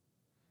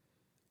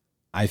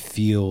 I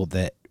feel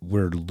that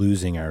we're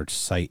losing our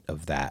sight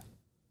of that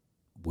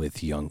with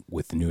the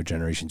newer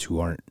generations who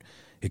aren't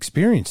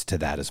experienced to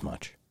that as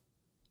much.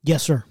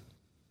 Yes, sir.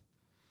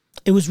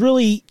 It was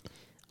really,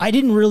 I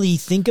didn't really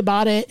think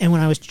about it. And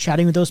when I was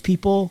chatting with those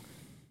people,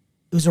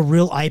 it was a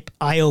real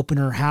eye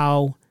opener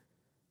how,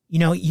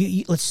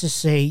 you let's just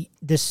say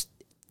an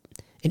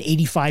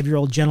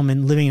 85-year-old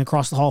gentleman living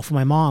across the hall from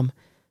my mom.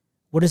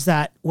 What does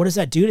that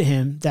do to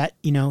him that,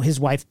 his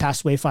wife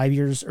passed away 5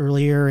 years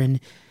earlier and,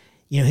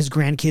 his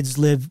grandkids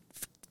live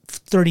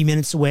 30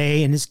 minutes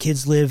away and his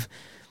kids live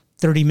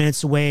 30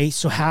 minutes away.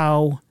 So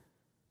how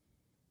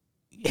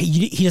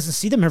he doesn't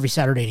see them every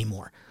Saturday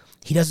anymore.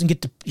 He doesn't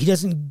get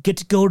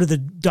to go to the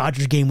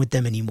Dodger game with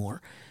them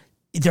anymore.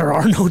 There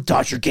are no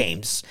Dodger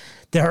games.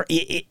 And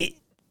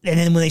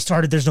then when they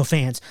started, there's no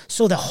fans.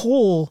 So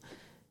the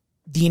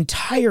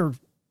entire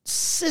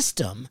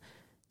system,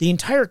 the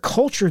entire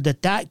culture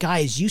that guy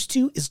is used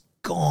to is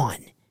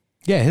gone.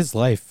 Yeah, his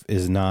life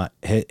is not.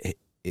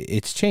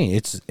 It's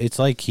changed. It's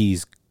like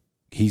he's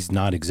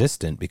not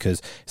existent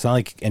because it's not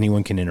like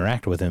anyone can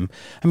interact with him.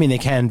 I mean, they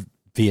can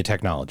via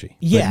technology.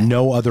 Yeah, but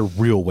no other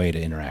real way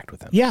to interact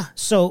with him. Yeah.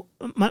 So,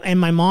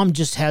 my mom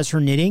just has her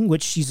knitting,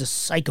 which she's a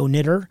psycho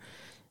knitter,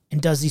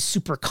 and does these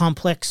super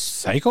complex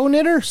psycho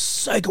knitter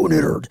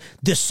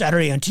this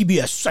Saturday on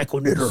TBS. Psycho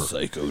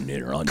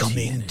knitter on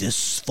coming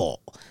this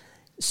fall.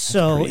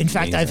 So, in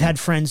fact, I've had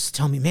friends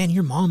tell me, "Man,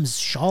 your mom's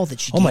shawl that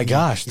she gave me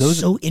is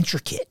so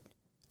intricate."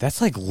 That's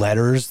like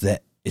letters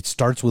that it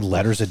starts with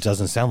letters. It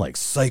doesn't sound like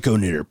psycho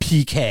knitter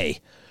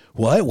PK.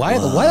 What? Why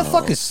the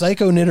fuck is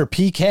psycho knitter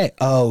PK?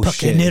 Oh,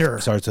 shit. Knitter.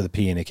 It starts with a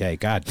P and a K.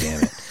 God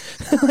damn it.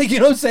 Like, you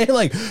know what I'm saying?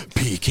 Like,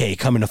 PK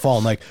coming to fall.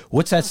 I'm like,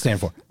 what's that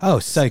stand for? Oh,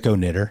 psycho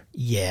knitter.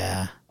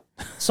 Yeah.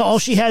 So all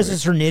she has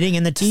is her knitting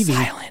and the TV.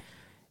 Silent.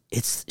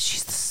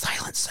 She's the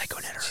silent psycho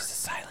knitter. She's the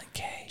silent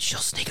K. She'll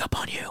sneak up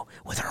on you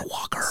with her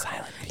walker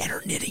and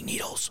her knitting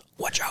needles.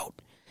 Watch out.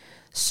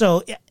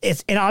 So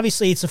and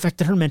obviously it's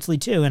affected her mentally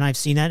too. And I've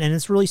seen that and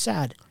it's really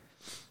sad.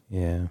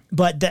 Yeah.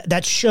 But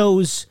that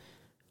shows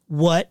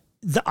what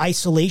the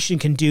isolation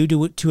can do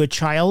to a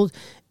child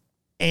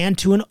and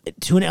to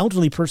an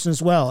elderly person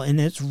as well. And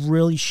it's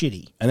really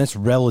shitty. And it's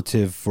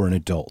relative for an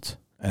adult.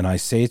 And I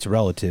say it's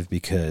relative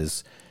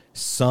because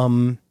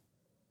some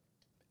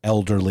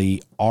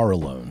elderly are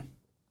alone.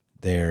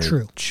 Their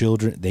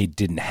children, they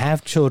didn't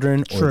have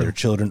children, or their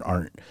children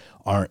aren't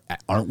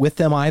with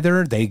them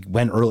either. They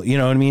went early, you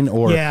know what I mean?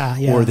 Or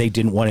or they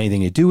didn't want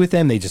anything to do with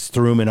them. They just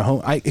threw them in a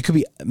home. It could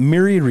be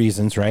myriad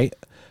reasons, right?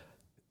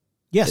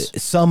 Yes.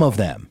 Some of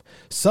them,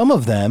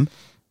 the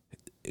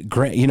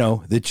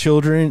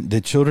children and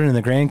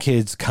the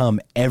grandkids come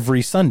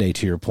every Sunday,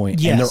 to your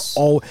point. Yes.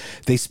 And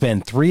they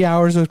spend 3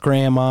 hours with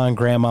grandma and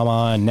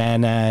grandmama and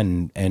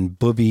nana and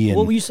booby and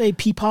what would you say,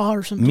 Peepaw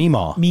or something?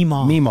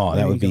 Meemaw.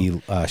 That would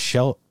be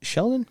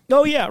Sheldon.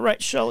 Oh yeah,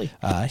 right, Shelley.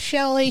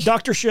 Shelley.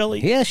 Dr. Shelley.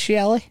 Yeah,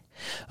 Shelley.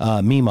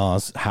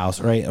 Meemaw's house,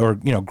 right? Or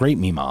Great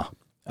Meemaw.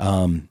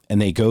 And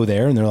they go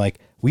there and they're like,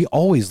 we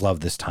always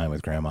loved this time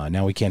with grandma.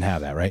 Now we can't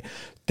have that, right?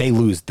 They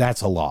lose.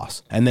 That's a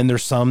loss. And then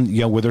there's some,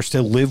 where they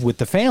still live with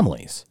the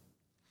families.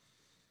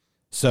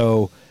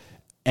 So,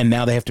 and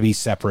now they have to be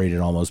separated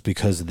almost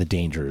because of the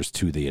dangers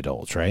to the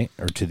adults, right?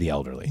 Or to the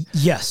elderly.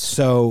 Yes.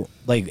 So,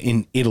 like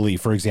in Italy,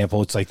 for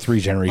example, it's like 3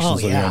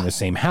 generations living in the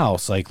same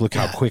house. Like, look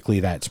how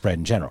quickly that spread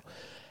in general.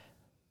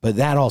 But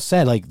that all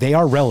said, like, they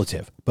are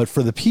relative. But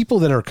for the people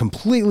that are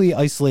completely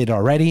isolated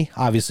already,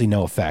 obviously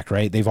no effect,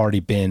 right? They've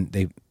already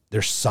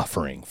they're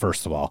suffering,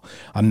 first of all.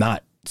 I'm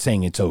not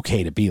saying it's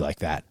okay to be like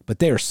that, but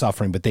they are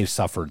suffering, but they've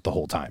suffered the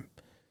whole time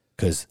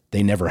because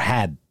they never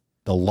had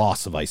the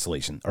loss of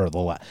isolation or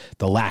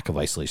the lack of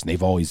isolation.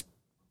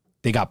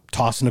 They got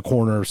tossed in a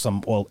corner of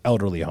some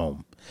elderly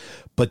home,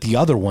 but the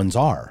other ones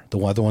are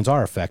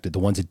affected. The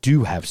ones that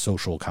do have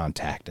social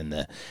contact and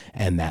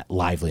that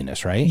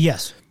liveliness, right?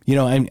 Yes.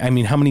 I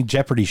mean, how many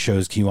Jeopardy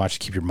shows can you watch to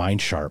keep your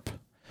mind sharp?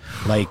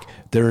 Like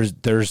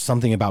there's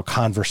something about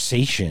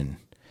conversation,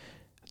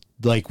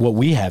 like what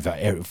we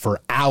have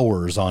for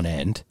hours on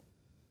end,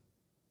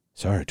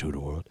 sorry to the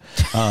world,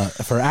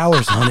 for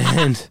hours on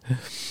end.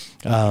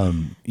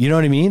 You know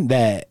what I mean?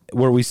 That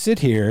where we sit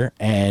here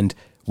and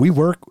we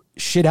work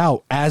shit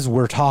out as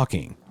we're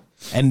talking.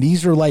 And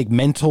these are like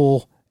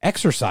mental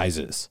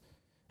exercises.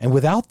 And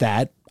without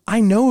that, I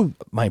know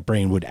my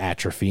brain would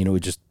atrophy and it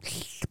would just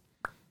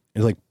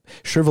like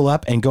shrivel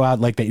up and go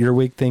out like the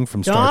earwig thing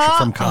from Star Trek,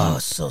 from Khan. Oh,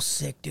 so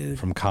sick, dude.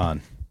 From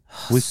Khan.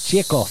 With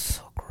Chekhov.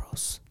 So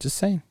gross. Just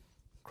saying.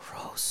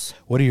 Gross.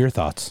 What are your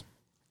thoughts?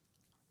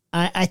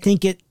 I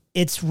think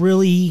it's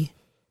really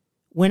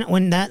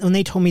when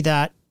they told me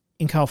that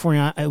in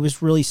California, I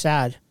was really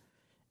sad.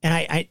 And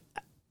I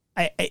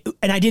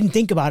didn't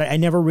think about it. I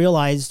never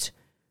realized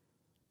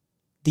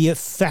the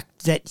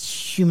effect that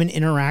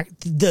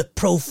the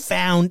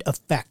profound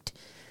effect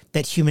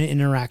that human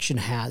interaction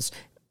has.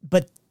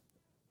 But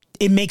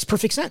it makes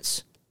perfect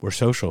sense. We're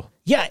social.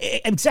 Yeah,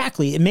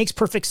 exactly. It makes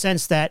perfect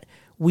sense that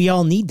we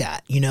all need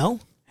that, you know?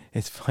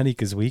 It's funny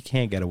because we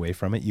can't get away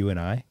from it, you and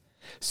I.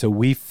 So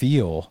we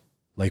feel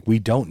like we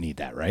don't need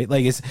that, right?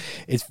 Like it's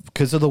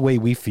because of the way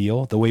we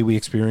feel, the way we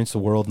experience the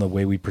world and the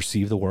way we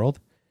perceive the world.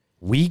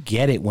 We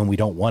get it when we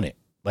don't want it.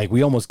 Like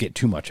we almost get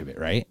too much of it,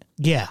 right?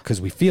 Yeah.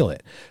 Because we feel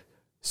it.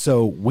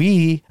 So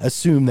we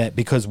assume that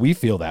because we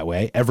feel that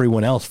way,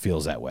 everyone else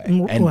feels that way.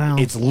 And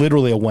it's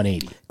literally a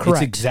 180.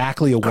 Correct. It's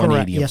exactly a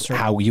 180 Yes, of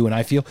how you and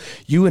I feel.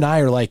 You and I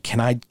are like,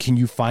 can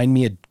you find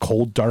me a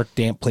cold, dark,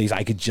 damp place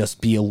I could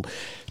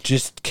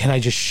can I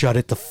just shut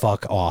it the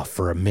fuck off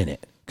for a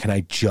minute? Can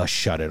I just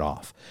shut it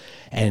off?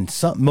 And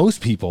most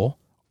people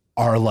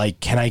are like,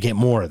 can I get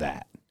more of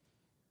that?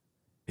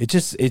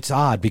 It's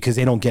odd because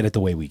they don't get it the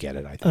way we get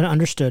it, I think.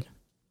 Understood.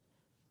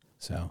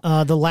 So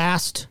the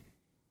last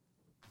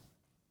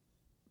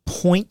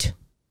point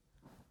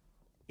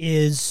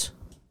is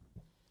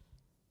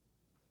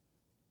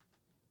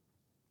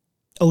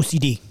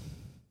OCD.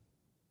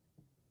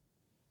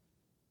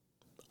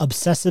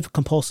 Obsessive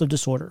compulsive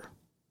disorder.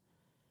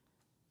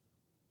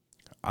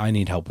 I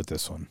need help with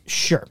this one.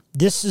 Sure.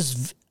 This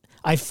is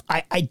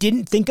I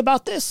didn't think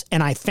about this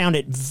and I found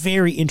it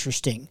very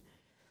interesting.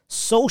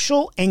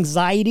 Social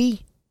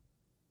anxiety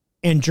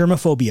and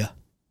germophobia.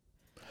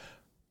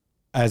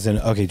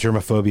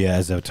 Germophobia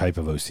as a type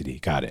of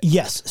OCD. Got it.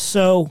 Yes.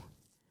 So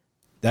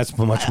that's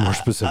much more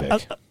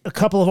specific. A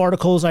couple of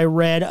articles I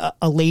read,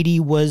 a lady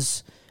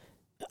was,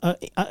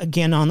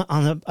 again, on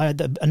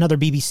another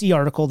BBC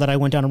article that I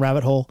went down a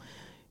rabbit hole.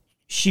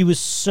 She was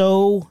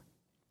so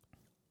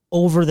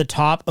over the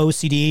top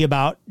OCD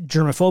about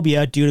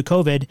germophobia due to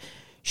COVID,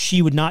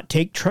 she would not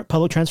take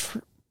public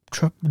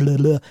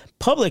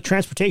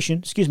transportation,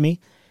 excuse me.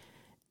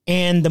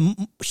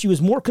 And she was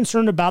more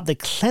concerned about the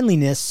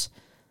cleanliness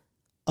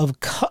of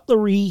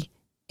cutlery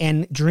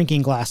and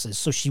drinking glasses.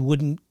 So she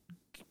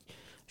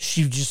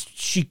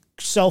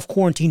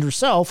self-quarantined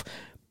herself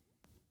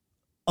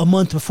a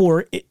month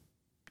before it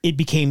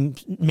became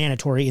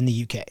mandatory in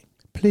the UK.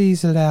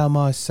 Please allow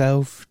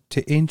myself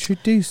to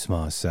introduce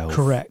myself.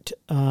 Correct.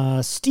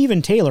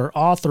 Stephen Taylor,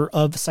 author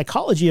of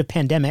Psychology of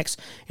Pandemics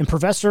and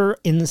professor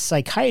in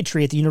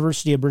psychiatry at the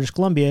University of British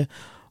Columbia,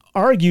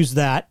 argues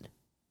that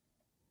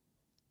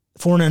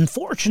for an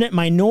unfortunate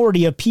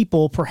minority of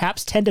people,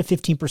 perhaps 10 to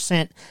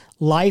 15%,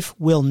 life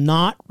will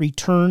not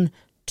return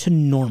to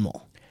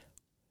normal.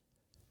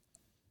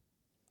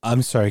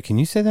 I'm sorry, can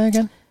you say that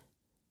again?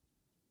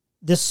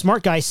 This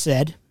smart guy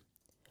said,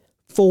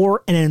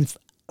 for an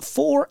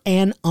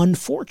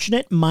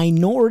unfortunate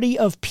minority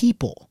of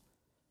people,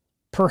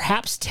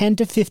 perhaps 10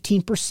 to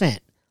 15%,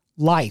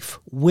 life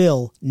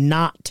will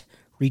not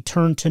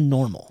return to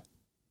normal.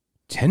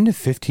 10 to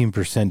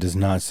 15% does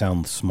not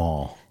sound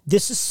small.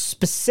 This is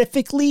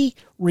specifically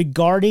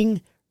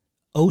regarding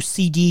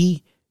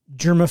OCD,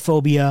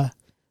 germophobia,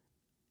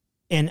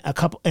 and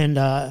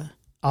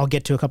I'll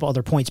get to a couple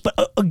other points, but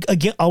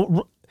again,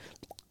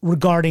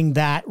 regarding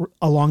that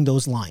along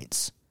those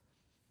lines.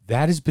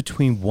 That is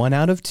between 1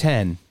 out of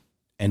 10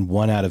 and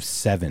 1 out of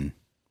 7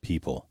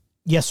 people.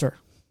 Yes, sir.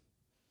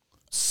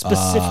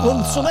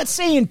 Specific. So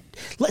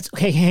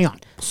hang on.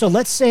 So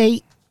let's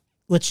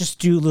just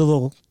do a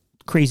little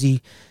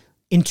crazy.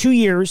 In 2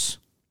 years,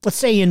 let's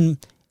say in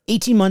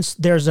 18 months,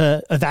 there's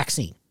a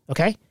vaccine.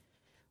 Okay.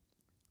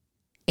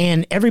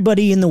 And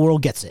everybody in the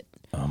world gets it.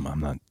 I'm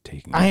not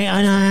taking it.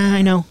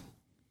 I know.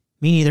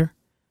 Me neither.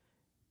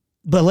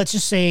 But let's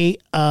just say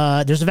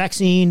there's a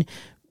vaccine.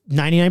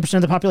 99%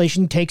 of the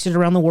population takes it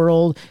around the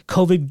world.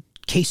 COVID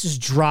cases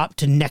drop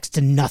to next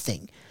to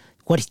nothing.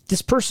 What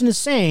this person is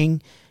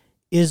saying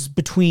is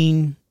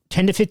between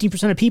 10 to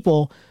 15% of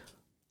people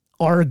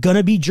are going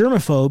to be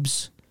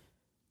germaphobes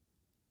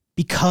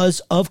because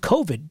of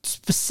COVID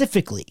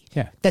specifically.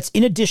 Yeah. That's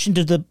in addition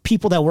to the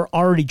people that were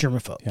already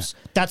germaphobes. Yeah.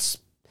 That's.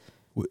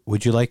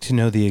 Would you like to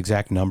know the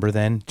exact number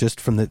then,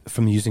 just from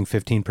using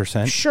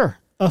 15%? Sure.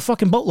 A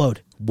fucking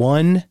boatload.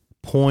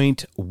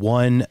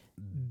 1.1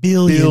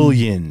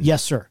 billion.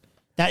 Yes, sir.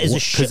 That is a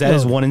shitload. Because that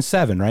is 1 in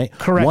 7, right?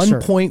 Correct,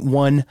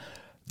 1.1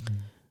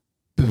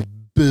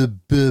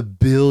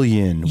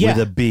 billion with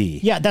a B.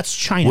 Yeah, that's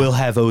China. Will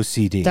have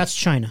OCD. That's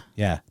China.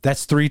 Yeah,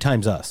 that's 3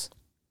 times us.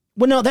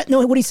 Well,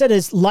 no. What he said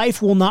is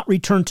life will not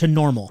return to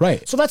normal.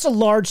 Right. So that's a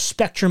large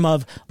spectrum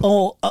of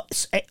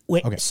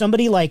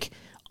somebody like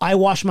I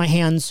wash my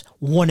hands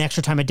one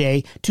extra time a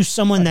day to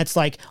someone that's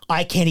like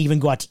I can't even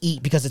go out to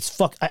eat because it's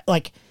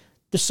like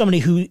there's somebody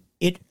who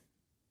it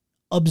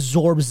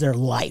absorbs their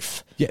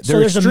life. Yeah, so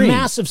there's extreme. a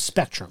massive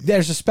spectrum.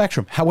 There's a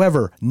spectrum.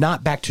 However,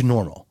 not back to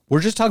normal.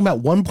 We're just talking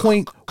about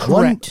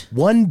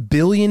 1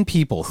 billion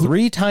people.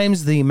 3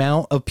 times the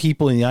amount of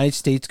people in the United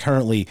States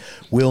currently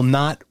will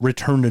not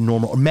return to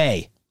normal. Or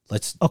may.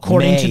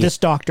 According to this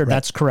doctor,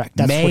 that's correct.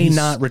 That's may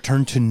not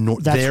return to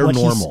their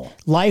normal.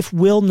 Life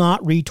will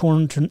not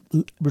return to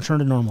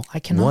normal. I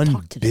cannot 1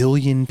 talk today.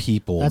 billion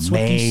people That's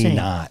what he's may saying.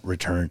 not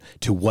return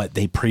to what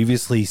they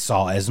previously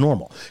saw as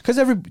normal. Because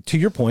to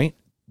your point,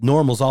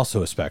 normal's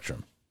also a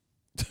spectrum.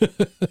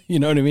 You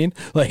know what I mean?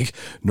 Like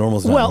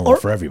normal's not normal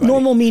for everybody.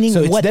 Normal meaning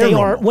so what they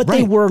are, what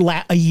they were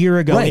a year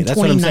ago in that's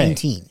what I'm saying.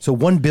 2019. So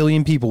 1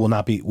 billion people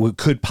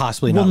could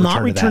possibly Will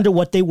not return to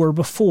what they were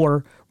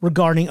before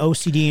regarding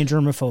OCD and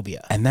germophobia.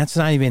 And that's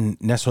not even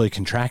necessarily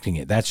contracting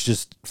it. That's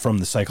just from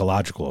the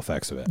psychological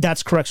effects of it.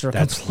 That's correct, sir.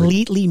 That's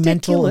completely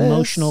mental, ridiculous.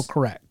 emotional,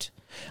 correct.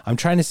 I'm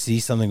trying to see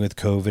something with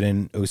COVID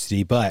and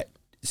OCD, but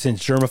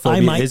since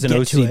germophobia might is an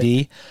get to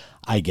OCD,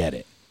 I get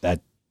it. That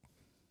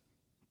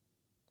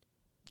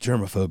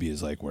germophobia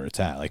is like where it's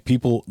at. Like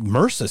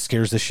MRSA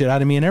scares the shit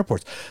out of me in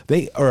airports.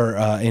 They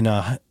are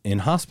in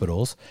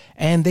hospitals,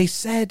 and they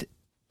said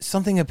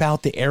something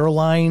about the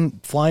airline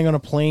flying on a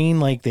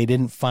plane, like they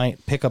didn't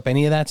pick up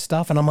any of that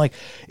stuff. And I'm like,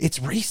 it's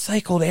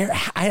recycled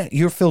air.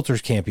 Your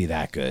filters can't be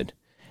that good.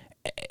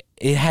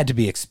 It had to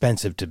be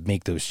expensive to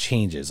make those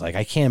changes. Like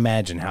I can't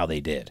imagine how they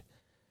did.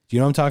 Do you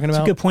know what I'm talking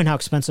about? It's a good point how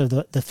expensive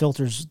the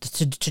filters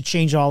to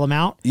change all them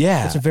out.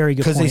 Yeah. It's a very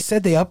good point. Because they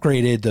said they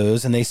upgraded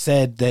those, and they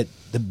said that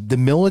the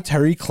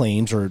military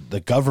claims, or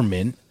the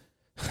government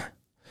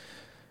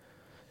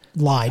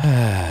lied.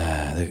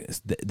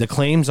 The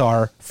claims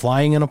are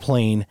flying in a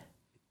plane,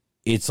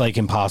 it's like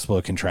impossible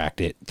to contract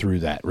it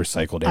through that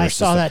recycled air system. I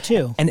saw that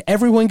too. And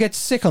everyone gets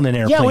sick on an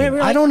airplane.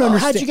 Yeah, I don't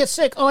understand. How'd you get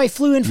sick? Oh, I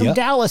flew in from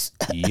Dallas.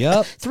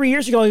 Yep. 3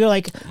 years ago, you're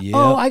like,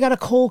 oh, I got a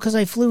cold because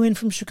I flew in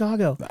from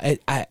Chicago.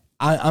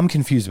 I'm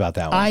confused about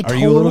that one. Are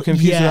you a little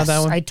confused about that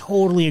one? I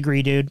totally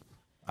agree, dude.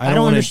 I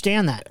don't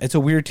understand that. It's a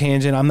weird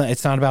tangent.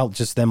 It's not about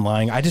just them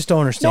lying. I just don't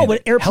understand. No,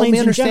 but airplanes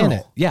in general.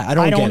 It. Yeah,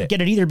 I don't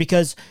get it either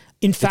because,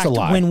 in fact,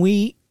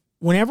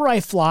 whenever I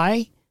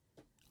fly,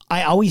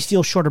 I always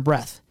feel short of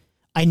breath.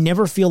 I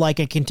never feel like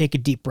I can take a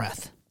deep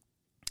breath.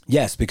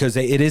 Yes, because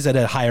it is at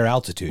a higher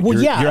altitude.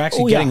 Well, you're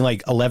actually getting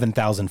like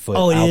 11,000 foot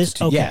altitude. It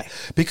is? Okay. Yeah,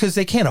 because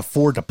they can't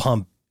afford to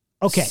pump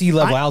sea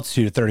level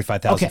altitude at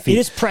 35,000 feet. It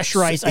is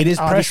pressurized. It is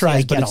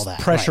pressurized, but it's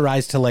that,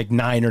 pressurized to like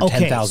 9,000 or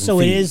 10,000 so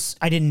feet. It is.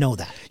 I didn't know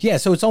that. Yeah,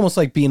 so it's almost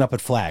like being up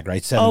at Flag,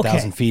 right?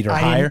 7,000 feet or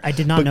higher. I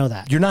did not know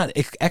that. You're not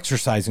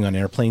exercising on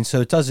airplanes, so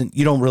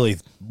you don't really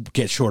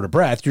get short of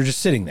breath. You're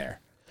just sitting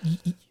there.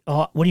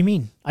 What do you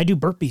mean? I do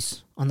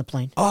burpees on the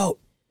plane. Oh,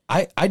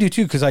 I do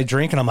too, because I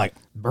drink and I'm like,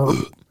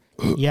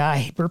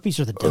 burpees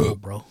are the devil,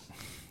 bro.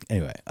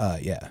 Anyway,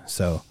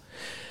 so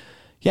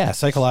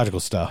psychological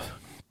stuff.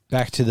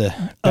 Back to the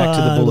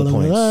bullet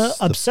points.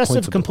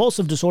 Obsessive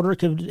compulsive disorder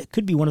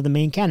could be one of the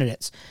main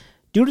candidates,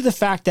 due to the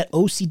fact that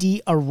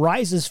OCD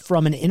arises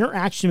from an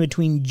interaction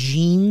between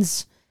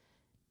genes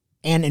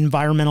and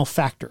environmental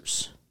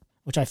factors,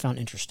 which I found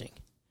interesting.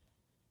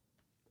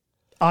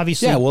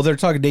 Obviously, well, they're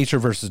talking nature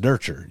versus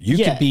nurture.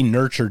 You could be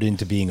nurtured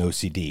into being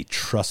OCD.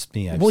 Trust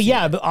me.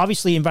 But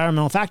obviously,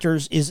 environmental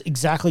factors is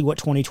exactly what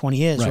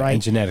 2020 is, right?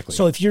 And genetically.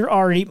 So if you're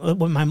already,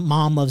 my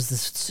mom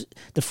loves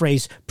the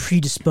phrase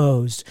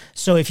predisposed.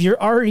 So if you're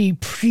already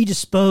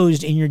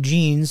predisposed in your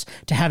genes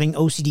to having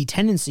OCD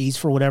tendencies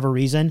for whatever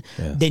reason,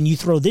 then you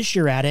throw this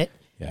year at it.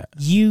 Yeah.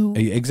 You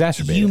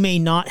exacerbate. You may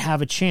not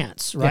have a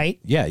chance,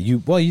 right? Yeah. You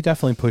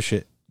definitely push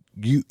it.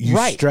 You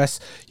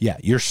stress. Yeah,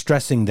 you're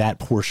stressing that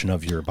portion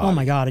of your body. Oh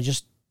my God, I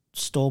just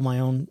stole my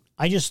own.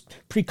 I just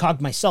precogged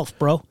myself,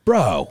 bro.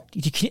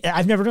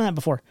 I've never done that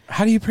before.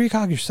 How do you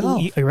precog yourself?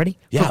 Are you ready?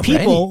 Yeah, for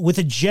people with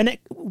a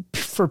genetic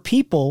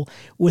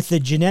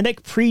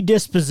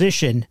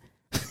predisposition.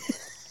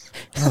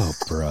 Oh,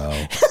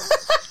 bro.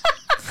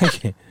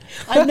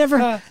 I've never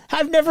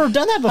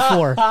done that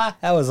before.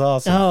 That was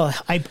awesome. Oh,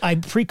 I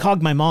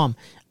precogged my mom.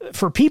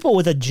 For people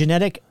with a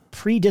genetic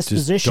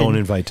predisposition, just don't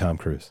invite Tom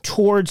Cruise,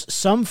 towards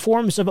some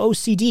forms of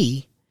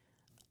OCD,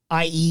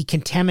 i.e.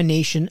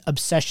 contamination,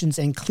 obsessions,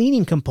 and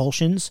cleaning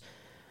compulsions,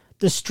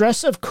 the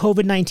stress of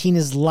COVID-19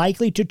 is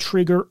likely to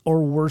trigger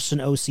or worsen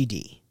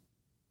OCD.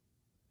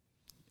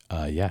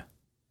 Yeah.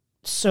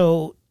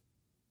 So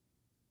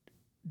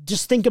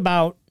just think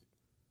about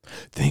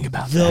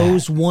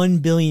those 1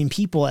 billion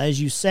people, as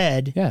you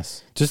said.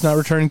 Yes. Just not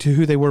returning to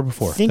who they were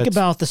before. Think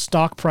about the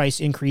stock price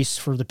increase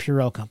for the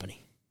Purell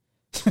company.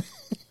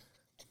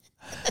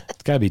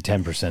 It's got to be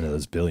 10% of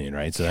those billion,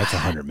 right? So that's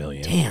 100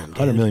 million. Damn, dude.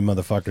 100 million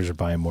motherfuckers are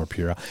buying more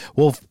Purell.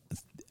 Well,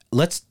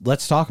 let's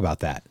talk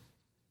about that.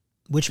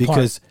 Which part?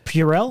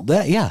 Purell?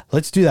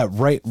 Let's do that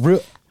right.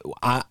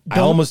 I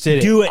almost did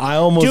it. Do it. I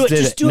almost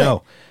did it. Do No.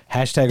 it.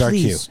 Hashtag RQ.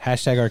 Please.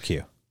 Hashtag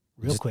RQ.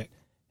 Real quick.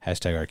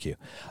 Hashtag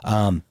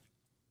RQ.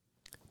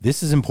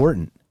 This is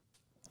important.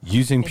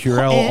 Using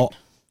Purell,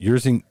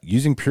 using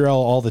Purell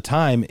all the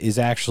time is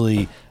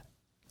actually,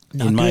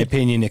 in my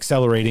opinion,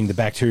 accelerating the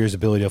bacteria's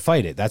ability to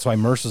fight it. That's why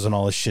MRSAs and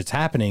all this shit's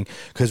happening,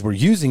 because we're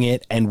using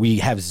it and we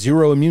have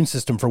zero immune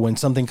system for when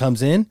something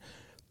comes in.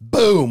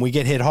 Boom, we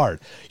get hit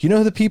hard. You know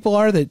who the people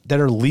are that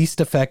are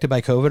least affected by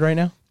COVID right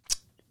now?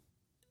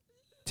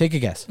 Take a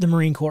guess. The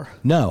Marine Corps.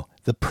 No,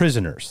 the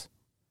prisoners.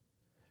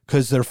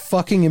 Because their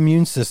fucking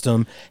immune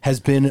system has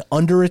been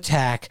under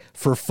attack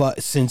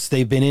since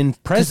they've been in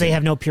prison. Because they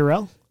have no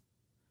Purell?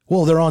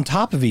 Well, they're on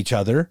top of each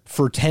other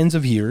for tens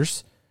of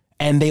years,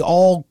 and they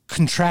all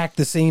contract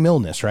the same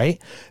illness, right?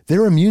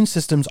 Their immune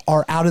systems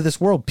are out of this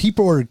world.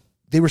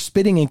 They were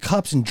spitting in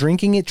cups and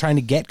drinking it, trying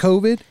to get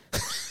COVID,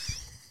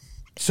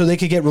 so they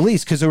could get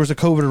released, because there was a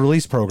COVID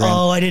release program.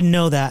 Oh, I didn't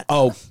know that.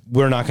 Oh,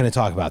 we're not going to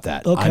talk about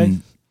that. Okay.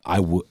 I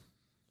would.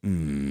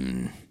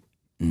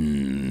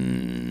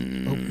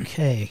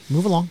 Okay,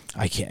 move along.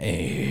 I can't.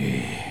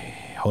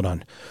 Hold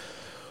on.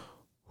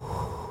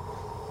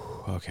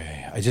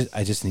 Okay, I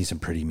just need some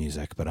pretty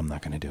music, but I'm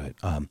not going to do it.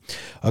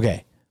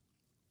 Okay.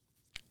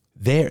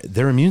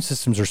 Their immune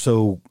systems are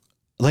so,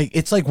 like,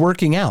 it's like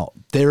working out.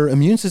 Their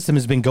immune system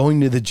has been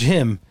going to the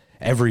gym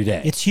every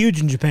day. It's huge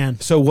in Japan.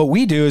 So what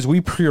we do is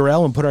we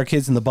Purell and put our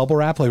kids in the bubble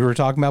wrap, like we were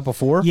talking about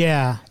before.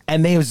 Yeah.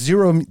 And they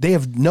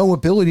have no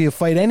ability to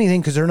fight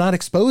anything because they're not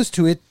exposed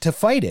to it to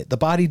fight it. The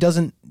body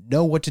doesn't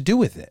know what to do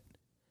with it.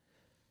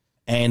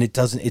 And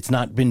it's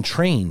not been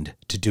trained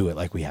to do it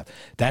like we have.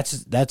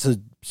 That's a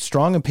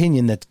strong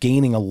opinion that's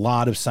gaining a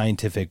lot of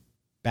scientific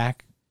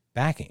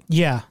backing.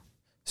 Yeah.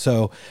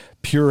 So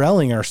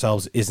Purelling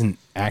ourselves isn't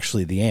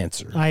actually the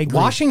answer. I agree.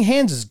 Washing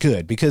hands is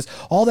good because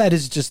all that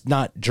is just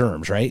not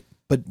germs, right?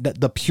 But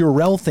the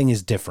Purell thing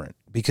is different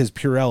because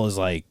Purell is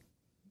like,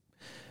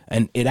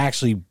 and it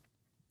actually,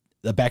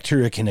 the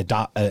bacteria can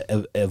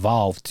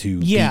evolve to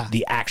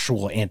the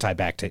actual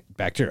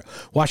antibacterial.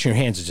 Washing your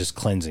hands is just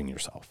cleansing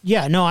yourself.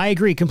 Yeah, no, I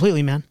agree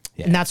completely, man.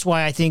 Yeah. And that's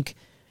why I think,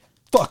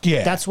 fuck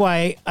yeah. that's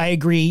why I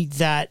agree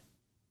that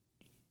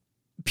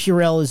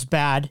Purell is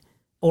bad,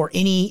 or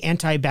any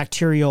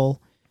antibacterial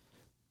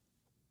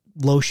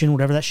lotion,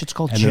 whatever that shit's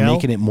called, and gel. they're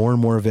making it more and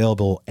more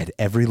available at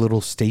every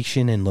little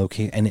station and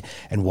location.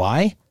 And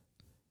why?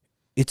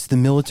 It's the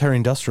military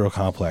industrial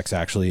complex.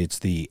 Actually, it's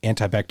the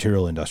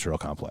antibacterial industrial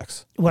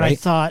complex. What right? I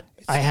thought,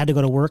 I had to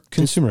go to work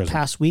this Consumerism.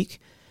 past week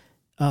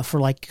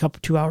for like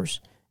 2 hours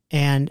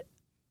and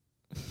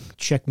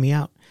check me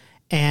out.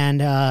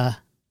 And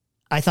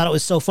I thought it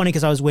was so funny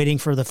because I was waiting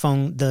for the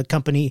phone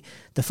company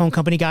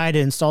guy to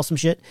install some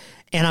shit.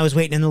 And I was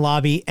waiting in the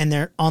lobby, and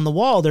there on the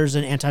wall, there's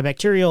an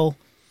antibacterial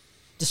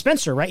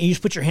dispenser, right? You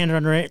just put your hand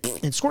under it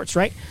and it squirts,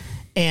 right?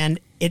 And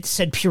it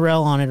said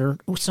Purell on it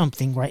or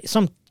something, right?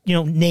 Some,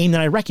 name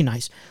that I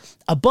recognize.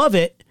 Above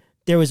it,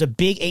 there was a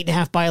big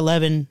 8.5 by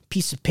 11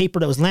 piece of paper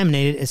that was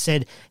laminated. It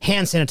said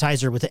hand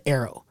sanitizer with an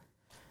arrow.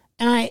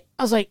 And I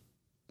was like,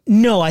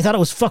 no, I thought it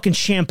was fucking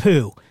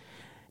shampoo.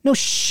 No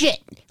shit.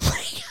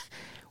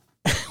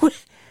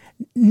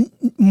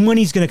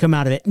 Money's going to come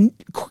out of it.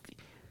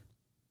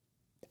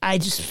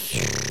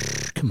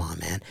 Come on,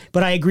 man.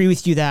 But I agree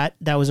with you that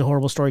was a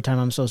horrible story time.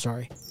 I'm so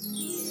sorry.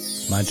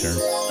 My turn.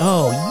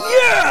 Oh,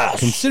 yes!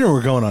 Consider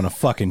we're going on a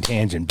fucking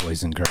tangent,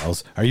 boys and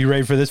girls. Are you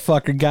ready for this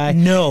fucker guy?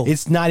 No.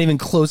 It's not even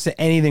close to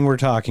anything we're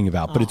talking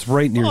about, but it's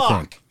right near your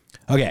thing.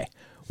 Okay.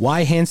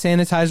 Why hand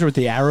sanitizer with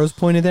the arrows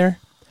pointed there?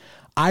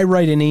 I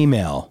write an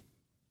email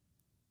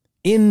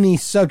in the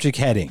subject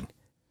heading.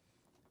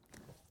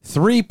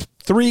 Three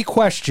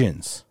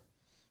questions.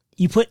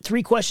 You put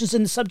 3 questions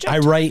in the subject? I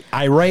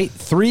write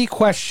 3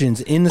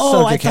 questions in the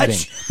subject heading.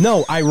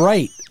 No, I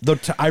write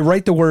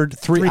the word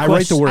 3. I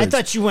write the words. I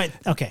thought you went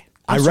okay.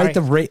 I write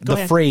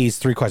the phrase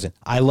 3 questions.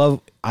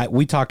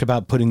 We talked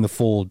about putting the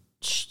full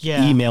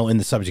email in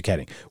the subject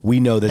heading.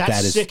 We know that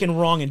is sick and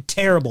wrong and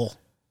terrible.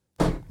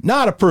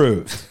 Not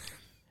approved.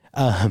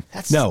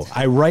 No,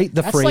 I write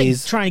the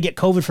phrase. Like trying to get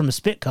COVID from a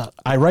spit cup.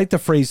 I write the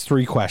phrase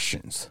 3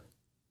 questions.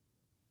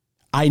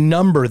 I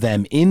number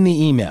them in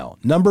the email.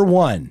 Number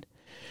 1,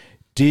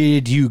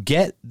 did you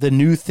get the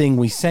new thing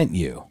we sent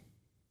you?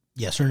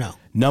 Yes or no?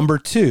 Number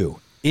 2,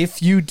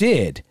 if you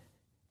did,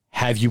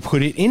 have you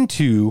put it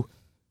into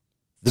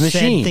the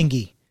machine? Said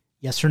thingy.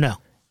 Yes or no?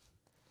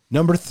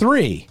 Number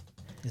 3.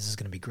 This is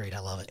going to be great. I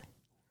love it.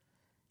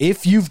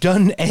 If you've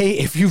done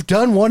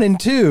 1 and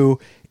 2,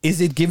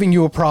 is it giving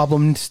you a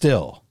problem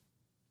still?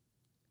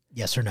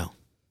 Yes or no?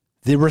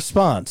 The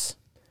response.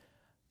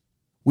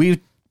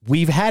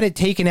 We've had it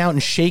taken out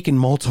and shaken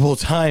multiple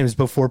times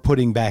before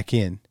putting back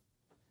in.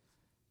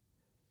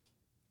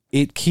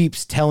 It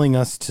keeps telling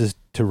us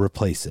to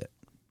replace it.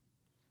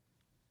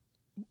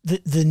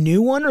 The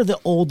new one or the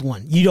old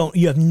one? You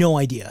have no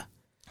idea.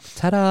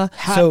 Ta-da.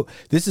 So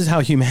this is how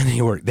humanity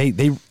works.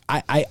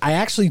 I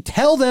actually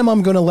tell them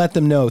I'm going to let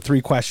them know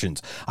 3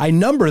 questions. I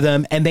number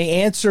them and they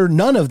answer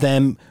none of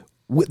them.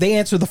 They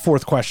answer the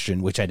 4th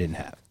question, which I didn't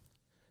have.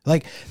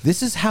 Like,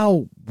 this is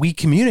how we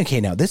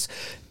communicate now.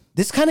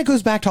 this kind of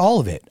goes back to all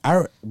of it.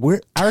 Our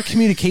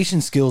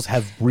communication skills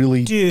have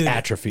really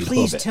atrophied a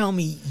little Please bit. tell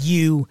me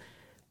you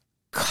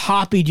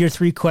copied your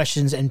 3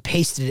 questions and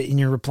pasted it in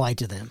your reply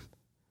to them.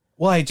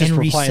 Well, I just and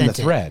reply in the resent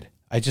it. thread.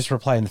 I just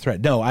reply in the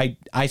thread. No, I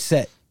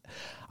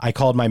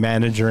called my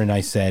manager and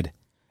I said,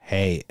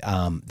 hey,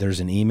 there's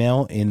an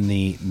email in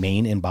the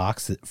main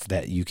inbox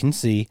that you can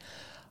see.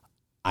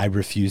 I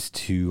refuse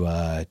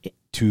to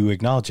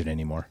acknowledge it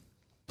anymore.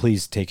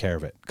 Please take care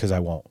of it because I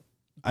won't.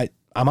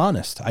 I'm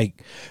honest.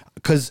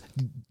 Because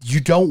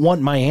you don't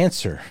want my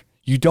answer.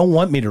 You don't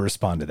want me to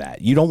respond to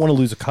that. You don't want to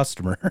lose a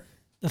customer.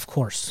 Of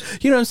course.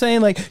 You know what I'm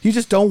saying? Like, you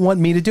just don't want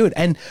me to do it.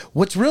 And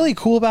what's really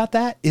cool about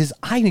that is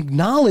I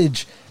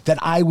acknowledge that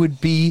I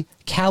would be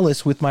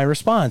callous with my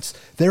response.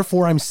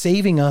 Therefore, I'm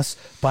saving us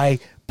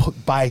by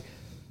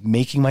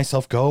making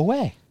myself go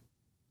away.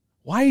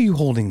 Why are you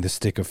holding the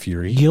stick of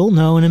fury? You'll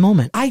know in a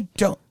moment. I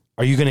don't.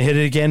 Are you going to hit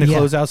it again to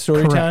close out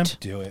story time?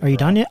 Do it. Are you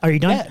done yet? Are you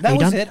done? Yeah, that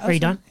was it. Are you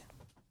done?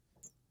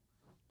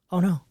 Oh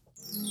no.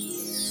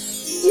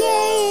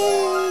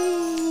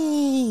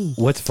 Yay!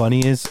 What's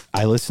funny is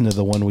I listened to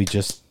the one we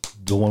just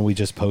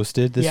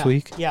posted this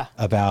week. Yeah.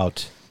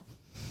 About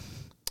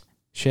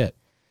shit.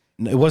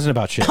 It wasn't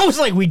about shit. I was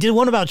like, we did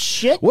one about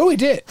shit? What we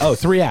did? Oh,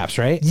 3 apps,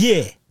 right?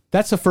 Yeah.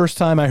 That's the first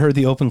time I heard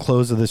the open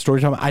close of the story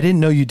time. I didn't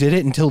know you did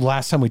it until the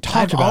last time we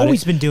talked about it. I've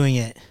always been doing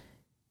it.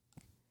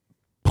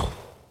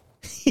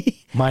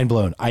 Mind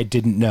blown. I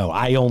didn't know.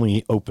 I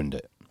only opened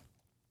it.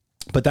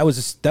 But that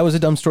was a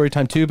dumb story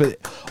time too. But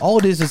all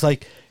it is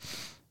like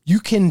you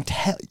can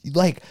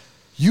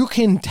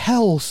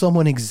tell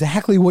someone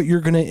exactly what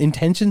your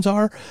intentions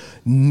are,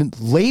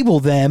 label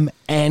them,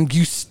 and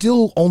you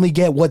still only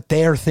get what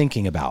they're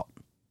thinking about.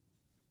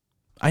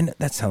 I know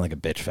that sounds like a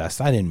bitch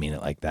fest. I didn't mean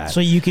it like that.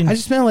 So you can. I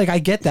just meant like I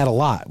get that a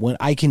lot when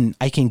I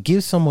can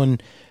give someone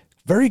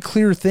very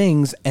clear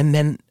things and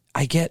then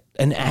I get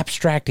an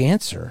abstract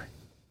answer.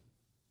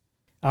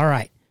 All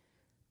right.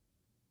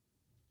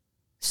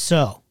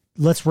 So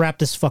let's wrap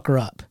this fucker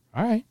up.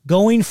 All right.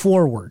 Going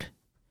forward,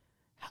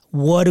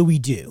 what do we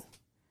do?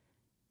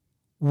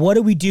 What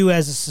do we do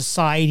as a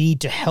society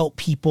to help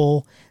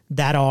people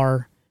that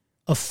are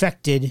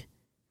affected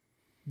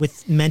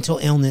with mental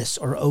illness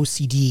or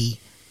OCD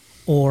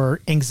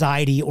or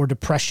anxiety or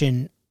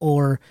depression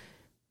or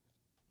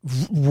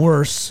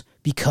worse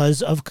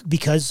because of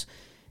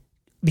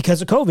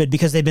COVID,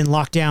 because they've been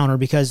locked down or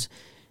because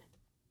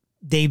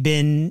they've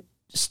been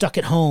stuck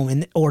at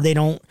home or they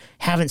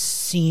haven't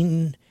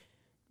seen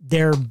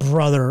their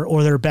brother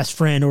or their best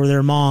friend or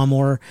their mom,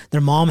 or their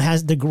mom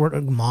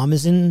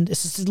is in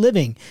assisted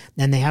living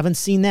and they haven't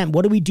seen them.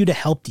 What do we do to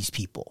help these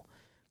people?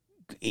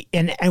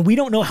 And we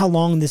don't know how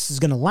long this is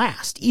going to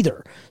last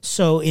either.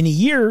 So in a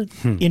year,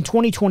 in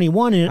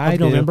 2021 of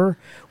November,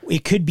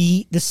 it could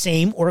be the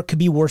same or it could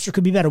be worse or it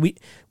could be better.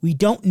 We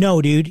don't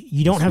know, dude.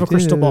 You don't have a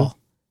crystal ball.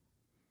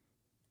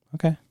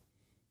 Okay.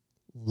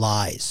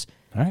 Lies.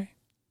 All right.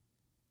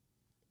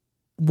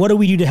 What do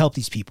we do to help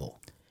these people?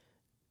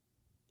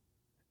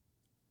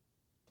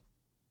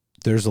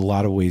 There's a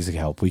lot of ways to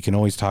help. We can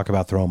always talk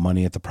about throwing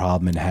money at the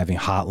problem and having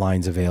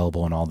hotlines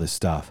available and all this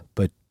stuff.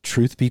 But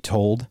truth be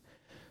told,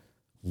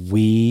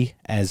 we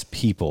as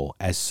people,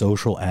 as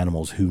social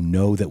animals who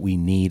know that we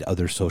need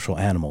other social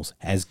animals,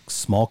 as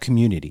small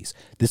communities,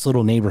 this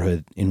little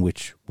neighborhood in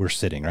which we're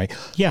sitting, right?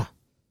 Yeah.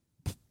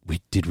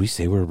 Did we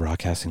say we were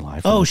broadcasting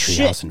live from Oh, the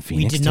shit. treehouse in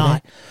Phoenix We did today?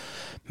 not.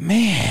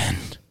 Man.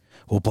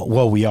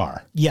 Well, we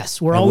are. Yes,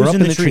 we're And always up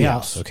in the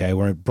treehouse. Okay,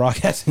 we're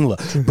broadcasting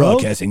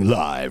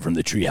live from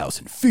the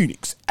treehouse in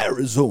Phoenix,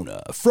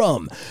 Arizona,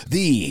 from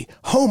the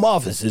home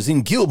offices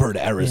in Gilbert,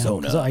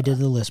 Arizona. Yeah, 'cause I did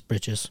the list,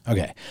 bitches.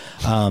 Okay,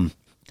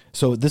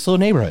 so this little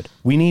neighborhood,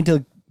 we need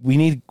to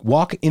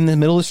walk in the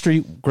middle of the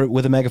street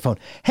with a megaphone.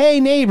 Hey,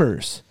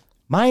 neighbors,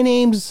 my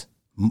name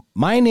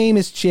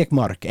is Chick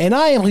Mark, and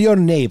I am your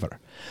neighbor.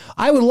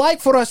 I would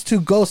like for us to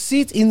go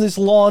sit in this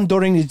lawn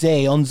during the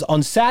day.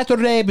 On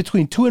Saturday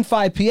between 2 and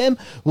 5 p.m.,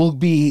 we'll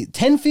be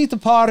 10 feet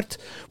apart.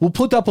 We'll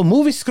put up a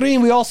movie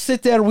screen. We all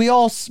sit there. We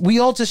all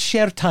just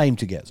share time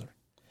together.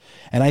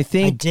 And I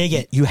think I dig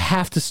it. You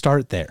have to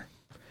start there.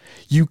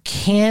 You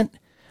can't.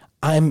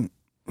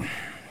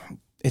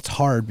 It's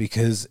hard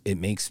because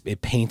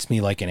it paints me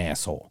like an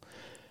asshole.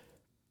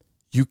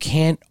 You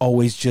can't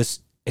always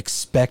just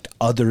expect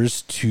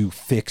others to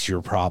fix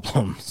your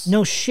problems.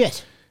 No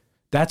shit.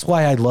 That's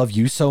why I love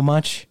you so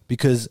much,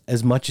 because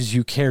as much as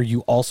you care,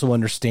 you also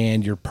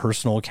understand your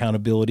personal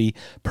accountability,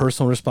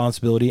 personal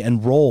responsibility,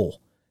 and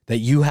role that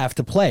you have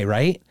to play,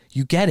 right?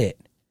 You get it.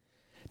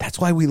 That's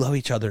why we love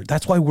each other.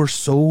 That's why we're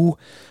so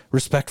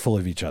respectful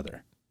of each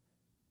other.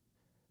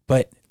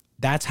 But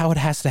that's how it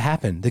has to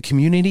happen. The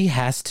community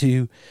has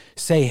to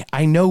say,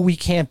 I know we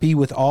can't be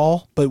with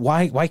all, but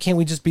why can't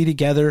we just be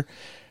together?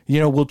 You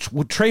know,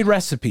 we'll trade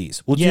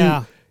recipes. We'll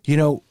do, you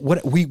know,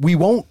 what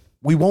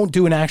we won't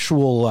do an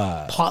actual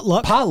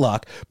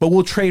potluck, but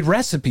we'll trade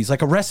recipes,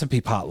 like a recipe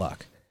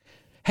potluck.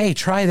 Hey,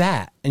 try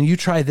that, and you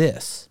try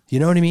this. You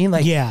know what I mean?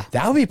 Like, yeah,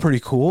 that would be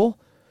pretty cool.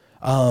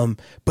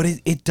 But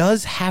it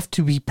does have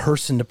to be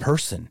person to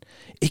person.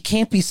 It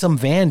can't be some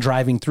van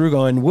driving through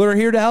going, we're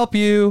here to help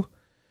you.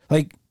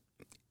 Like,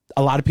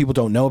 a lot of people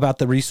don't know about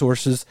the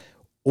resources,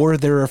 or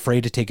they're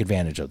afraid to take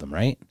advantage of them,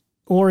 right?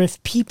 Or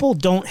if people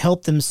don't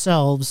help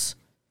themselves,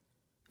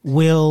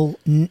 you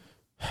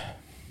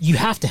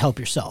have to help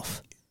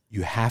yourself.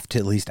 You have to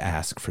at least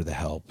ask for the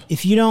help.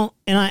 If you don't,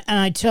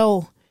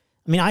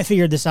 I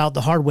figured this out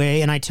the hard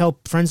way, and I tell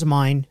friends of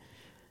mine,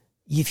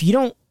 if you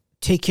don't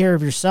take care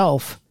of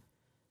yourself,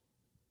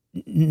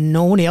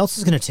 nobody else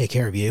is going to take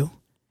care of you.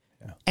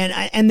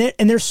 Yeah.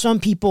 And there's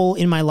some people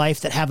in my life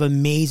that have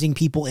amazing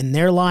people in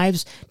their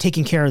lives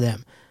taking care of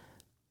them.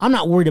 I'm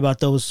not worried about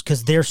those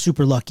because they're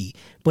super lucky.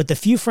 But the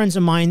few friends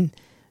of mine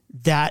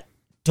that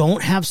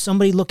don't have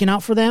somebody looking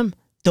out for them,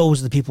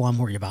 those are the people I'm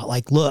worried about.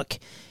 Like, look,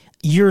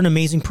 you're an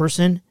amazing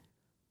person.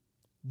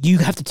 You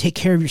have to take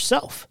care of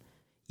yourself.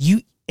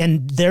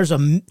 There's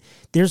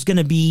going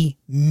to be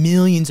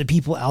millions of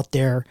people out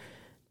there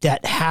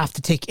that have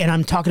to take, and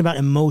I'm talking about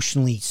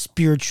emotionally,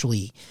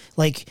 spiritually.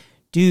 Like,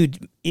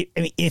 dude,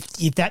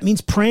 if that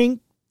means praying,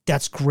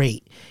 that's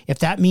great. If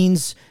that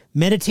means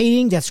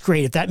meditating, that's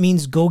great. If that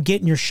means go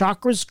getting your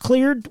chakras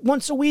cleared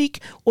once a week,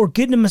 or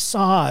getting a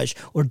massage,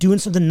 or doing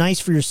something nice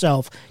for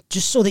yourself,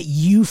 just so that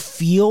you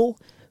feel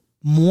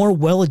more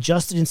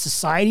well-adjusted in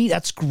society,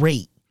 that's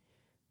great.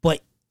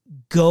 But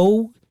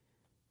go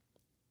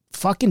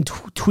fucking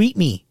tweet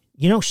me.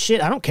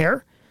 Shit, I don't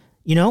care.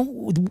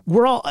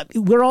 We're all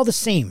the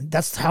same.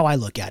 That's how I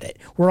look at it.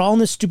 We're all in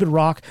this stupid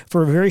rock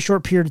for a very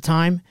short period of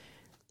time.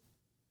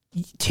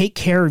 Take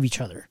care of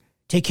each other.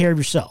 Take care of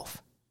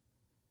yourself.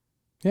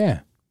 Yeah.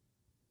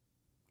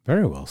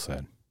 Very well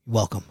said.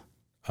 Welcome.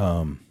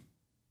 To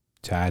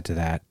add to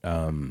that,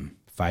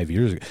 5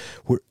 years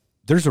ago,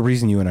 there's a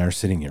reason you and I are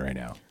sitting here right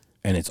now.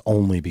 And it's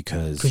only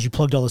because you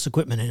plugged all this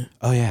equipment in.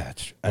 Oh yeah,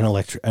 it's an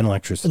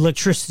electricity.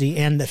 Electricity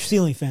and the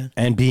ceiling fan.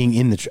 And being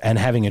in and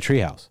having a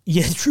treehouse.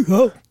 Yeah,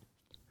 true.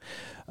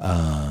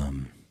 I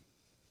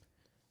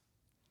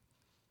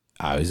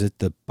was at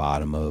the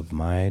bottom of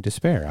my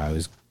despair. I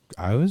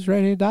was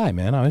ready to die,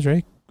 man. I was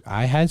ready.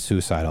 I had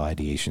suicidal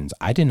ideations.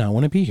 I did not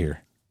want to be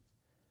here.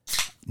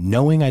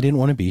 Knowing I didn't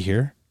want to be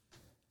here,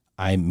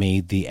 I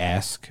made the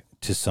ask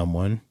to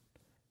someone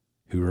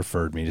who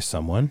referred me to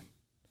someone.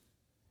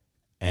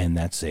 And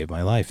that saved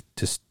my life.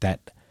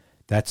 That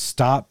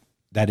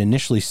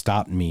initially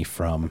stopped me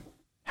from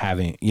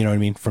having,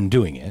 from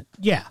doing it.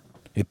 Yeah.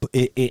 It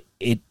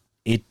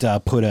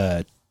put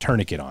a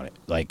tourniquet on it,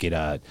 like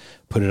it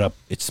put it up,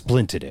 it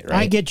splinted it.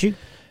 Right. I get you.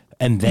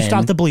 And then you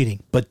stopped the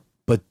bleeding. But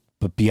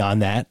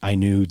beyond that, I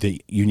knew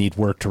that you need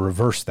work to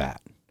reverse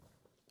that.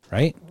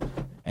 Right.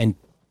 And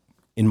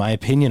in my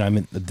opinion,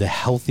 I'm the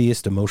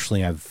healthiest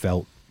emotionally I've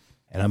felt,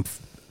 and I'm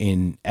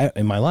in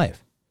my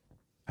life.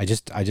 I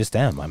just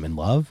am. I'm in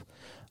love.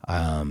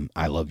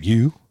 I love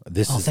you.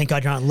 Thank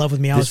God you're not in love with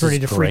me. I was ready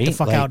to freak the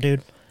fuck out,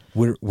 dude.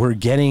 We're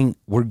getting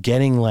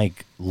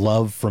like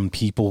love from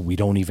people we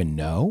don't even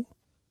know.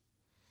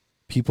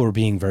 People are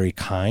being very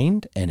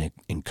kind and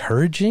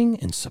encouraging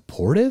and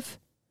supportive.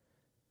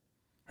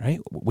 Right?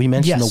 We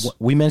mentioned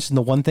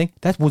the one thing.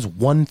 That was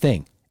one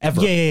thing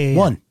ever. Yeah.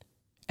 One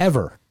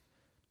ever.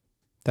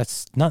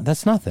 That's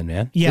nothing,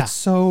 man. Yeah.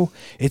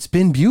 It's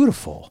been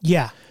beautiful.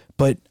 Yeah.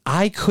 But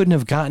I couldn't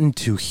have gotten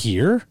to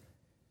here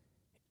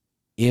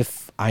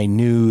if I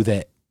knew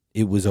that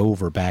it was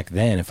over back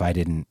then, if I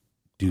didn't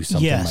do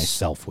something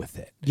myself with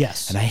it.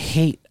 Yes.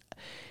 And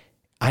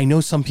I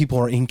know some people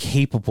are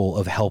incapable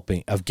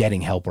of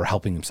getting help or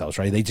helping themselves,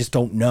 right? They just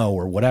don't know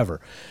or whatever.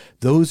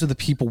 Those are the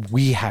people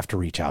we have to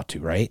reach out to,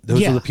 right?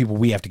 Those are the people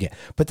we have to get.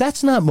 But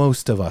that's not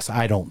most of us,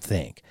 I don't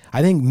think.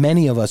 I think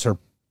many of us are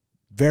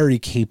very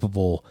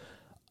capable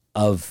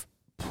of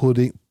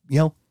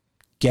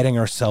getting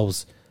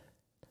ourselves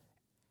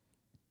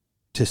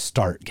to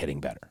start getting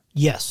better.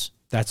 Yes.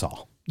 That's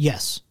all.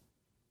 Yes.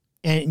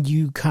 And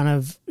you kind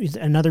of,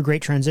 another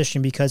great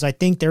transition, because I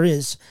think there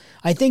is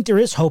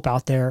hope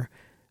out there,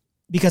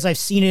 because I've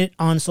seen it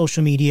on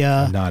social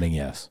media. I'm nodding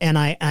yes. And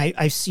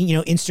I've seen,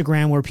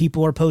 Instagram, where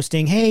people are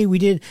posting, hey, we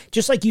did,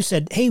 just like you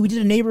said, hey, we did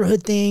a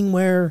neighborhood thing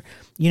where,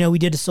 we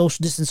did a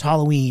social distance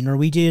Halloween, or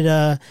we did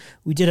a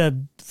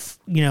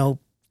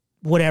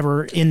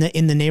whatever in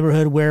the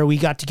neighborhood where we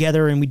got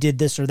together and we did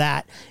this or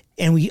that,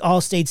 and we all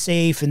stayed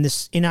safe.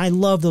 And I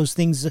love those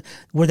things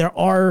where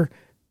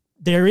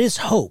there is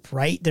hope,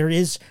 right? There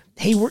is,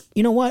 hey, we're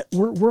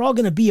all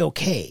going to be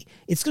okay.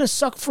 It's going to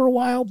suck for a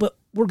while, but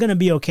we're going to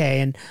be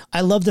okay. And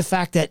I love the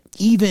fact that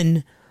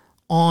even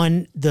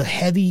on the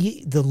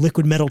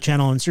Liquid Metal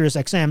channel on Sirius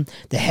XM,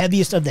 the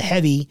heaviest of the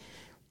heavy,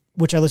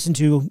 which I listen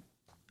to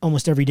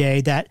almost every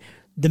day, that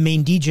the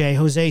main DJ,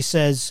 Jose,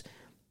 says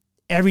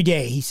every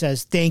day, he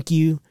says, thank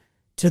you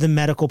to the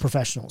medical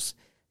professionals.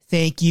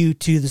 Thank you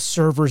to the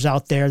servers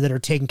out there that are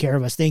taking care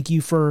of us. Thank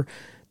you for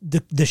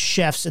the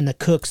chefs and the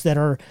cooks that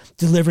are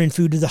delivering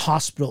food to the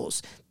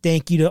hospitals.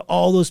 Thank you to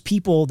all those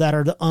people that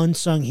are the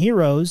unsung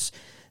heroes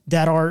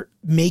that are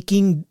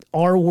making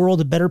our world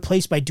a better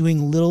place by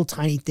doing little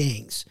tiny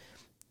things.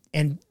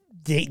 And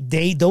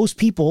those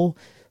people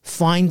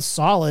find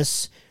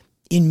solace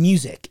in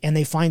music, and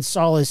they find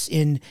solace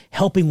in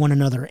helping one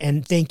another.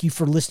 And thank you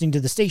for listening to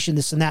the station,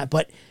 this and that.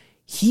 But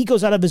he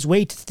goes out of his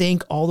way to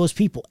thank all those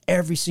people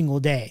every single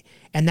day.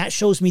 And that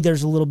shows me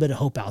there's a little bit of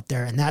hope out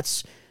there. And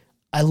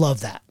I love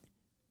that.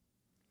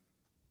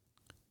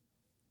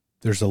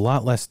 There's a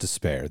lot less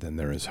despair than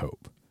there is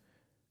hope.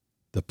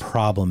 The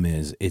problem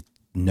is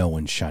no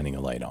one's shining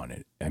a light on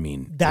it. I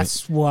mean,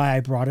 that's why I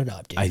brought it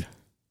up, dude.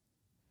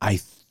 I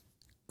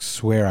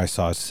swear I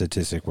saw a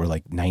statistic where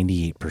like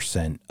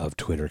 98% of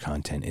Twitter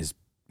content is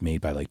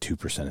made by like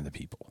 2% of the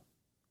people,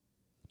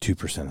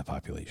 2% of the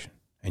population.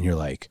 And you're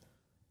like,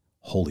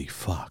 holy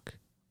fuck,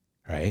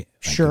 right? Like,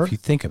 sure. If you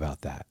think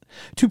about that,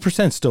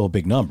 2% is still a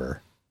big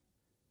number,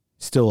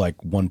 still like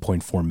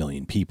 1.4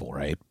 million people,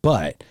 right?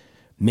 But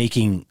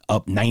making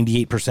up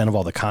 98% of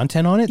all the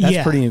content on it,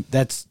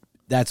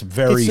 that's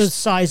very it's a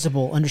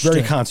sizable, understood.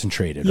 Very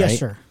concentrated, yes, right?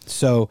 Sir.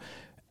 So,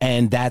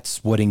 and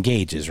that's what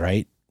engages,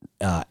 right?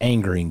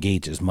 Anger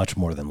engages much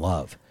more than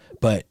love.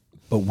 But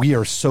we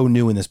are so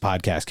new in this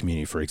podcast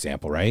community, for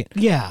example, right?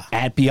 Yeah.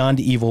 At Beyond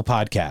Evil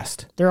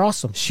podcast. They're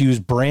awesome. She was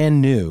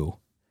brand new,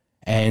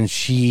 and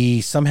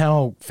she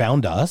somehow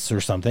found us or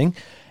something,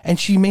 and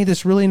she made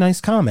this really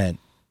nice comment.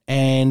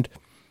 And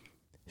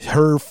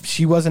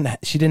she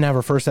didn't have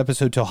her first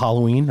episode till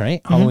Halloween,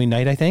 right? Mm-hmm. Halloween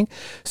night, I think.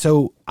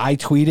 So I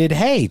tweeted,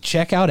 hey,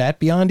 check out At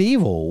Beyond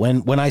Evil.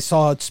 When I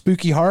saw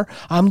spooky horror,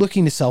 I'm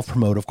looking to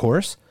self-promote, of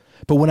course.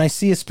 But when I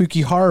see a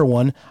spooky horror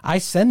one,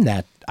 I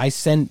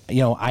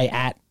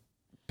at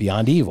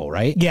Beyond Evil,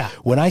 right? Yeah.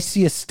 When I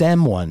see a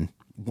STEM one,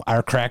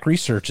 our crack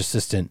research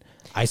assistant,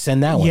 I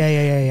send that one.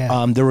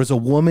 Yeah. There was a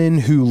woman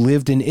who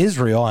lived in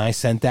Israel, and I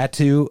sent that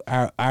to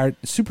our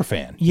super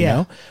fan. Yeah. You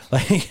know?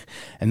 Like,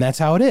 and that's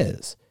how it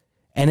is.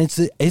 And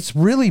it's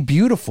really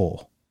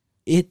beautiful.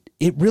 It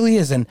really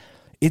is. And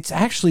it's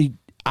actually,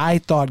 I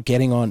thought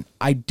getting on,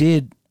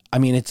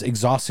 it's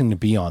exhausting to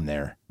be on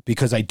there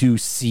because I do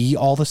see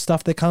all the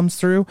stuff that comes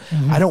through.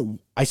 Mm-hmm.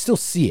 I still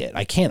see it.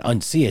 I can't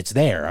unsee it. It's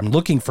there. I'm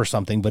looking for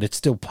something, but it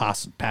still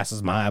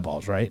passes my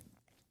eyeballs, right?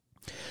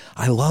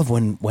 I love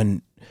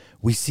when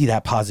we see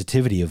that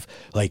positivity of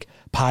like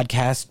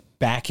podcast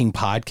backing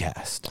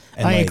podcast.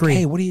 And I agree.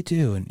 Hey, what do you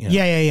do? And,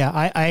 Yeah.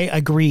 I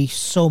agree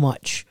so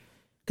much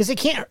because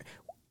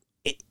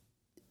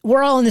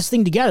we're all in this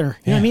thing together.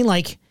 You know what I mean?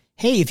 Like,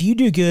 hey, if you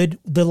do good,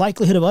 the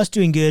likelihood of us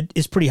doing good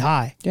is pretty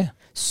high. Yeah.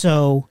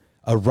 So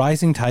a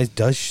rising tide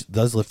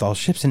does lift all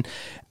ships. And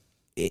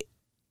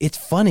it's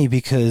funny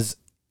because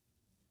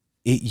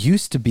it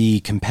used to be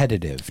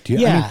competitive.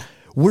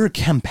 We're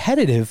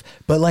competitive,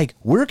 but like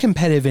we're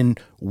competitive and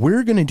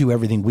we're going to do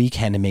everything we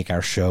can to make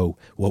our show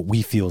what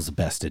we feel is the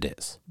best it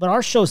is. But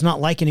our show's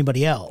not like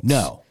anybody else.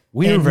 No.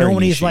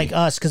 Nobody's like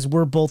us because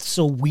we're both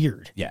so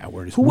weird. Yeah,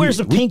 who wears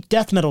a pink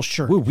death metal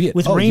shirt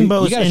with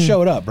rainbows? You got to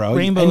show it up, bro.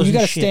 Rainbows, and you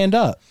got to stand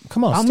up.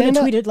 Come on, I'm going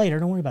to tweet it later.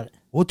 Don't worry about it.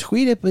 We'll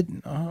tweet it, but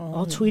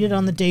I'll tweet it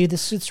on the day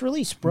it's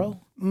released,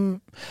 bro.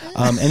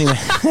 Anyway,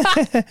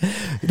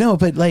 no,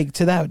 but like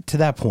to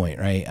that point,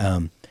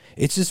 right?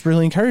 It's just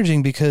really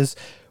encouraging because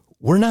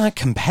we're not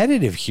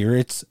competitive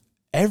here.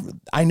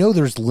 I know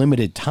there's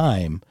limited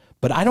time.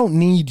 But I don't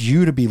need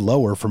you to be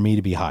lower for me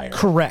to be higher.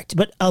 Correct.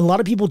 But a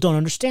lot of people don't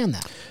understand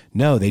that.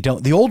 No, they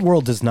don't. The old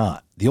world does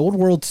not. The old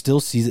world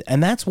still sees it.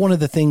 And that's one of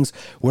the things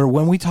where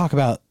when we talk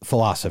about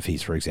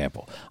philosophies, for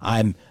example,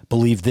 I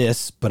believe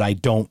this, but I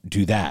don't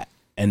do that.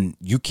 And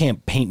you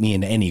can't paint me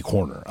into any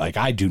corner. Like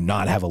I do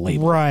not have a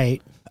label.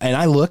 Right. And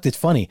I looked, it's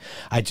funny.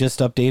 I just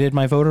updated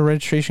my voter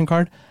registration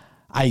card.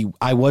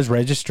 I was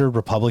registered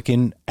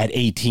Republican at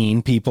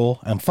 18 people.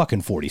 I'm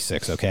fucking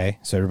 46. Okay.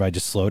 So everybody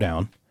just slow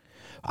down.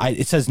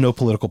 It says no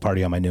political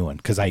party on my new one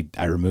because I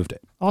removed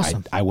it.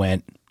 Awesome.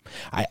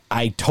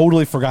 I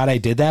totally forgot I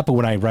did that, but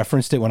when I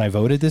referenced it when I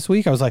voted this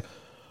week, I was like,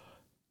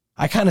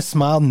 I kind of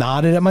smiled,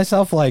 nodded at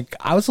myself, like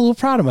I was a little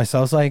proud of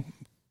myself. I was like,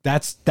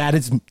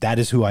 that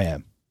is who I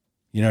am.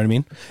 You know what I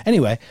mean?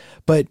 Anyway,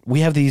 but we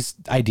have these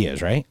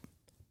ideas, right?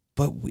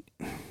 But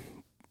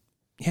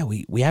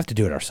we have to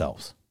do it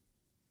ourselves.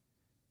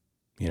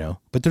 You know,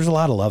 but there's a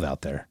lot of love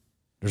out there.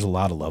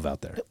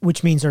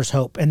 Which means there's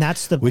hope. And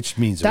that's the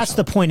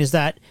point is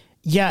that,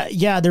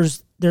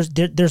 there's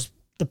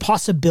the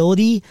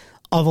possibility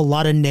of a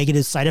lot of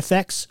negative side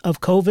effects of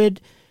COVID,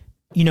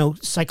 you know,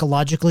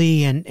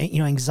 psychologically and, you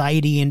know,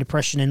 anxiety and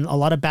depression and a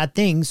lot of bad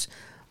things.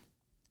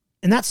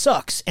 And that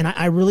sucks. And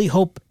I really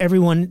hope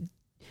everyone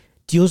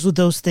deals with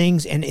those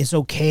things and is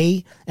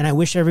okay. And I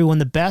wish everyone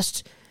the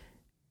best.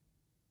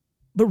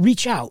 But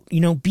reach out, you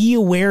know, be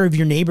aware of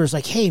your neighbors.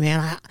 Like, hey,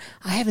 man,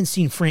 I haven't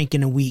seen Frank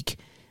in a week.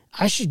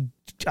 I should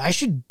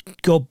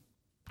go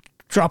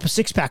drop a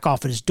 6-pack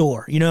off at his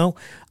door. You know,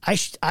 I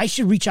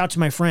should reach out to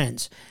my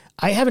friends.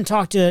 I haven't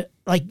talked to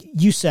like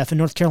Yusef in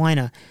North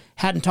Carolina.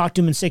 Hadn't talked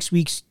to him in 6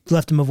 weeks.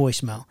 Left him a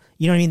voicemail.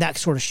 You know what I mean? That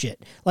sort of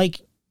shit. Like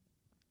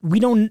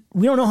we don't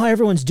know how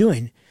everyone's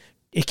doing.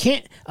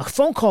 A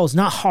phone call is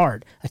not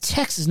hard. A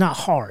text is not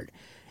hard.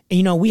 And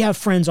you know, we have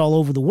friends all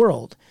over the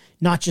world,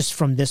 not just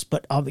from this,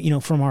 but you know,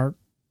 from our.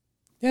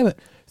 Yeah, but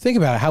Think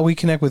about it, how we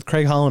connect with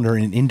Craig Hollander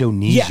in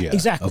Indonesia, Yeah,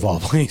 exactly. of all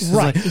places.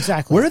 Right, Like,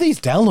 exactly. Where are these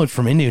downloads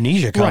from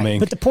Indonesia coming? Right.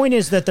 But the point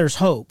is that there's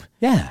hope.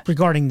 Yeah.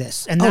 Regarding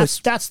this, and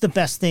that's the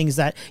best thing is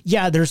that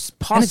there's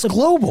And it's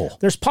global.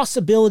 There's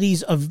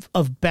possibilities of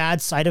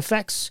bad side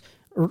effects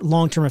or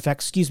long term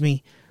effects. Excuse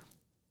me,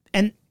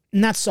 and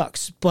that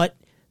sucks. But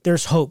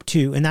there's hope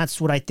too, and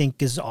that's what I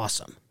think is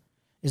awesome.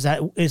 Is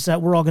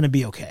that we're all going to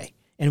be okay,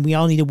 and we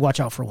all need to watch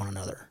out for one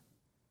another.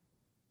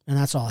 And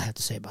that's all I have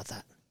to say about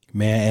that.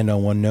 May I end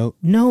on one note?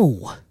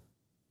 No.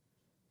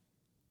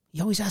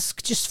 You always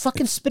ask, just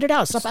fucking spit it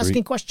out. Stop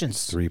asking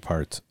questions. 3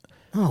 parts.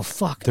 Oh,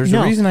 fuck. There's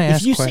a reason I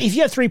asked if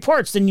you have 3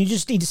 parts, then you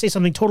just need to say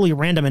something totally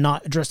random and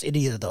not address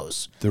any of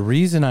those. The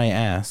reason I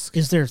ask...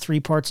 Is there 3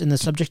 parts in the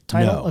subject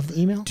title of the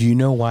email? Do you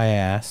know why I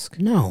ask?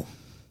 No.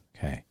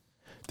 Okay.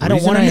 I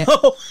don't want to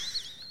know.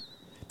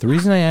 The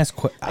reason I ask...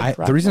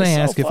 the reason I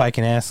ask if up. I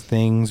can ask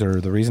things, or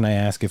the reason I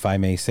ask if I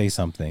may say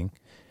something...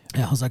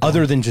 Yeah, how's that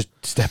other than just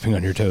stepping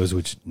on your toes,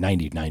 which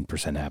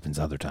 99% happens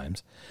other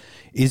times,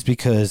 is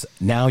because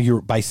now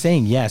by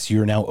saying yes,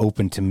 you're now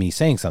open to me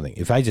saying something.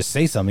 If I just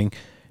say something,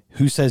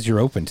 who says you're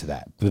open to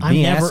that? But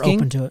I'm never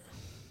open to it.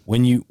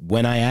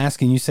 When I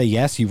ask and you say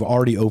yes, you've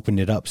already opened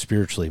it up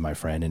spiritually, my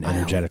friend, and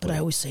energetically. But I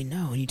always say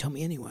no, and you tell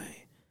me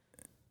anyway.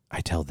 I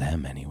tell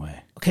them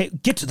anyway. Okay,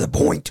 get to the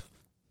point.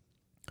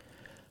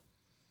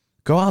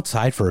 Go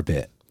outside for a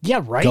bit.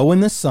 Yeah, right. Go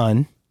in the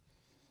sun.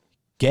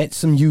 Get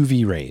some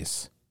UV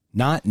rays.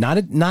 Not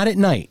at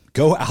night.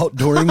 Go out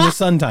during the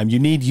sun time. You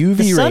need UV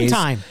The sun rays.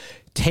 time.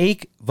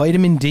 Take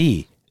vitamin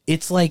D.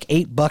 It's like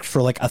 $8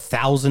 for like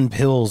 1,000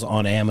 pills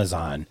on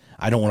Amazon.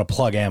 I don't want to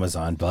plug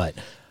Amazon, but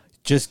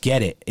just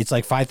get it. It's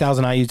like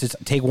 5,000 IUs. Just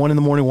take one in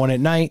the morning, one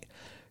at night.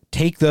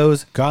 Take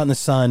those, go out in the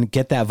sun,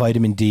 get that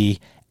vitamin D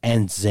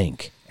and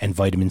zinc and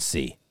vitamin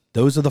C.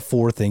 Those are the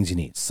 4 things you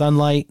need: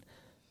 sunlight,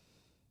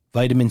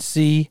 vitamin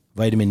C,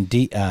 vitamin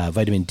D,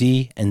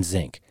 and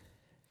zinc.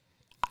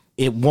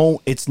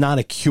 It's not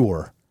a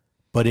cure,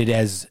 but it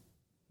has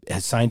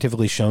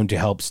scientifically shown to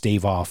help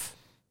stave off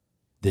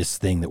this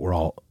thing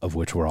of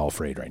which we're all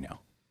afraid right now.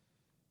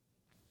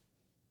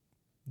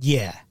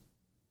 Yeah.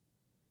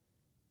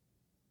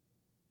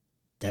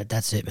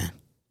 That's it, man.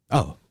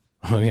 Oh,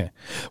 okay.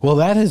 Well,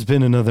 that has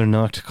been another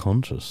Knocked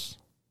Conscious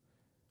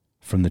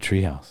from the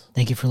Treehouse.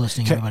 Thank you for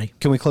listening, everybody.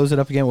 Can we close it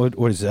up again?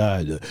 What is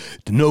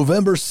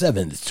November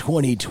 7th,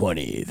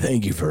 2020.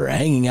 Thank you for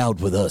hanging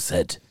out with us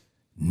at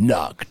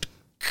Knocked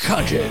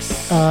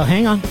Conscious.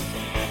 Hang on.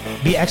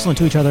 Be excellent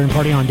to each other and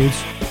party on, dudes.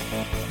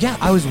 Yeah,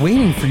 I was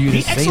waiting for you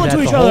to say excellent that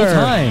to each the whole other.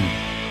 time.